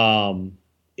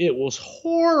 It was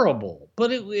horrible,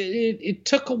 but it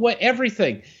took away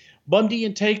everything. Bundy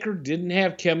and Taker didn't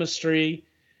have chemistry,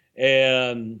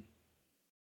 and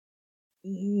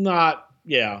not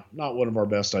one of our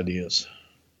best ideas.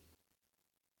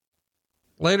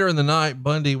 Later in the night,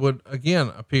 Bundy would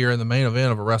again appear in the main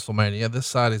event of a WrestleMania. This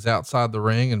side he's outside the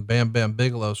ring in Bam Bam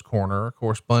Bigelow's corner. Of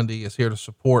course, Bundy is here to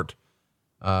support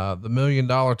the $1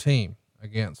 Million Team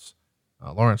against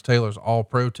Lawrence Taylor's All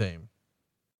Pro team.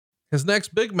 His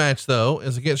next big match, though,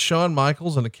 is against Shawn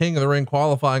Michaels in a King of the Ring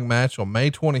qualifying match on May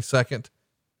 22nd.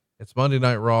 It's Monday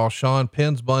Night Raw. Shawn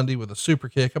pins Bundy with a super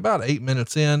kick about 8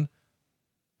 minutes in,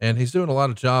 and he's doing a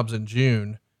lot of jobs in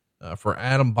June for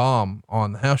Adam Bomb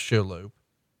on the house show loop.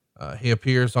 He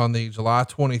appears on the July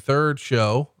 23rd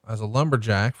show as a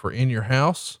lumberjack for In Your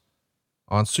House.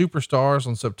 On Superstars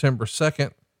on September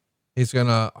 2nd, he's going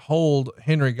to hold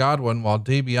Henry Godwinn while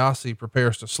DiBiase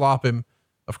prepares to slop him.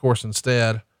 Of course,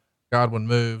 instead, Godwinn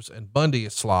moves and Bundy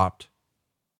is slopped.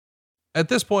 At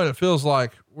this point, it feels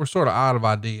like we're sort of out of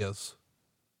ideas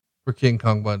for King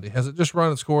Kong Bundy. Has it just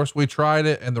run its course? We tried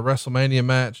it, and the WrestleMania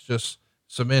match just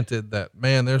cemented that,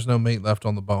 man, there's no meat left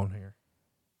on the bone here.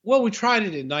 Well, we tried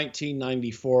it in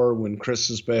 1994 when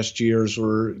Chris's best years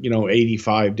were,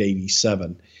 85 to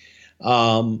 87.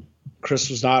 Chris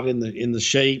was not in the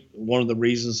shape. One of the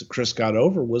reasons that Chris got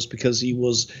over was because he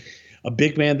was a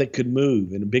big man that could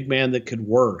move and a big man that could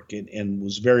work and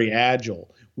was very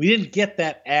agile. We didn't get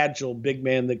that agile big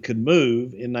man that could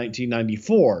move in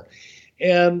 1994.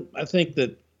 And I think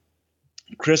that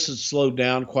Chris had slowed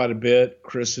down quite a bit.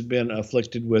 Chris had been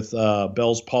afflicted with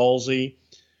Bell's palsy,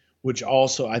 which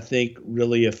also I think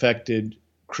really affected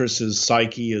Chris's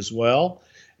psyche as well.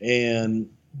 And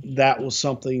that was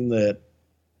something that,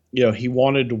 he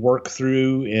wanted to work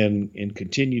through and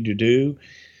continue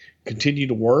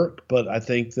to work. But I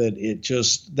think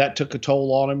that that took a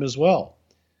toll on him as well.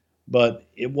 But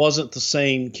it wasn't the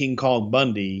same King Kong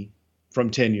Bundy from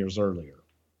 10 years earlier.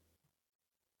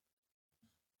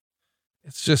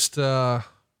 It's just,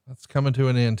 that's coming to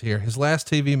an end here. His last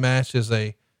TV match is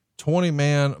a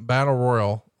 20-man battle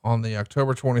royal on the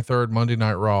October 23rd Monday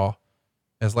Night Raw.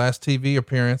 His last TV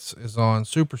appearance is on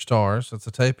Superstars. It's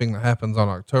a taping that happens on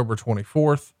October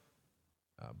 24th,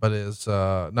 but is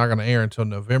not going to air until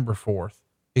November 4th.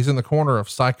 He's in the corner of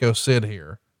Psycho Sid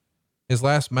here. His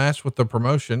last match with the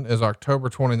promotion is October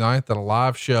 29th at a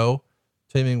live show,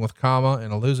 teaming with Kama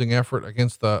in a losing effort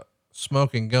against the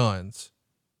Smoking Guns.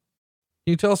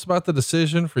 Can you tell us about the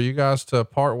decision for you guys to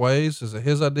part ways? Is it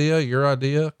his idea, your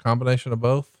idea, combination of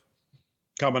both?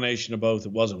 Combination of both.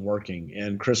 It wasn't working,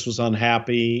 and Chris was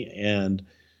unhappy, and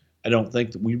I don't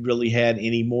think that we really had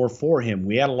any more for him.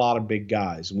 We had a lot of big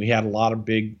guys, and we had a lot of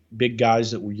big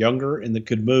guys that were younger and that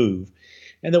could move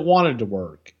and that wanted to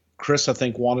work. Chris, I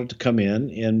think, wanted to come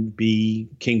in and be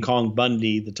King Kong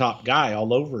Bundy, the top guy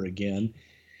all over again.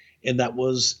 And that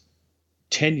was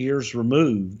 10 years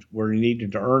removed where he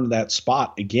needed to earn that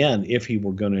spot again if he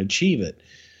were going to achieve it.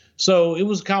 So it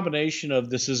was a combination of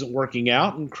this isn't working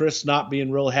out and Chris not being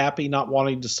real happy, not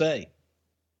wanting to say.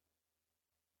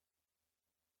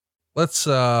 Let's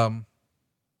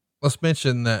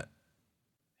mention that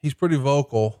he's pretty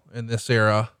vocal in this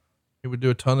era. He would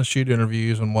do a ton of shoot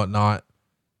interviews and whatnot.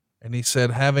 And he said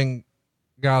having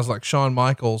guys like Shawn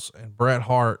Michaels and Bret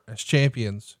Hart as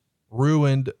champions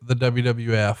ruined the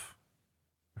WWF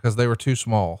because they were too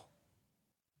small.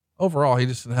 Overall, he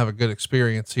just didn't have a good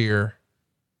experience here.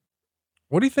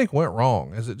 What do you think went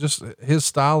wrong? Is it just his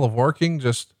style of working?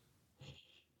 Just,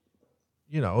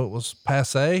 it was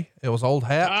passé. It was old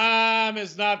hat. Time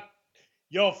is not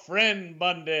your friend,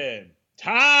 Bundy.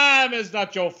 Time is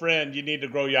not your friend. You need to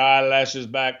grow your eyelashes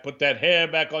back, put that hair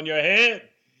back on your head,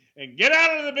 and get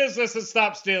out of the business and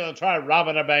stop stealing. Try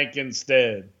robbing a bank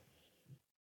instead.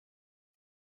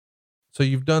 So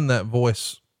you've done that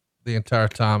voice the entire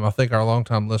time. I think our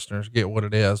longtime listeners get what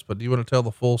it is, but do you want to tell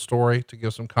the full story to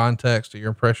give some context to your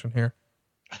impression here?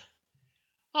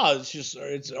 Oh,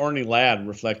 it's Ernie Ladd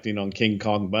reflecting on King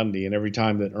Kong Bundy. And every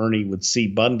time that Ernie would see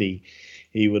Bundy,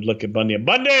 he would look at Bundy and,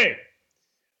 Bundy!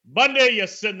 Bundy, you're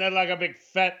sitting there like a big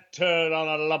fat turd on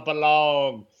a lump of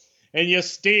log. And you're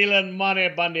stealing money,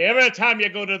 Bundy. Every time you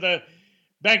go to the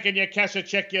bank and you cash a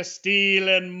check, you're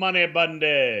stealing money,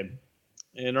 Bundy.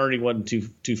 And Ernie wasn't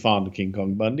too fond of King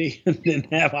Kong Bundy and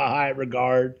didn't have a high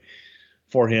regard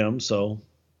for him. So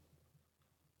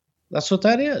that's what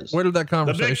that is. Where did that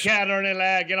conversation? The big cat, Ernie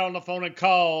Ladd, get on the phone and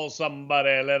call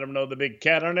somebody. Let them know the big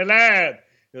cat, Ernie Ladd,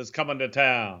 is coming to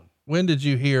town. When did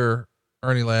you hear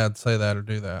Ernie Ladd say that or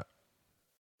do that?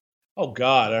 Oh,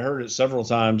 God, I heard it several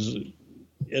times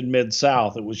in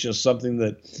Mid-South. It was just something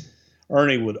that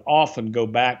Ernie would often go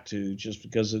back to just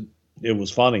because it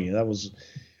was funny. That was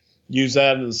use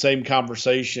that in the same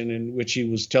conversation in which he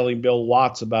was telling Bill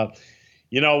Watts about,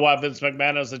 you know why Vince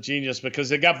McMahon is a genius? Because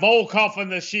they got Volkov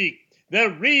and the Sheik.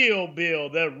 They're real, Bill.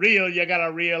 They're real. You got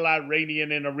a real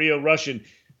Iranian and a real Russian.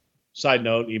 Side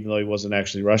note, even though he wasn't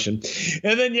actually Russian.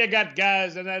 And then you got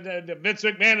guys, and Vince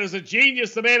McMahon is a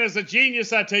genius. The man is a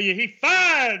genius, I tell you. He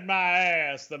fired my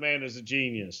ass. The man is a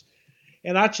genius.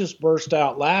 And I just burst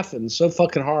out laughing so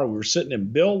fucking hard. We were sitting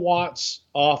in Bill Watts'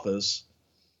 office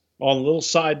on a little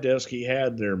side desk he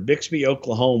had there in Bixby,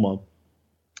 Oklahoma.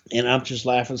 And I'm just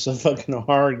laughing so fucking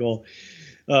hard going,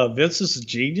 Vince is a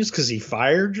genius because he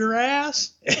fired your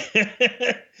ass?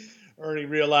 Ernie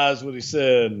realized what he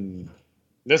said and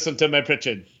listen to me,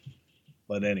 Pritchard.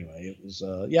 But anyway, it was,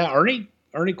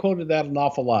 Ernie quoted that an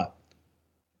awful lot.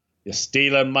 You're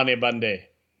stealing money, Bundy.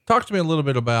 Talk to me a little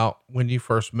bit about when you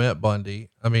first met Bundy.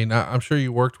 I mean, I'm sure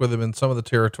you worked with him in some of the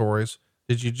territories.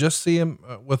 Did you just see him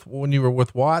when you were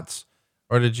with Watts,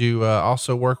 or did you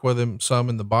also work with him some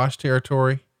in the Bosch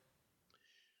territory?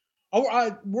 Oh,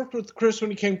 I worked with Chris when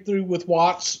he came through with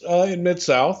Watts in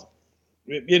Mid-South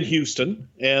in Houston.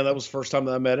 And that was the first time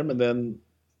that I met him. And then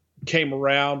came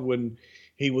around when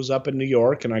he was up in New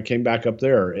York and I came back up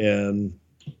there and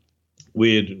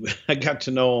I got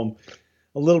to know him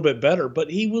a little bit better, but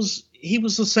he was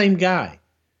the same guy.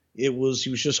 He was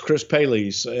just Chris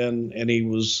Paley's and he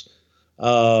was,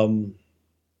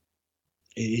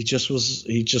 he just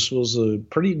was a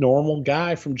pretty normal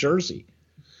guy from Jersey.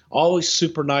 Always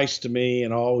super nice to me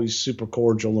and always super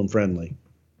cordial and friendly.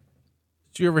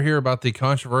 Did you ever hear about the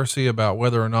controversy about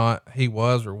whether or not he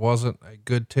was or wasn't a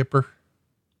good tipper?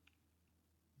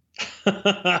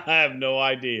 I have no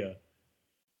idea.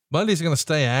 Bundy's going to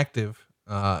stay active,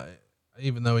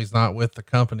 even though he's not with the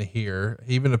company here.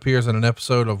 He even appears in an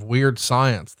episode of Weird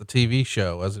Science, the TV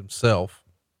show, as himself.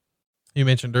 You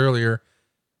mentioned earlier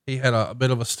he had a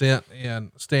bit of a stint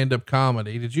in stand-up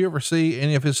comedy. Did you ever see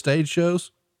any of his stage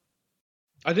shows?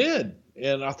 I did.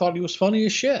 And I thought he was funny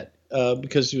as shit,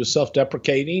 because he was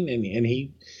self-deprecating and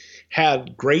he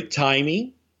had great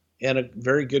timing and a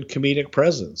very good comedic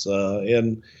presence.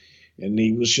 And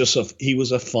he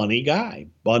was a funny guy.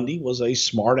 Bundy was a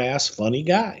smart ass, funny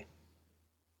guy.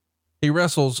 He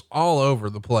wrestles all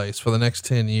over the place for the next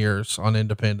 10 years on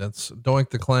Independence. Doink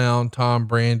the Clown, Tom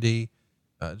Brandy,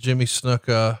 Jimmy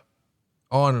Snuka,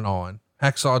 on and on.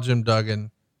 Hacksaw Jim Duggan.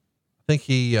 I think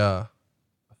he,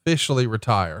 officially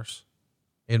retires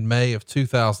in May of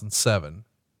 2007.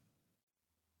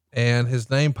 And his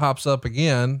name pops up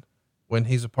again when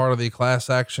he's a part of the class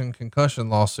action concussion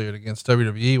lawsuit against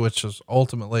WWE, which was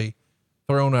ultimately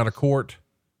thrown out of court.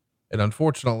 And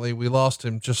unfortunately we lost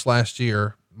him just last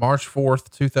year, March 4th,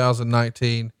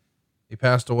 2019. He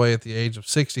passed away at the age of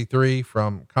 63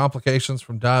 from complications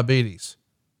from diabetes.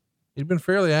 He'd been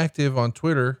fairly active on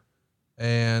Twitter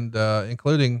and,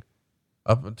 including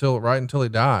right until he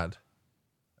died.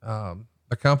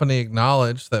 The company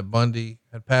acknowledged that Bundy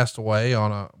had passed away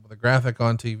with a graphic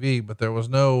on TV, but there was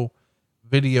no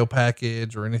video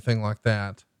package or anything like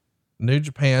that. New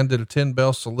Japan did a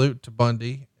 10-bell salute to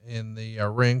Bundy in the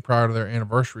ring prior to their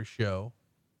anniversary show.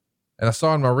 And I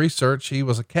saw in my research, he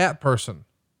was a cat person.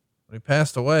 When he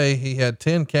passed away, he had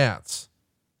 10 cats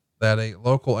that a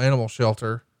local animal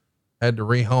shelter had to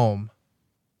rehome.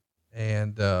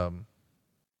 And,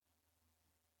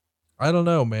 I don't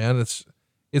know, man.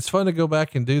 It's fun to go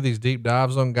back and do these deep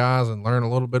dives on guys and learn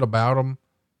a little bit about them.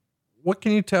 What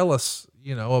can you tell us,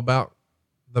 about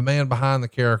the man behind the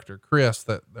character, Chris,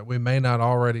 that we may not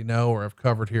already know or have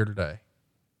covered here today?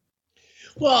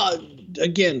 Well,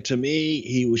 again, to me,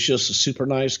 he was just a super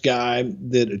nice guy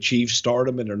that achieved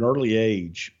stardom at an early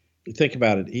age. Think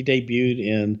about it. He debuted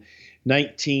in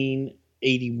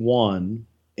 1981.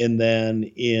 And then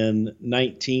in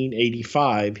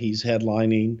 1985, he's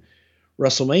headlining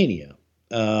WrestleMania,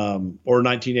 or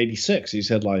 1986, he's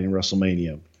headlining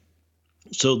WrestleMania.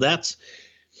 So that's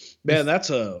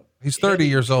a He's 30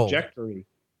 years trajectory.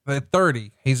 Old. At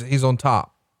 30, he's on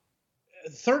top.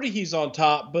 30, he's on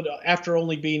top, but after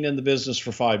only being in the business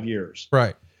for 5 years.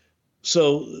 Right.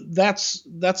 So that's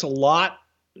a lot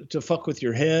to fuck with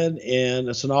your head, and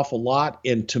it's an awful lot.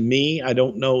 And to me, I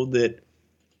don't know that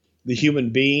the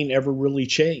human being ever really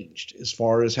changed as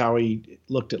far as how he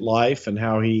looked at life and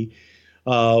how he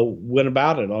went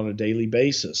about it on a daily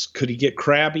basis. Could he get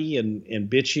crabby and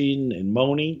bitching and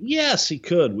moaning? Yes, he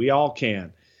could. We all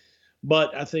can.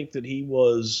 But I think that he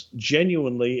was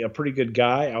genuinely a pretty good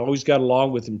guy. I always got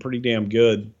along with him pretty damn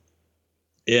good.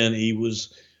 And he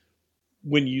was,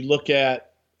 when you look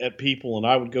at people, and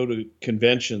I would go to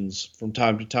conventions from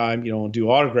time to time, and do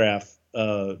autograph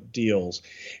deals.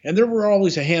 And there were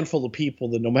always a handful of people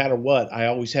that no matter what, I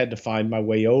always had to find my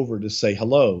way over to say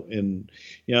hello. And,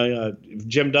 if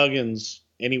Jim Duggan's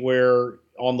anywhere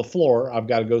on the floor, I've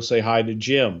got to go say hi to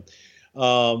Jim.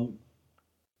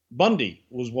 Bundy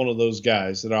was one of those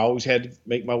guys that I always had to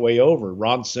make my way over.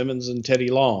 Ron Simmons and Teddy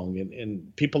Long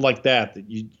and people like that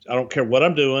I don't care what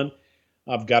I'm doing,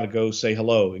 I've got to go say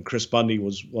hello. And Chris Bundy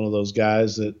was one of those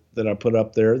guys that I put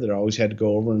up there that I always had to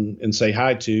go over and say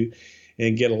hi to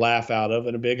and get a laugh out of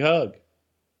and a big hug.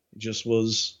 He just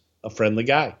was a friendly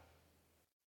guy.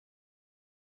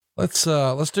 Let's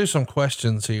do some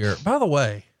questions here. By the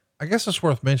way, I guess it's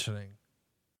worth mentioning.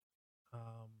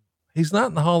 He's not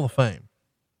in the Hall of Fame.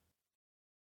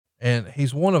 And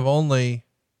he's one of only,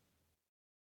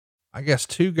 I guess,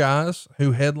 2 guys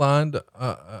who headlined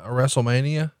a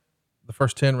WrestleMania, the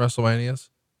first 10 WrestleManias,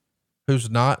 who's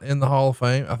not in the Hall of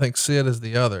Fame. I think Sid is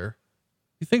the other.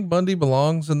 You think Bundy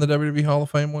belongs in the WWE Hall of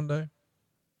Fame one day?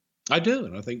 I do.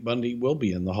 And I think Bundy will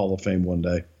be in the Hall of Fame one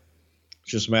day.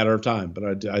 It's just a matter of time.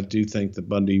 But I do think that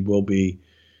Bundy will be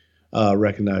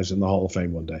recognized in the Hall of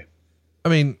Fame one day. I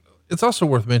mean, it's also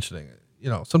worth mentioning,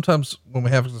 sometimes when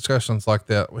we have discussions like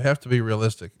that, we have to be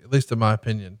realistic, at least in my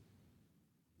opinion.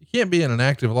 You can't be in an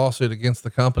active lawsuit against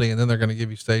the company and then they're going to give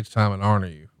you stage time and honor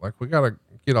you. Like, we got to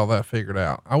get all that figured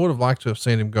out. I would have liked to have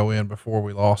seen him go in before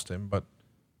we lost him, but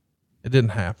it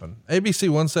didn't happen. ABC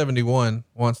 171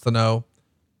 wants to know,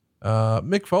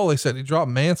 Mick Foley said he dropped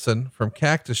Manson from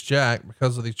Cactus Jack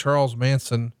because of the Charles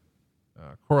Manson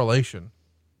correlation.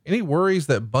 Any worries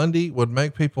that Bundy would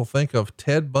make people think of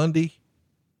Ted Bundy?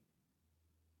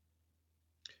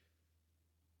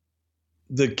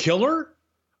 The killer?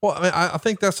 Well, I mean, I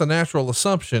think that's a natural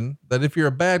assumption that if you're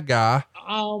a bad guy.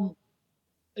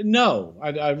 No,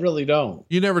 I really don't.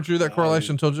 You never drew that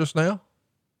correlation until just now?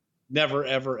 Never,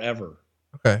 ever, ever.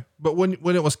 Okay. But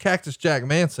when it was Cactus Jack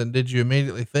Manson, did you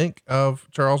immediately think of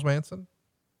Charles Manson?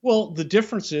 Well, the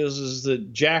difference is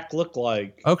that Jack looked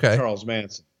like Charles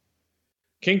Manson.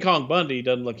 King Kong Bundy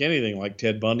doesn't look anything like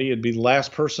Ted Bundy. It'd be the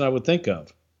last person I would think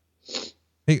of.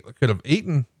 He could have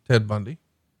eaten Ted Bundy.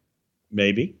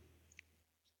 Maybe.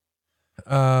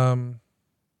 It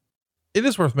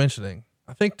is worth mentioning.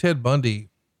 I think Ted Bundy,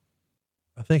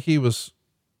 he was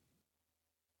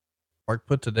like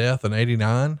put to death in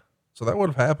 89. So that would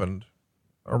have happened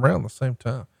around the same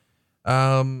time.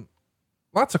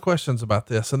 Lots of questions about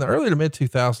this. In the early to mid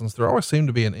 2000s, there always seemed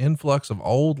to be an influx of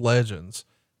old legends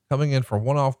coming in for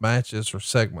one-off matches or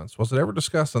segments. Was it ever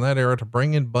discussed in that era to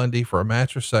bring in Bundy for a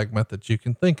match or segment that you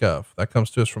can think of? That comes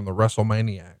to us from the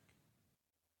WrestleManiac.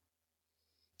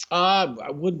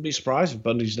 I wouldn't be surprised if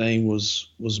Bundy's name was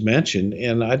mentioned.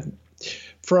 And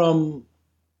from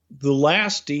the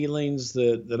last dealings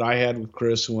that I had with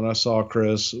Chris, and when I saw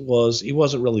Chris, he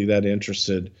wasn't really that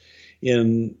interested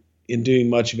in doing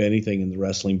much of anything in the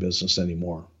wrestling business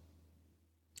anymore.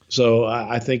 So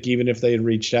I think even if they had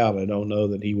reached out, I don't know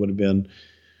that he would have been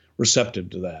receptive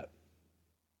to that.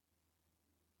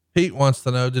 Pete wants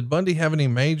to know, did Bundy have any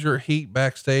major heat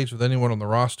backstage with anyone on the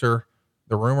roster?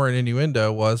 The rumor and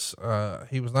innuendo was,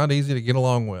 he was not easy to get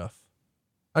along with.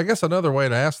 I guess another way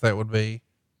to ask that would be,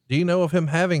 do you know of him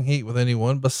having heat with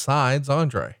anyone besides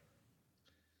Andre?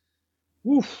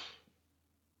 Oof.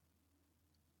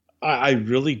 I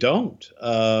really don't.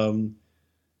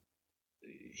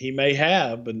 He may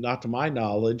have, but not to my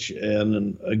knowledge.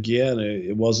 And again,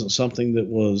 it wasn't something that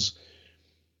was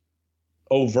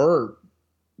overt.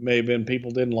 Maybe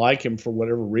people didn't like him for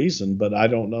whatever reason, but I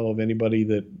don't know of anybody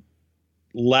that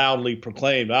loudly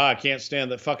proclaimed, I can't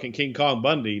stand that fucking King Kong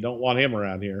Bundy. Don't want him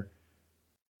around here.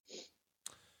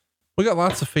 We got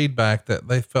lots of feedback that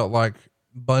they felt like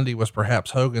Bundy was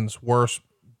perhaps Hogan's worst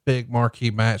big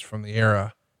marquee match from the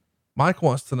era. Mike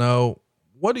wants to know,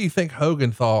 what do you think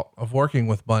Hogan thought of working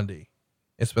with Bundy?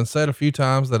 It's been said a few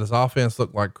times that his offense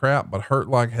looked like crap, but hurt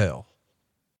like hell.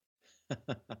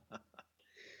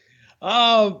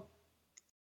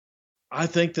 I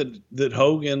think that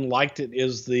Hogan liked it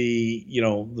as the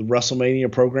WrestleMania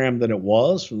program that it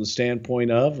was, from the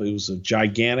standpoint of it was a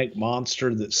gigantic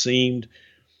monster that seemed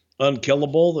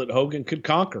unkillable that Hogan could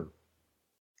conquer.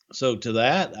 So to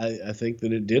that, I think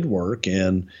that it did work.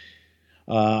 And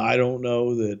I don't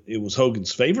know that it was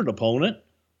Hogan's favorite opponent,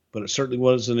 but it certainly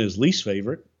wasn't his least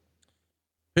favorite.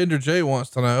 Pender J wants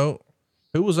to know,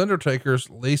 who was Undertaker's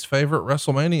least favorite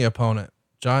WrestleMania opponent?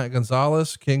 Giant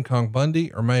Gonzalez, King Kong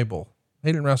Bundy, or Mabel?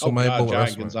 He didn't wrestle Mabel.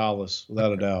 Giant Gonzalez,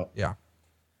 without a doubt. Yeah.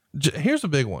 Here's a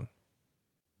big one.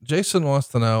 Jason wants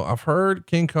to know, I've heard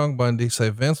King Kong Bundy say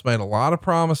Vince made a lot of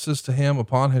promises to him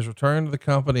upon his return to the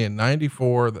company in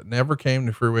 94 that never came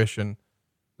to fruition.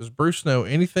 Does Bruce know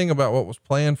anything about what was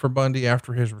planned for Bundy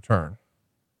after his return?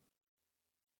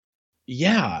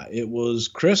 Yeah, it was,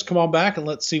 Chris, come on back and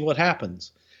let's see what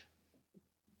happens.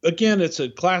 Again, it's a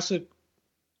classic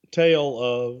tale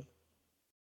of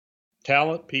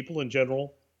talent. People in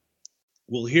general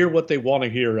will hear what they want to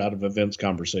hear out of a Vince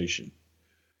conversation.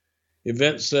 If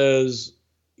Vince says,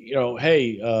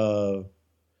 hey,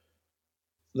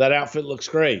 that outfit looks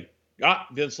great.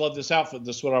 Vince loved this outfit.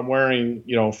 This is what I'm wearing,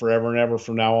 forever and ever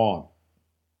from now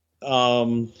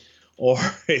on. Or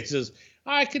he says,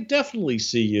 I could definitely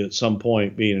see you at some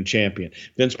point being a champion.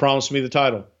 Vince promised me the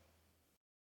title.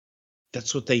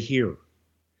 That's what they hear.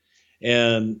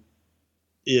 And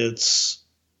it's,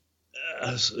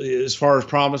 as far as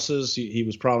promises, he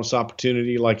was promised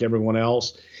opportunity like everyone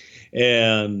else,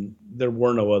 and there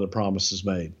were no other promises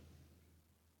made.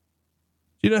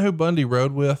 Do you know who Bundy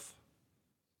rode with?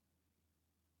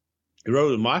 He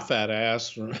rode with my fat ass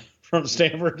from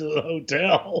Stanford to the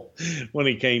hotel when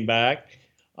he came back.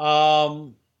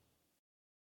 God,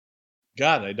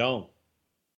 I don't.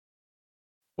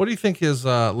 What do you think his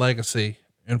legacy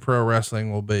in pro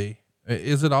wrestling will be?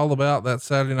 Is it all about that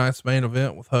Saturday night's main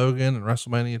event with Hogan and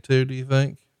WrestleMania 2, do you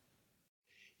think?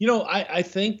 I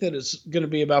think that it's going to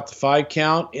be about the 5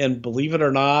 count, and believe it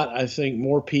or not, I think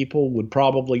more people would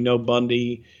probably know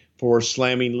Bundy for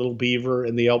slamming Little Beaver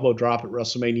in the elbow drop at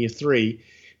WrestleMania 3,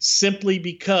 simply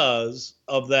because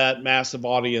of that massive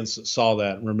audience that saw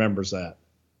that and remembers that,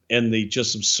 and the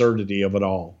just absurdity of it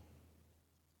all.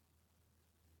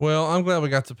 Well, I'm glad we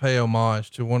got to pay homage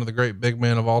to one of the great big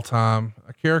men of all time,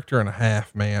 a character and a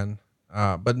half, man.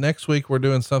 But next week we're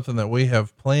doing something that we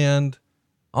have planned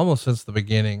almost since the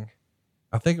beginning.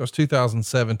 I think it was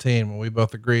 2017 when we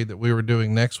both agreed that we were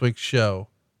doing next week's show.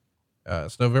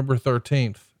 It's November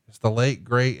 13th. It's the late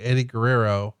great Eddie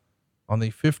Guerrero on the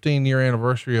 15-year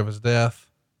anniversary of his death.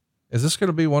 Is this going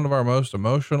to be one of our most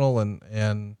emotional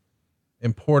and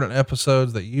important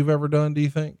episodes that you've ever done, do you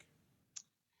think?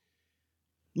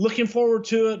 Looking forward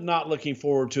to it, not looking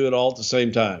forward to it all at the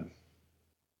same time.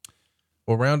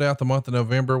 We'll round out the month of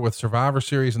November with Survivor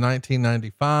Series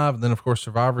 1995, and then of course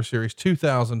Survivor Series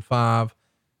 2005.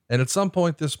 And at some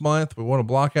point this month, we want to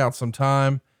block out some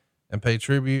time and pay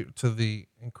tribute to the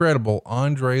incredible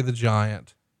Andre the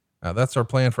Giant. That's our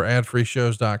plan for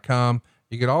adfreeshows.com.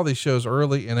 You get all these shows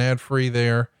early and ad free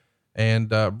there. And,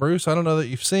 Bruce, I don't know that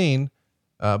you've seen,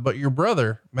 but your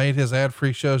brother made his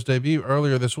ad-free shows debut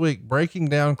earlier this week, breaking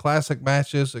down classic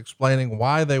matches, explaining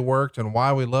why they worked and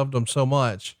why we loved them so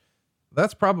much.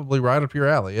 That's probably right up your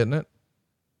alley, isn't it?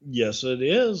 Yes, it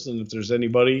is. And if there's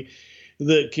anybody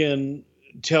that can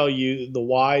tell you the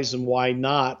whys and why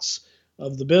nots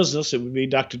of the business, it would be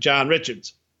Dr. John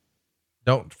Richards.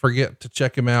 Don't forget to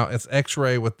check him out. It's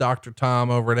X-Ray with Dr.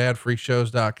 Tom over at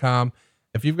adfreeshows.com.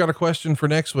 If you've got a question for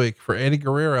next week for Eddie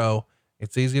Guerrero,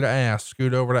 it's easy to ask.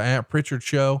 Scoot over to @Pritchard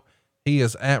Show. He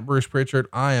is @Bruce Pritchard.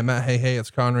 I am @Hey,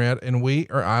 it's Conrad, and we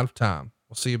are out of time.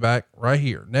 We'll see you back right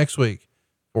here next week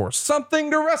for Something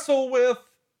to Wrestle With.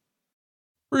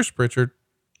 Bruce Pritchard.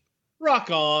 Rock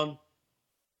on.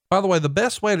 By the way, the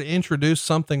best way to introduce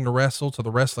Something to Wrestle to the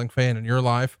wrestling fan in your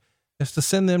life is to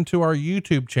send them to our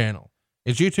YouTube channel.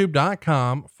 It's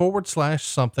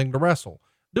youtube.com/something to wrestle.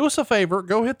 Do us a favor.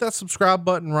 Go hit that subscribe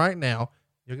button right now.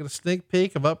 You'll get a sneak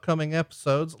peek of upcoming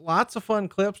episodes, lots of fun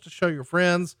clips to show your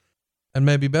friends. And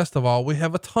maybe best of all, we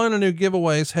have a ton of new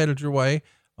giveaways headed your way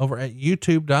over at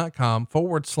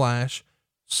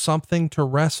youtube.com/something to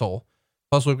wrestle.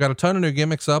 Plus we've got a ton of new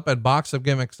gimmicks up at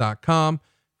boxofgimmicks.com.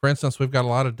 For instance, we've got a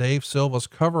lot of Dave Silva's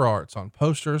cover arts on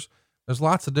posters. There's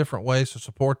lots of different ways to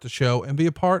support the show and be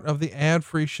a part of the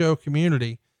ad-free show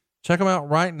community. Check them out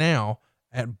right now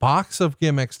at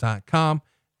boxofgimmicks.com.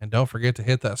 And don't forget to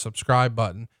hit that subscribe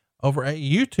button over at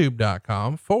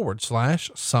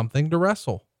youtube.com/something to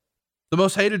wrestle. The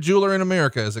most hated jeweler in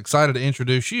America is excited to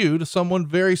introduce you to someone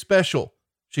very special.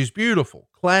 She's beautiful,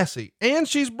 classy, and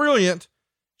she's brilliant.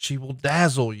 She will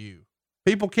dazzle you.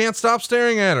 People can't stop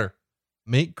staring at her.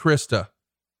 Meet Krista.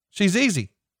 She's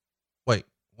easy. Wait,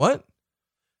 what?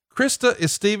 Krista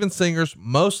is Steven Singer's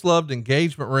most loved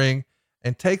engagement ring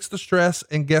and takes the stress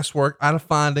and guesswork out of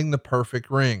finding the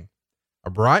perfect ring. A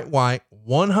bright white,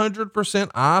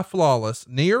 100% eye flawless,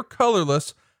 near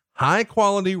colorless, high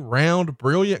quality, round,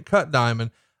 brilliant cut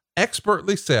diamond,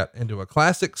 expertly set into a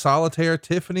classic solitaire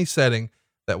Tiffany setting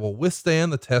that will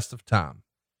withstand the test of time.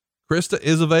 Krista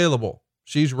is available.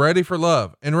 She's ready for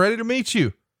love and ready to meet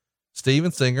you.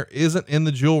 Steven Singer isn't in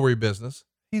the jewelry business.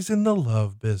 He's in the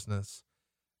love business.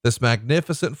 This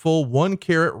magnificent full 1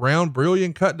 carat round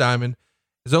brilliant cut diamond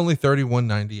is only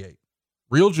 $31.98.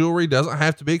 Real jewelry doesn't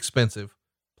have to be expensive.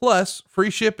 Plus free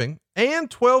shipping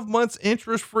and 12 months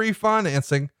interest-free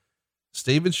financing.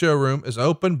 Steven's showroom is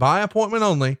open by appointment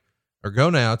only, or go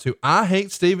now to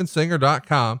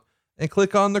IHateStevenSinger.com and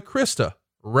click on the Krista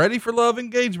Ready for Love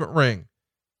engagement ring.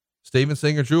 Steven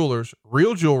Singer Jewelers,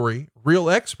 real jewelry, real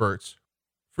experts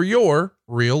for your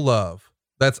real love.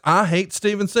 That's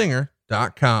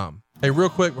IHateStevenSinger.com. Hey, real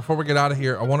quick before we get out of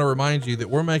here, I want to remind you that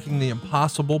we're making the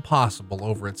impossible possible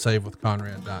over at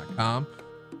SaveWithConrad.com.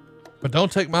 But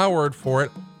don't take my word for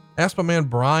it. Ask my man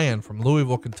Brian from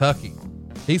Louisville, Kentucky.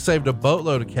 He saved a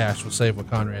boatload of cash with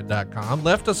SaveWithConrad.com,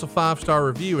 left us a 5-star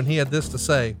review, and he had this to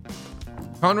say: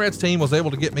 Conrad's team was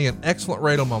able to get me an excellent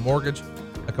rate on my mortgage.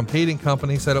 A competing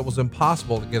company said it was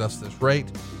impossible to get us this rate.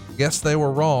 Guess they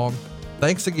were wrong.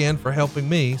 Thanks again for helping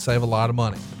me save a lot of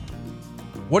money.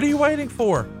 What are you waiting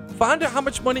for? Find out how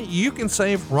much money you can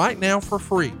save right now for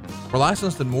free. We're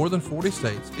licensed in more than 40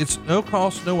 states. It's no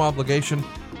cost, no obligation.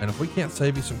 And if we can't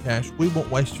save you some cash, we won't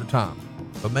waste your time.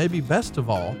 But maybe best of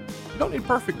all, you don't need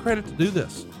perfect credit to do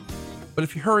this. But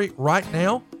if you hurry right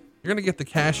now, you're going to get the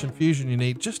cash infusion you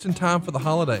need just in time for the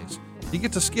holidays. You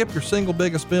get to skip your single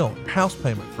biggest bill, your house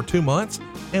payment, for 2 months,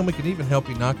 and we can even help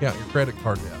you knock out your credit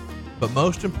card debt. But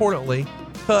most importantly,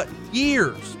 cut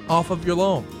years off of your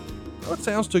loan. I know it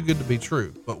sounds too good to be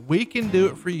true, but we can do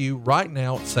it for you right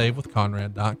now at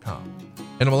SaveWithConrad.com.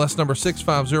 NMLS number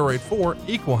 65084,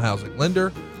 equal housing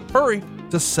lender. Hurry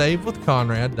to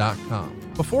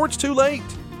SaveWithConrad.com before it's too late.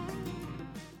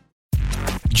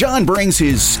 John brings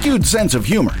his skewed sense of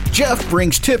humor. Jeff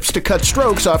brings tips to cut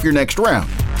strokes off your next round.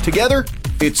 Together,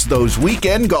 it's those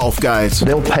weekend golf guys.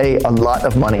 They'll pay a lot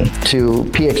of money to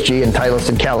PXG and Titleist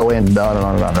and Callaway and on and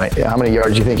on and on, right? How many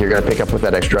yards do you think you're going to pick up with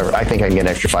that extra driver? I think I can get an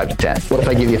extra 5 to 10. What if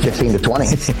I give you 15 to 20?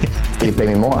 You pay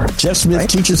me more. Jeff Smith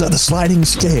teaches on a sliding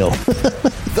scale.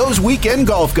 Those Weekend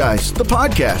Golf Guys, the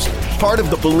podcast, part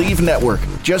of the Believe Network.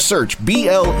 Just search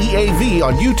BLEAV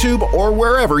on YouTube or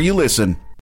wherever you listen.